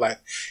 You know, like,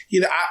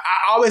 you know,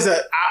 I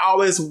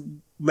always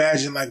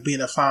imagine like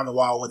being a fly on the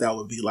wall, what that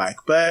would be like.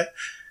 But,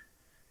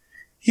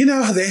 you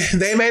know,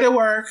 they made it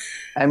work.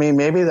 I mean,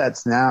 maybe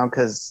that's now,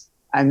 because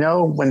I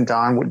know when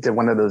Dawn did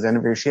one of those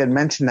interviews, she had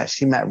mentioned that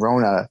she met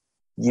Rona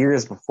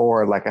years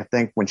before, like, I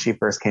think when she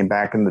first came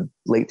back in the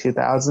late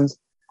 2000s.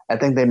 I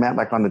think they met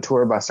like on the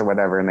tour bus or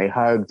whatever, and they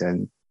hugged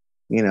and,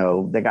 you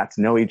know, they got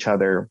to know each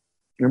other.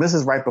 And this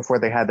is right before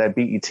they had that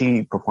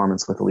BET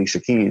performance with Alicia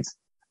Keys,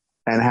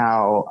 and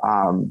how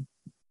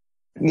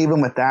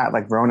even with that,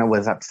 like, Rona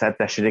was upset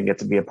that she didn't get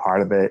to be a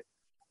part of it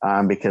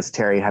because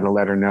Terry had to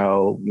let her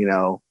know, you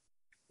know,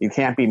 you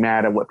can't be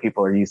mad at what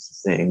people are used to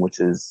seeing, which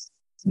is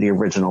the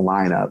original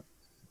lineup.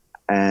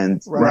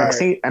 And right.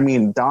 Maxine, I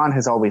mean, Dawn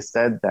has always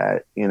said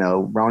that, you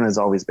know, Rona's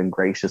always been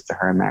gracious to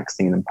her and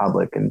Maxine in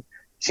public, and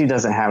she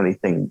doesn't have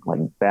anything like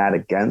bad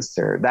against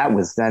her. That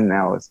was then.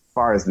 Now, as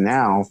far as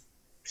now,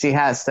 she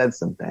has said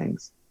some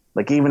things.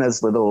 Like even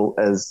as little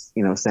as,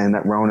 saying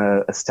that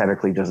Rona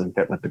aesthetically doesn't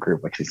fit with the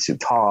group, like she's too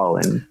tall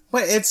and.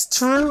 But it's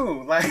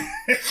true. Like,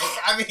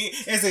 I mean,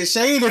 it's a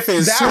shame if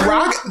it's true.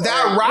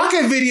 That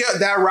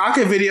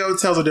rocket video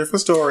tells a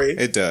different story.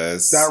 It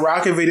does. That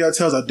rocket video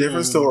tells a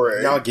different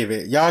story. Y'all give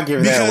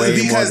that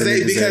away more than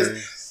it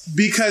deserves.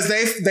 Because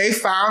they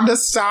found a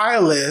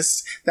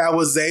stylist that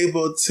was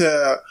able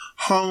to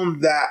hone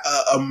that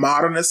a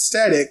modern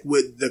aesthetic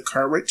with the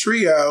current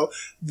trio.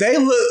 They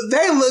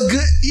look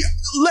good.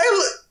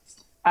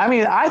 I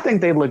mean, I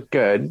think they look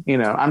good.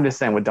 I'm just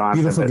saying with Dawn.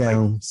 Beautiful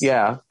gowns.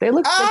 Yeah, they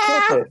killed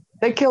it.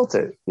 They killed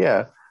it.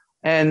 Yeah,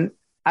 and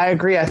I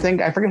agree. I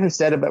forget who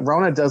said it, but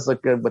Rona does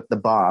look good with the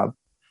bob.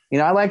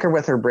 I like her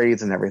with her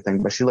braids and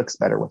everything, but she looks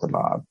better with the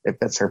bob. It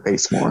fits her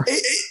face more.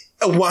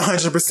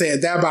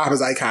 100%. That bob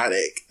is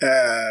iconic.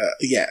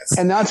 Yes.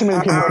 And not too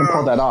many people can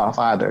pull that off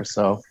either.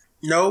 So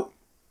nope.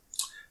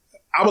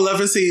 I would love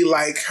to see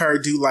her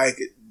do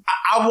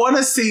I want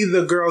to see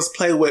the girls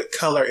play with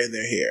color in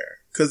their hair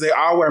because they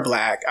all wear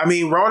black. I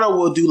mean, Rona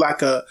will do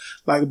a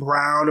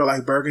brown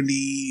or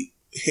burgundy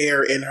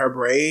hair in her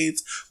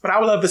braids, but I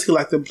would love to see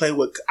them play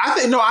with. I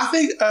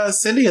think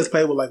Cindy has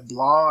played with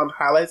blonde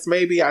highlights.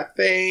 Maybe I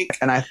think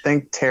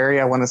Terry,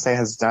 I want to say,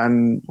 has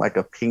done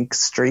a pink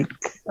streak.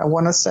 I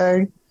want to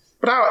say,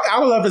 but I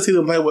would love to see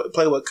them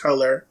play with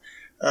color,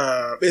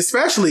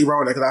 especially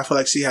Rona because I feel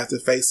like she has the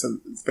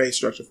face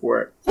structure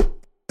for it.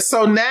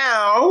 So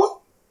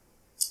now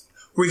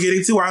we're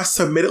getting to our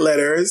submitted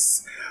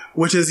letters,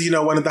 which is,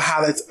 one of the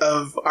highlights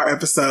of our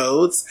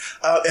episodes.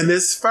 And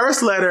this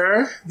first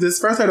letter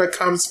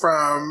comes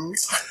from,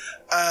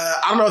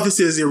 I don't know if this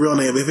is your real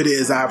name. If it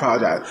is, I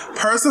apologize.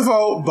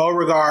 Percival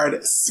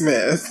Beauregard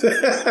Smith.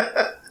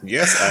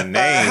 Yes, a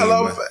name.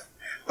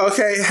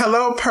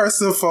 Hello,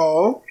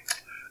 Percival.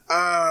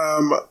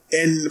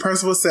 And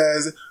Percival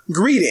says,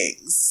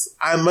 "Greetings.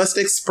 I must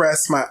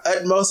express my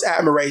utmost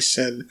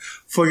admiration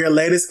for your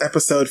latest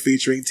episode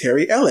featuring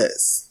Terry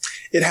Ellis.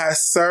 It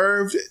has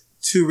served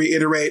to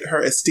reiterate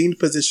her esteemed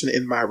position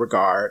in my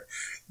regard.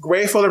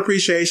 Grateful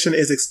appreciation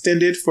is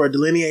extended for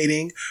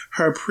delineating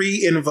her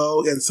pre-In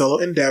Vogue and solo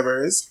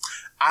endeavors.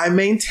 I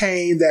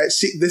maintain that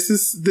this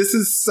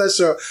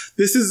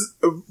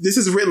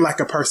is written like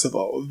a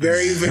Percival,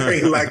 very,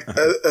 very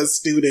a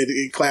student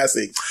in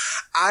classic.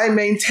 I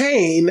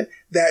maintain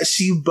that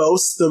she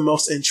boasts the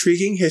most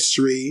intriguing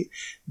history.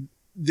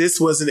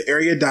 This was an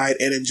erudite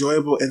and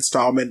enjoyable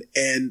installment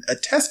and a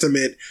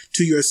testament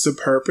to your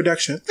superb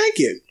production. Thank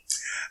you.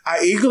 I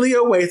eagerly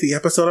await the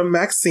episode of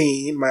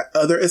Maxine, my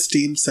other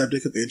esteemed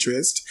subject of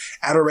interest.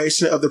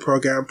 Adoration of the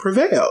program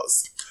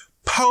prevails.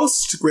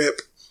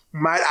 Postscript,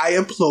 might I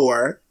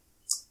implore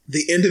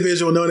the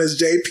individual known as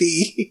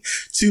JP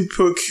to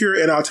procure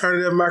an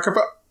alternative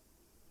microphone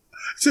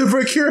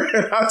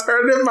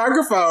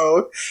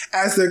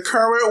as the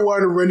current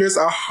one renders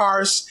a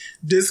harsh,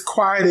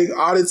 disquieting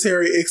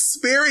auditory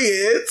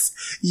experience.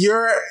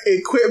 Your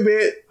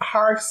equipment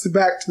harks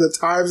back to the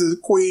times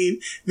of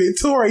Queen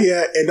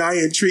Victoria, and I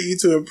entreat you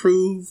to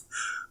improve,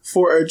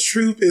 for a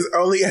troop is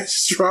only as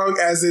strong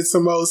as its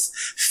most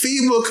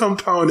feeble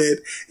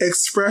component.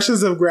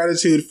 Expressions of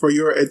gratitude for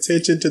your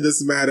attention to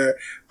this matter.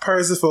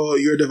 Percival,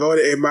 your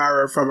devoted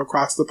admirer from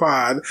across the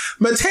pond."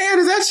 Matan,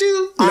 is that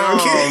you? No, I'm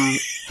kidding.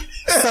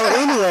 So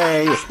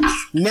anyway,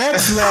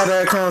 next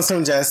letter comes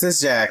from Justice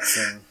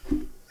Jackson.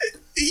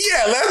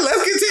 Yeah,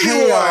 let's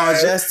continue. Hey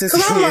y'all, Justice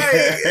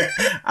here.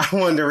 I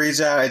wanted to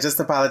reach out and just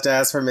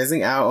apologize for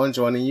missing out on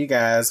joining you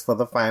guys for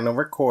the final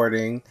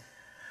recording.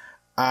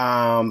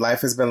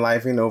 Life has been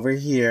lifing over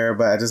here,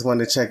 but I just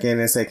wanted to check in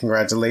and say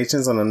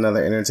congratulations on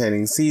another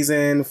entertaining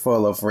season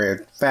full of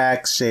rare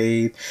facts,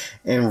 shade,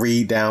 and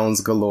read downs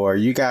galore.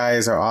 You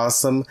guys are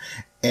awesome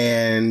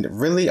and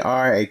really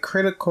are a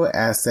critical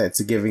asset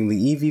to giving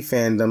the EV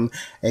fandom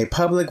a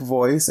public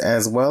voice,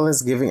 as well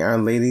as giving our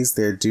ladies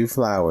their due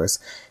flowers.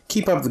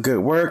 Keep up the good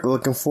work.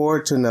 Looking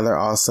forward to another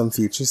awesome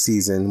future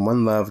season.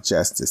 One love,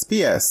 Justice.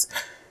 P.S.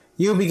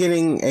 You'll be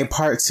getting a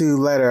part 2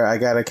 letter. I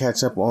gotta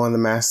catch up on the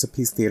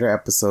Masterpiece Theater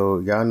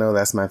episode. Y'all know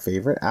that's my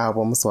favorite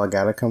album, so I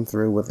gotta come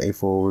through with a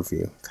full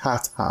review.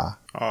 Ha ha.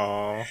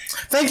 Aww.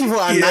 Thank you for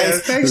a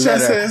nice thanks,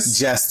 letter,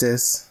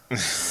 Justice.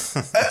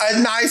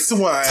 a nice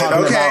one.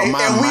 Talking okay, about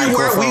my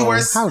and we were.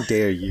 How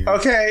dare you?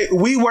 Okay,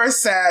 we were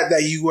sad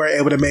that you were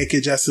able to make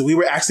it, Justice. We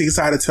were actually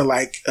excited to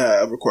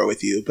record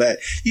with you, but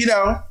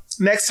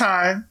next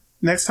time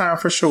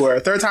for sure.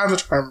 Third time's a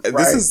charm. Right?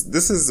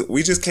 This is.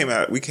 We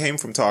came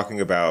from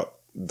talking about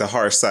the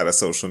harsh side of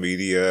social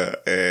media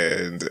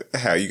and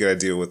how you gotta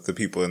deal with the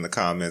people in the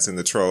comments and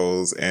the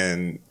trolls,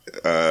 and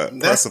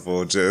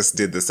Percival just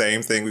did the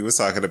same thing we was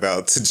talking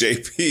about to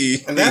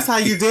JP. And that's how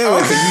you deal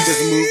with it. You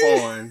just move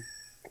on.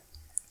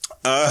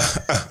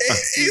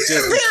 You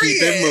just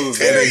keep it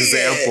moving. An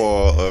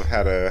example of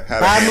how to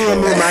buy me a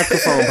new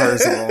microphone,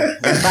 Percival,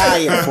 and buy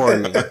it for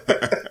me.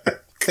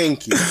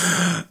 Thank you.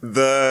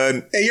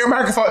 And your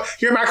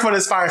microphone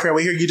is fine, friend.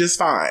 We hear you just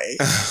fine.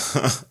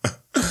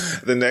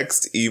 The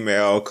next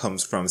email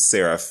comes from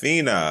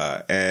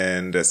Serafina,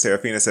 and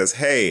Serafina says,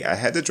 "Hey, I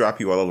had to drop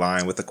you all a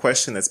line with a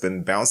question that's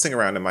been bouncing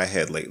around in my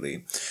head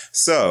lately.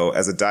 So,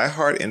 as a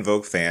diehard En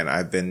Vogue fan,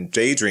 I've been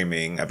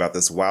daydreaming about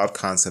this wild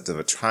concept of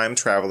a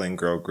time-traveling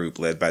girl group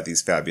led by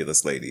these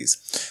fabulous ladies.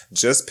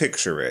 Just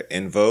picture it,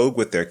 En Vogue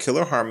with their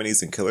killer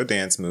harmonies and killer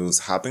dance moves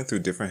hopping through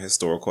different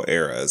historical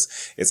eras.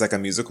 It's like a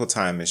musical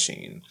time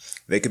machine.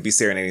 They could be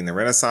serenading the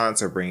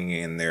Renaissance or bringing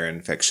in their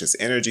infectious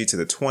energy to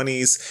the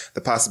 20s.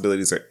 The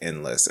possibilities are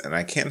endless, and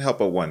I can't help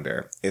but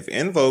wonder, if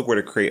En Vogue were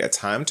to create a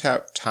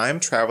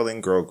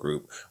time-traveling girl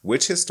group,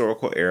 which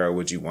historical era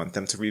would you want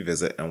them to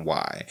revisit and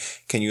why?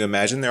 Can you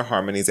imagine their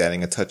harmonies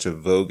adding a touch of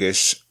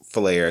Vogue-ish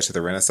flair to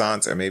the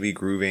Renaissance, or maybe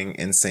grooving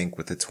in sync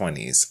with the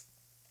 20s?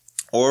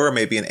 Or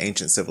maybe an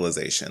ancient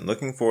civilization.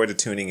 Looking forward to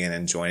tuning in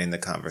and joining the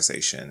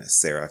conversation.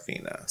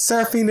 Serafina."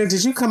 Serafina,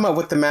 did you come up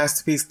with the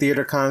Masterpiece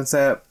Theater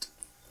concept?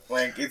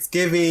 Like, it's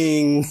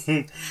giving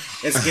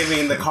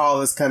the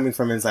call is coming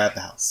from inside the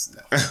house.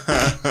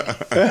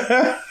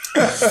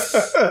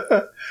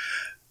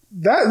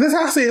 No. This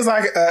actually is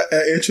like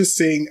an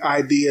interesting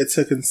idea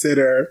to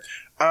consider.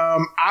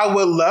 I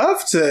would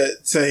love to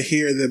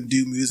hear them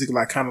do music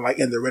like kind of like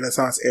in the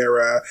Renaissance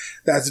era.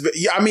 I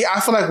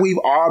feel like we've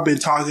all been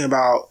talking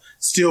about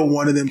still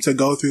wanting them to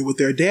go through with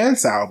their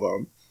dance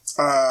album.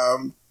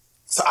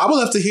 So I would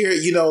love to hear,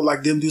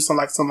 like them do some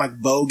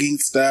voguing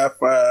stuff.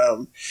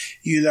 That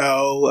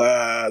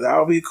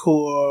would be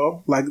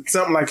cool. Like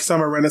something like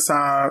Summer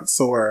Renaissance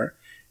or,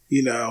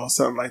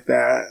 something like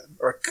that.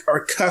 Or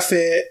Cuff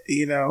It,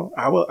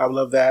 I would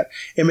love that.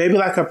 And maybe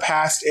like a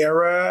past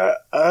era,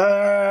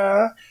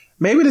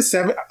 maybe the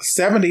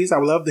 70s. I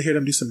would love to hear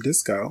them do some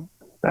disco.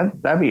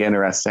 That'd be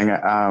interesting.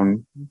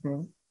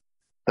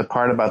 The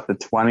part about the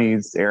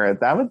 20s era,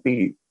 I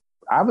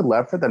would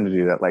love for them to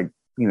do that. Like,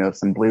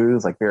 some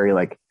blues, like very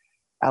like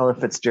Ella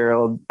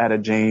Fitzgerald, Etta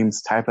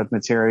James type of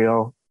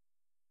material,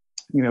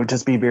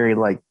 just be very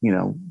like,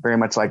 very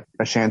much like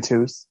a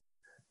chanteuse,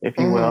 if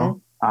you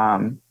will.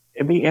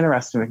 It'd be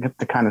interesting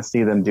to kind of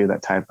see them do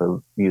that type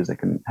of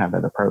music and have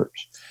that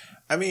approach.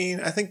 I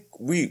mean, I think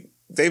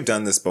they've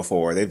done this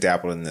before. They've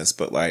dabbled in this,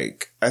 but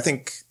like, I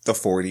think the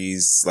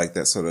 40s, like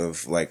that sort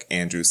of like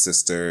Andrew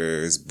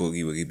Sisters,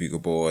 Boogie Woogie Bugle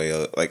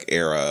Boy, like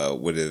era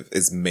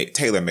is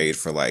tailor made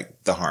for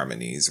like the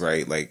harmonies,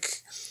 right?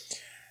 Like,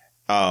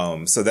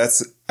 so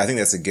I think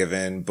that's a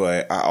given,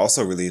 but I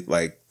also really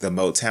like the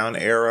Motown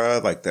era,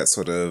 like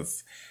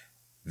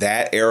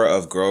that era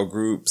of girl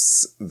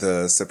groups,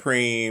 the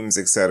Supremes,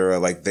 etc.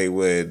 Like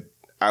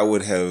I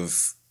would have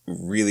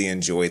really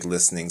enjoyed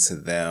listening to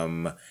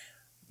them,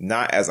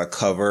 not as a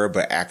cover,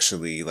 but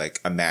actually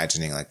like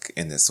imagining like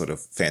in this sort of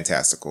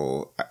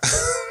fantastical,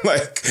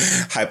 like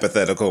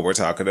hypothetical we're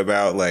talking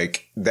about.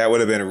 Like that would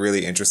have been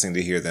really interesting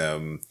to hear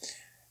them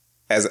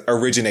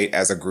originate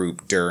as a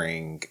group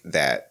during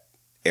that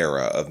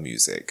era of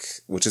music,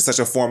 which is such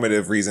a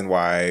formative reason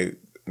why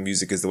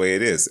music is the way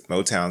it is.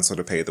 Motown sort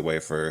of paved the way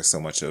for so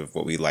much of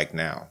what we like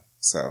now.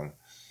 So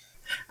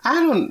I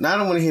don't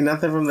want to hear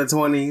nothing from the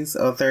 20s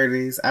or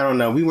 30s. I don't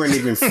know. We weren't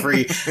even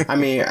free. I don't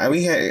want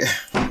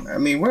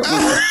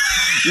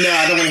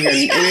to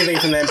hear anything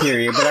from that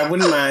period, but I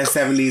wouldn't mind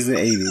 70s and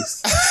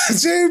 80s.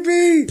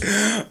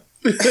 JB!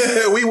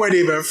 We weren't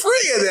even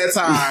free at that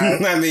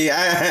time.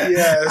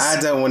 I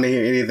don't want to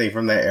hear anything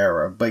from that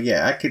era. But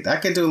yeah, I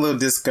could do a little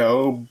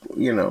disco,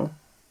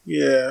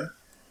 Yeah.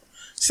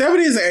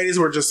 70s and 80s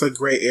were just a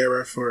great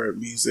era for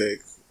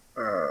music.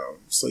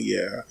 So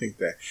yeah, I think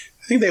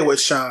they would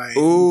shine.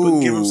 Ooh.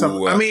 But give them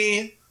some. I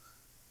mean,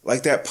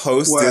 like that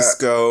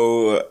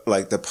post-disco,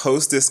 like the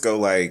post-disco,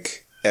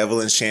 like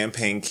Evelyn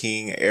Champagne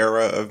King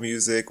era of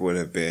music would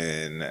have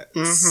been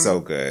so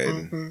good.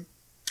 Mm-hmm.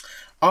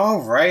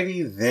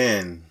 Alrighty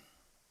then.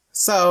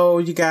 So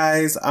you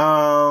guys,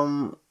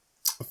 final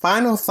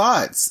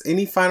thoughts.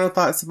 Any final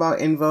thoughts about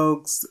En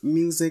Vogue's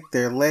music,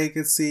 their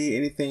legacy,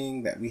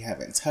 anything that we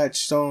haven't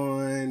touched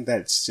on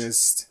that's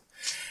just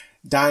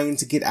dying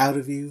to get out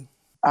of you?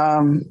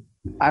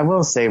 I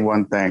will say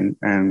one thing,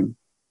 and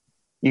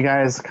you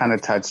guys kind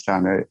of touched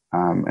on it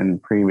in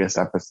previous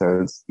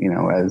episodes,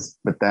 as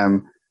with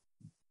them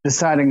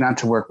deciding not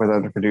to work with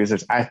other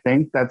producers. I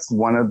think that's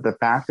one of the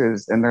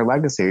factors in their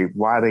legacy,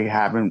 why they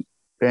haven't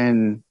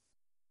been,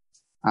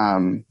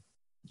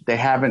 they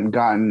haven't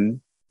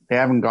gone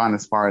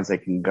as far as they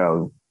can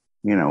go,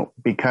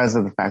 because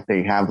of the fact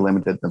they have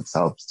limited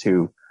themselves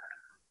to,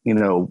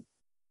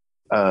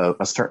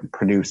 a certain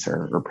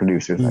producer or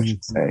producers, I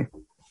should say.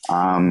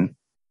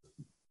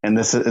 And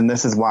this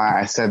is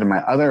why I said in my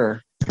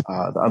the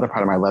other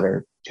part of my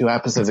letter 2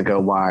 episodes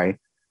ago, why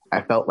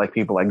I felt like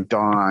people like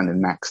Dawn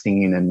and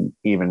Maxine and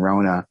even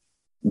Rona,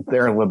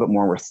 they're a little bit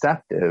more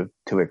receptive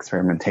to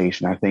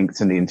experimentation. I think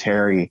Cindy and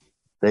Terry,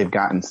 they've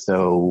gotten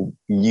so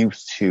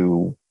used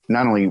to,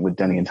 not only with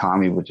Denny and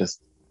Tommy, but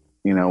just,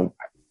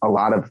 a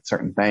lot of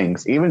certain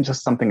things, even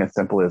just something as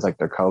simple as like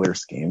their color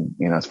scheme,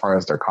 as far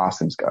as their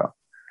costumes go.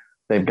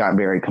 They've got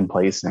very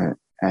complacent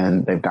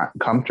and they've gotten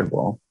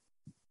comfortable.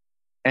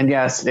 And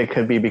yes, it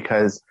could be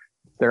because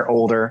they're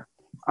older.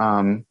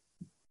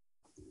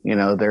 you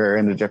know, they're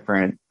in a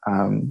different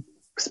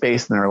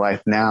space in their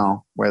life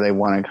now where they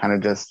want to kind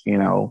of just, you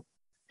know,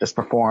 just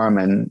perform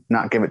and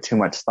not give it too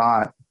much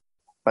thought.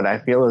 But I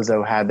feel as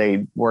though had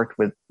they worked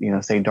with, you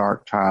know, say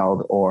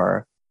Darkchild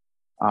or,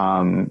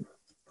 you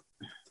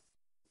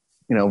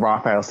know,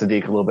 Raphael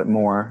Sadiq a little bit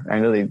more. I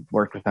know they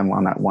worked with him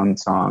on that one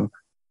song,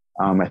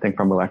 I think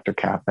from Electric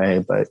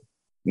Cafe, but,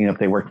 you know, if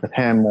they worked with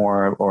him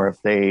more, or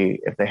if they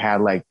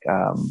had like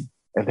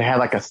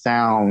a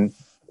sound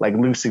like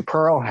Lucy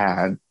Pearl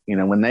had, you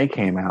know, when they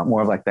came out,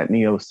 more of like that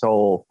neo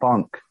soul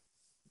funk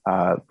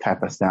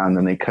type of sound,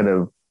 then they could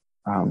have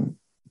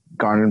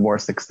garnered more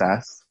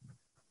success.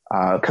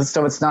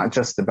 So it's not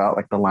just about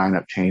like the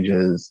lineup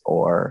changes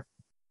or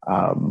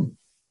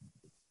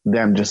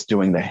them just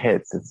doing the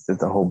hits. It's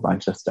a whole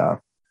bunch of stuff.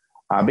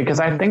 Because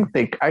I think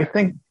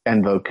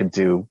En Vogue could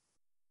do,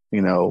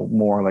 you know,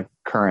 more like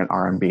current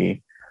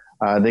R&B.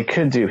 They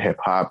could do hip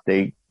hop.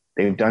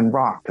 They've done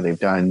rock. They've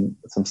done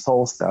some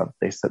soul stuff.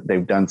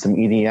 They've done some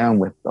EDM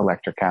with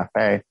Electric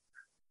Cafe.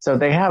 So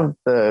they have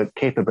the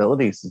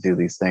capabilities to do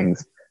these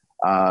things.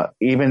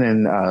 Even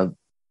in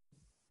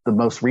the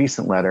most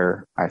recent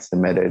letter I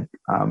submitted,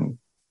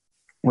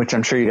 which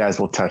I'm sure you guys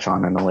will touch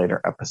on in a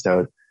later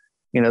episode,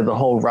 you know, the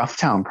whole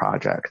Roughtown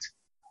project.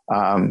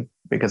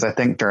 Because I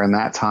think during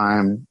that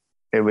time,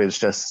 it was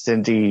just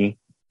Cindy,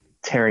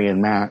 Terry,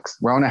 and Max.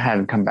 Rona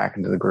hadn't come back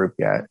into the group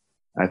yet.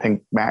 I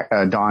think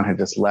Dawn had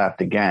just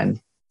left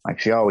again, like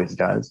she always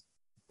does.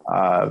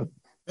 But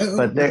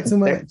not too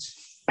much.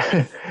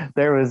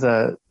 There was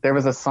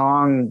a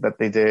song that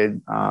they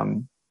did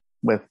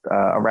with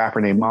a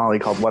rapper named Molly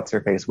called "What's Her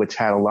Face," which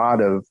had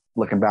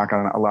looking back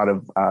on a lot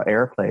of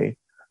airplay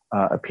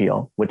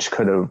appeal, which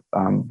could have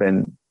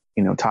been,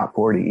 you know, top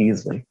 40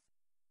 easily.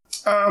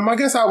 I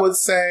guess I would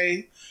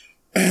say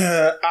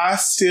I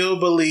still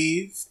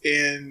believe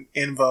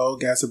in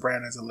Vogue as a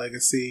brand, as a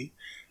legacy.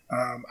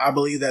 I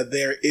believe that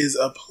there is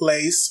a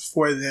place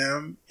for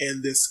them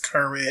in this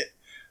current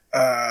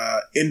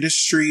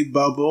industry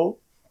bubble.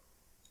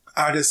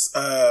 I just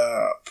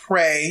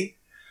pray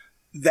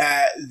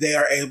that they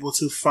are able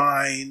to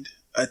find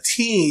a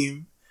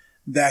team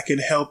that can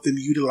help them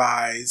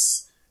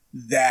utilize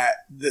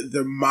that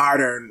the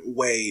modern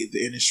way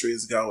the industry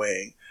is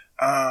going.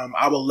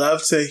 I would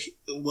love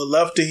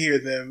to hear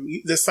them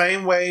the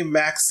same way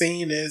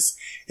Maxine is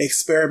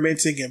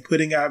experimenting and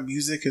putting out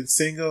music and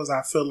singles.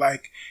 I feel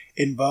like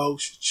En Vogue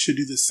should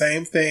do the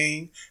same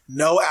thing.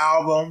 No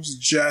albums,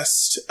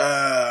 just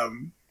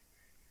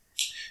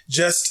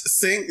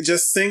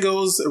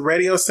singles,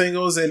 radio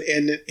singles, and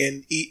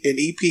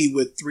EP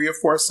with 3 or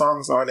 4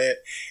 songs on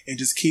it, and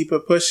just keep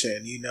it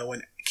pushing, you know,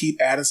 and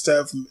keep adding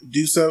stuff,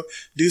 do some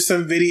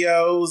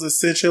videos,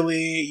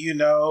 essentially, you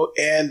know,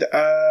 and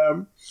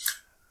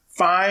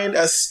find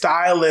a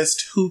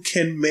stylist who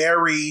can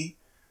marry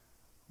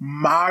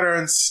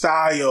modern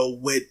style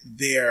with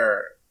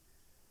their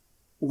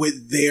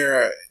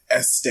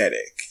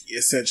aesthetic,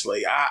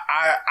 essentially.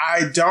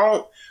 I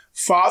don't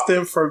fault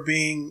them for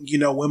being, you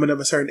know, women of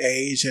a certain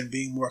age and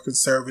being more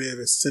conservative,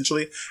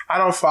 essentially. I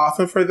don't fault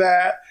them for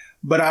that,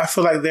 but I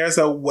feel like there's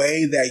a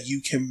way that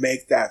you can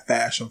make that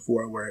fashion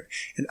forward.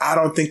 And I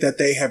don't think that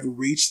they have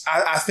reached,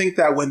 I think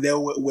that when they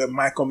were with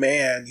Michael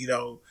Mann, you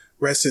know,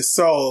 rest his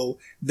soul,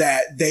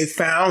 that they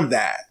found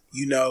that,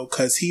 you know,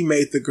 because he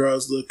made the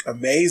girls look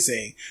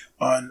amazing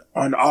on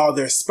all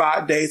their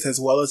spot dates as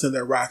well as in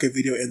their rocket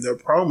video and their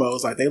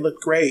promos. Like, they look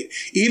great.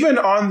 Even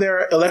on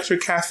their Electric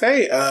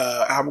Cafe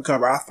album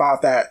cover, I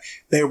thought that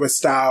they were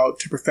styled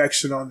to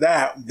perfection on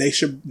that.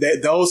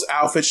 Those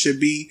outfits should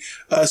be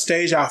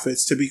stage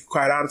outfits, to be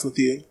quite honest with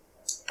you.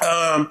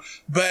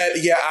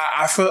 But yeah,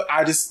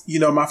 I just, you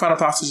know, my final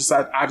thoughts is just,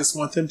 I just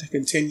want them to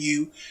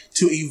continue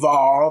to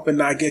evolve and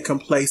not get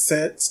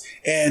complacent.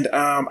 And,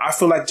 I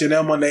feel like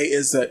Janelle Monáe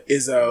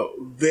is a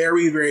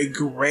very, very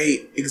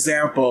great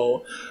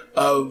example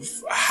of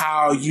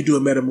how you do a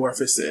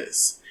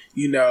metamorphosis.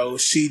 You know,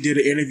 she did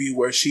an interview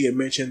where she had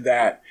mentioned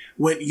that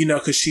when, you know,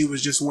 cause she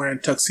was just wearing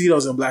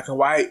tuxedos in black and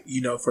white,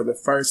 you know, for the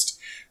first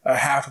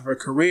half of her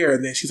career.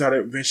 And then she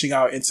started venturing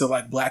out into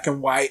like black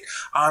and white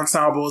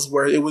ensembles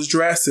where it was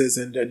dresses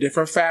and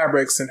different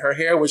fabrics, and her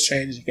hair was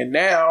changing. And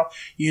now,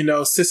 you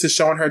know, sis is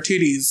showing her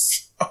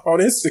titties on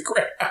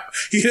Instagram.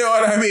 You know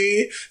what I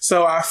mean?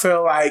 So I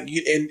feel like,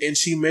 and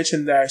she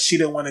mentioned that she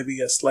didn't want to be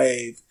a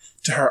slave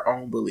to her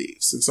own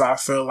beliefs. And so I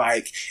feel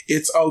like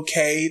it's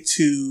okay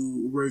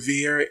to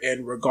revere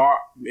and regard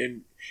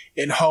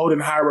and hold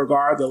in high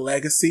regard the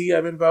legacy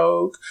of En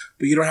Vogue,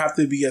 but you don't have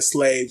to be a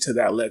slave to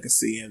that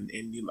legacy. And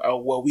you know,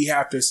 well, we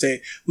have to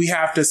stay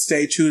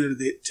true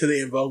to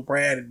the En Vogue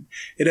brand. And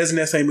it doesn't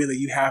necessarily mean that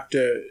you have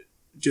to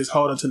just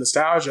hold on to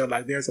nostalgia.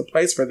 Like, there's a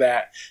place for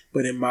that,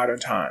 but in modern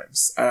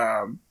times.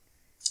 And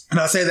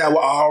I say that with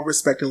all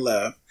respect and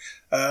love.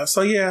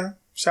 So yeah,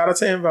 shout out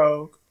to En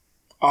Vogue.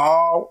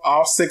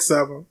 All 6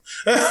 of them.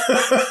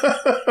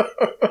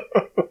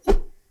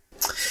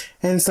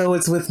 And so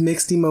it's with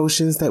mixed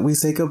emotions that we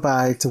say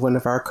goodbye to one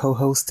of our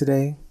co-hosts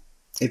today.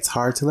 It's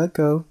hard to let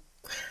go.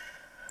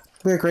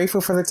 We're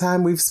grateful for the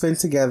time we've spent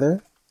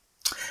together.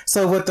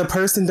 So would the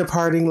person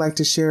departing like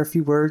to share a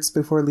few words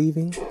before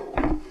leaving?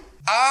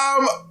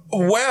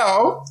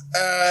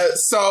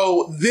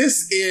 So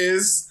this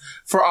is,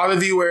 for all the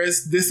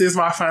viewers, this is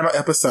my final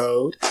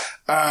episode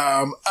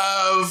of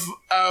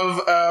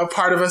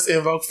Part of Us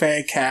in Vogue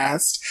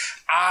Fancast.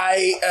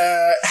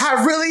 I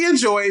have really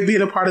enjoyed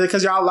being a part of it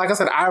because y'all, like I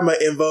said, I'm an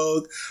In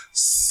Vogue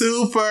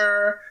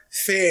super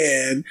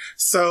fan.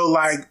 So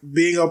like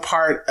being a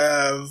part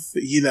of,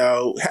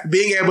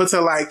 being able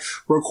to like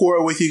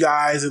record with you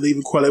guys and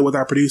even correlate with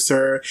our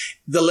producer,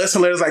 the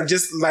listeners, like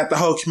just like the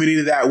whole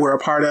community that we're a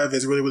part of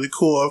is really, really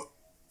cool.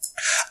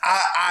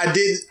 I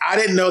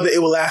didn't know that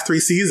it would last 3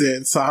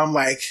 seasons. So I'm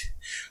like,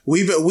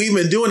 we've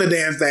been doing the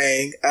damn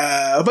thing.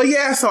 But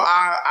yeah, so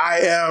I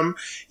am,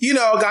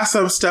 got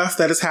some stuff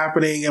that is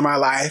happening in my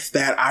life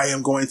that I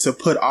am going to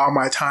put all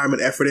my time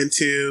and effort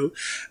into.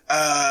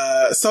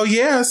 But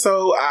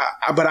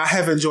I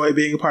have enjoyed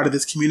being a part of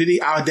this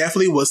community. I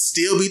definitely will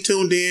still be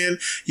tuned in.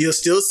 You'll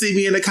still see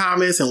me in the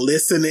comments and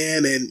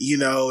listening and, and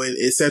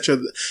et cetera,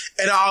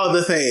 and all of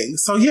the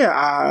things. So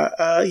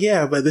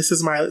but this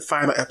is my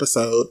final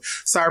episode.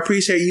 So I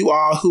appreciate you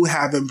all who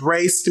have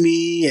embraced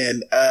me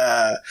and,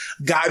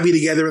 got me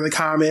together in the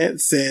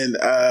comments and,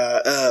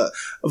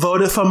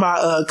 voted for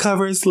my,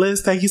 covers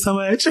list. Thank you so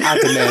much. I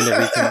demand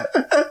everything.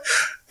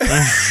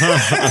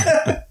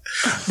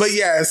 But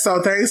yeah,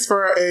 so thanks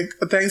for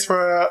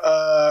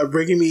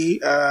bringing me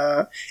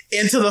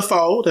into the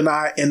fold,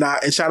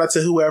 and shout out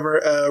to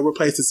whoever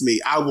replaces me.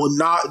 I will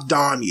not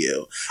dawn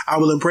you. I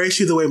will embrace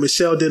you the way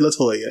Michelle did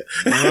LaToya.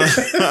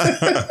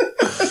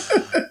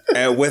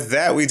 And with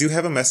that, we do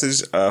have a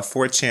message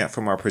for Champ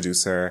from our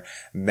producer,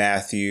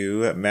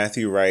 Matthew.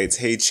 Matthew writes,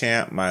 "Hey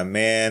Champ, my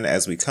man,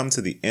 as we come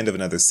to the end of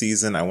another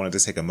season, I wanted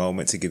to take a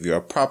moment to give you a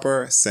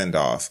proper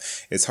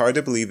send-off. It's hard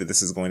to believe that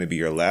this is going to be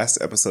your last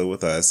episode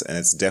with us, and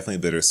it's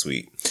definitely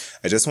bittersweet.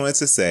 I just wanted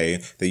to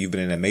say that you've been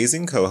an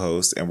amazing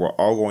co-host, and we're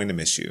all going to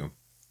miss you.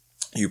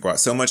 You brought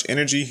so much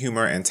energy,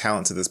 humor, and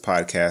talent to this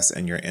podcast,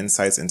 and your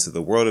insights into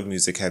the world of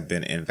music have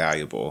been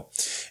invaluable.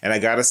 And I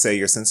gotta say,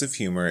 your sense of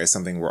humor is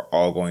something we're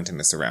all going to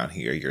miss around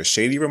here. Your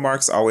shady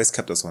remarks always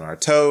kept us on our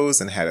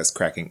toes and had us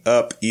cracking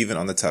up, even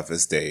on the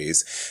toughest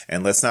days.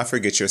 And let's not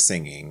forget your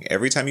singing.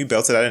 Every time you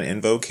belted out an In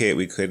Vogue hit,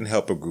 we couldn't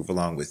help but groove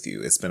along with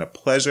you. It's been a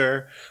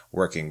pleasure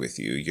working with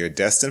you. You're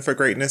destined for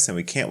greatness, and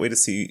we can't wait to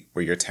see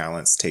where your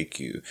talents take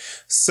you."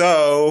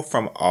 So,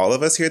 from all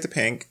of us here at the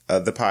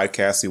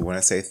podcast, we want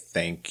to say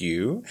thank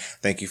you.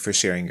 Thank you for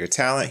sharing your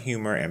talent,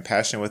 humor, and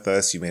passion with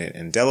us. You made an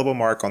indelible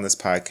mark on this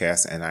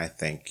podcast, and I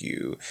thank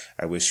you.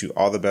 I wish you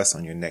all the best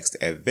on your next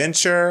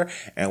adventure,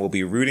 and we'll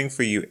be rooting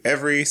for you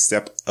every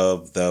step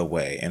of the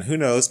way. And who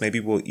knows, maybe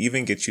we'll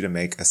even get you to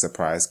make a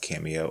surprise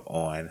cameo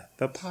on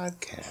the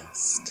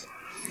podcast.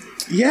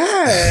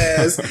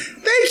 Yes.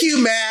 Thank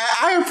you, Matt.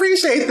 I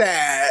appreciate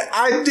that.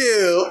 I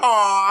do.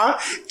 Aw.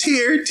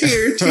 Tear.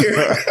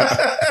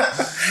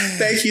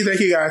 Thank you,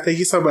 guys. Thank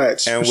you so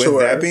much. And with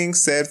that being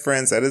said,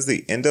 friends, that is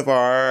the end of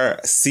our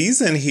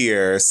season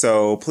here.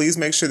 So please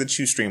make sure that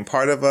you stream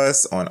Part of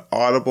Us on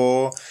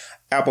Audible,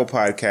 Apple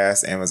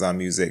Podcasts, Amazon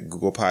Music,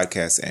 Google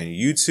Podcasts, and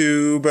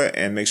YouTube.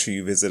 And make sure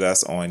you visit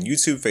us on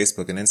YouTube,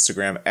 Facebook, and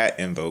Instagram at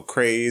In Vogue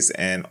Craze.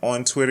 And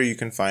on Twitter, you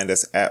can find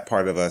us at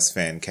Part of Us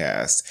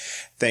Fancast.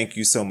 Thank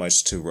you so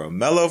much to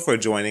Romello for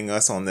joining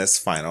us on this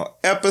final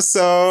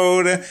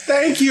episode.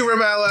 Thank you,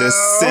 Romello. The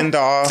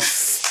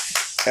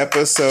send-off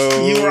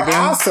episode. You were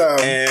awesome.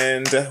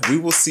 And we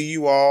will see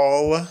you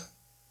all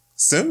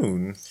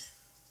soon.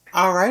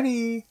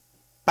 Alrighty.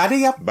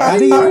 Bye. Bye.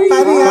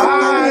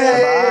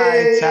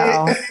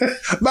 Ciao.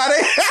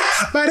 Bye.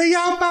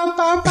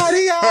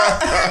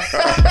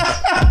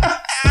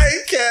 I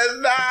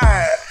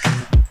cannot.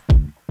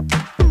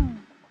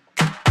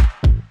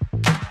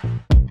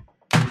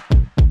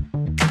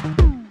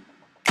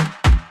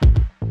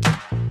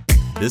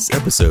 This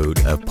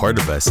episode of Part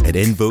of Us at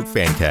In Vogue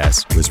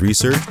Fancast was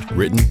researched,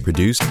 written,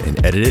 produced,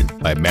 and edited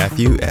by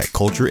Matthew at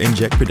Culture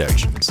Inject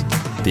Productions.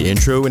 The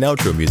intro and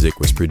outro music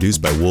was produced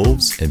by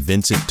Wolves and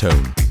Vincent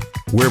Tone.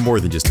 We're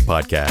more than just a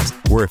podcast.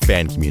 We're a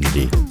fan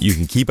community. You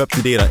can keep up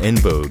to date on In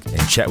Vogue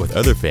and chat with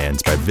other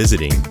fans by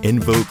visiting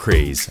In Vogue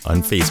Craze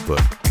on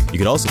Facebook. You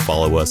can also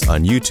follow us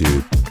on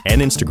YouTube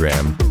and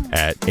Instagram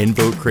at In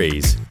Vogue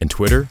Craze and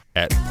Twitter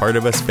at Part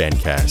of Us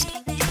Fancast.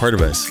 Part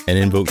of Us and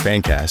In Vogue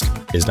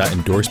Fancast is not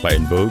endorsed by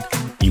In Vogue,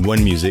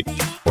 E1 Music,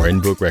 or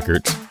In Vogue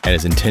Records, and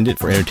is intended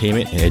for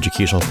entertainment and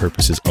educational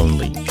purposes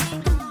only.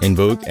 In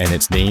Vogue and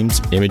its names,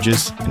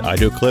 images, and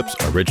audio clips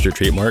are registered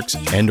trademarks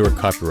and/or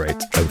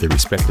copyrights of their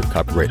respective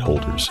copyright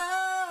holders.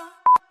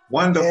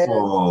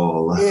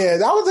 Wonderful. Yeah,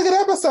 that was a good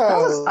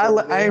episode.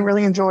 I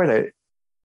really enjoyed it.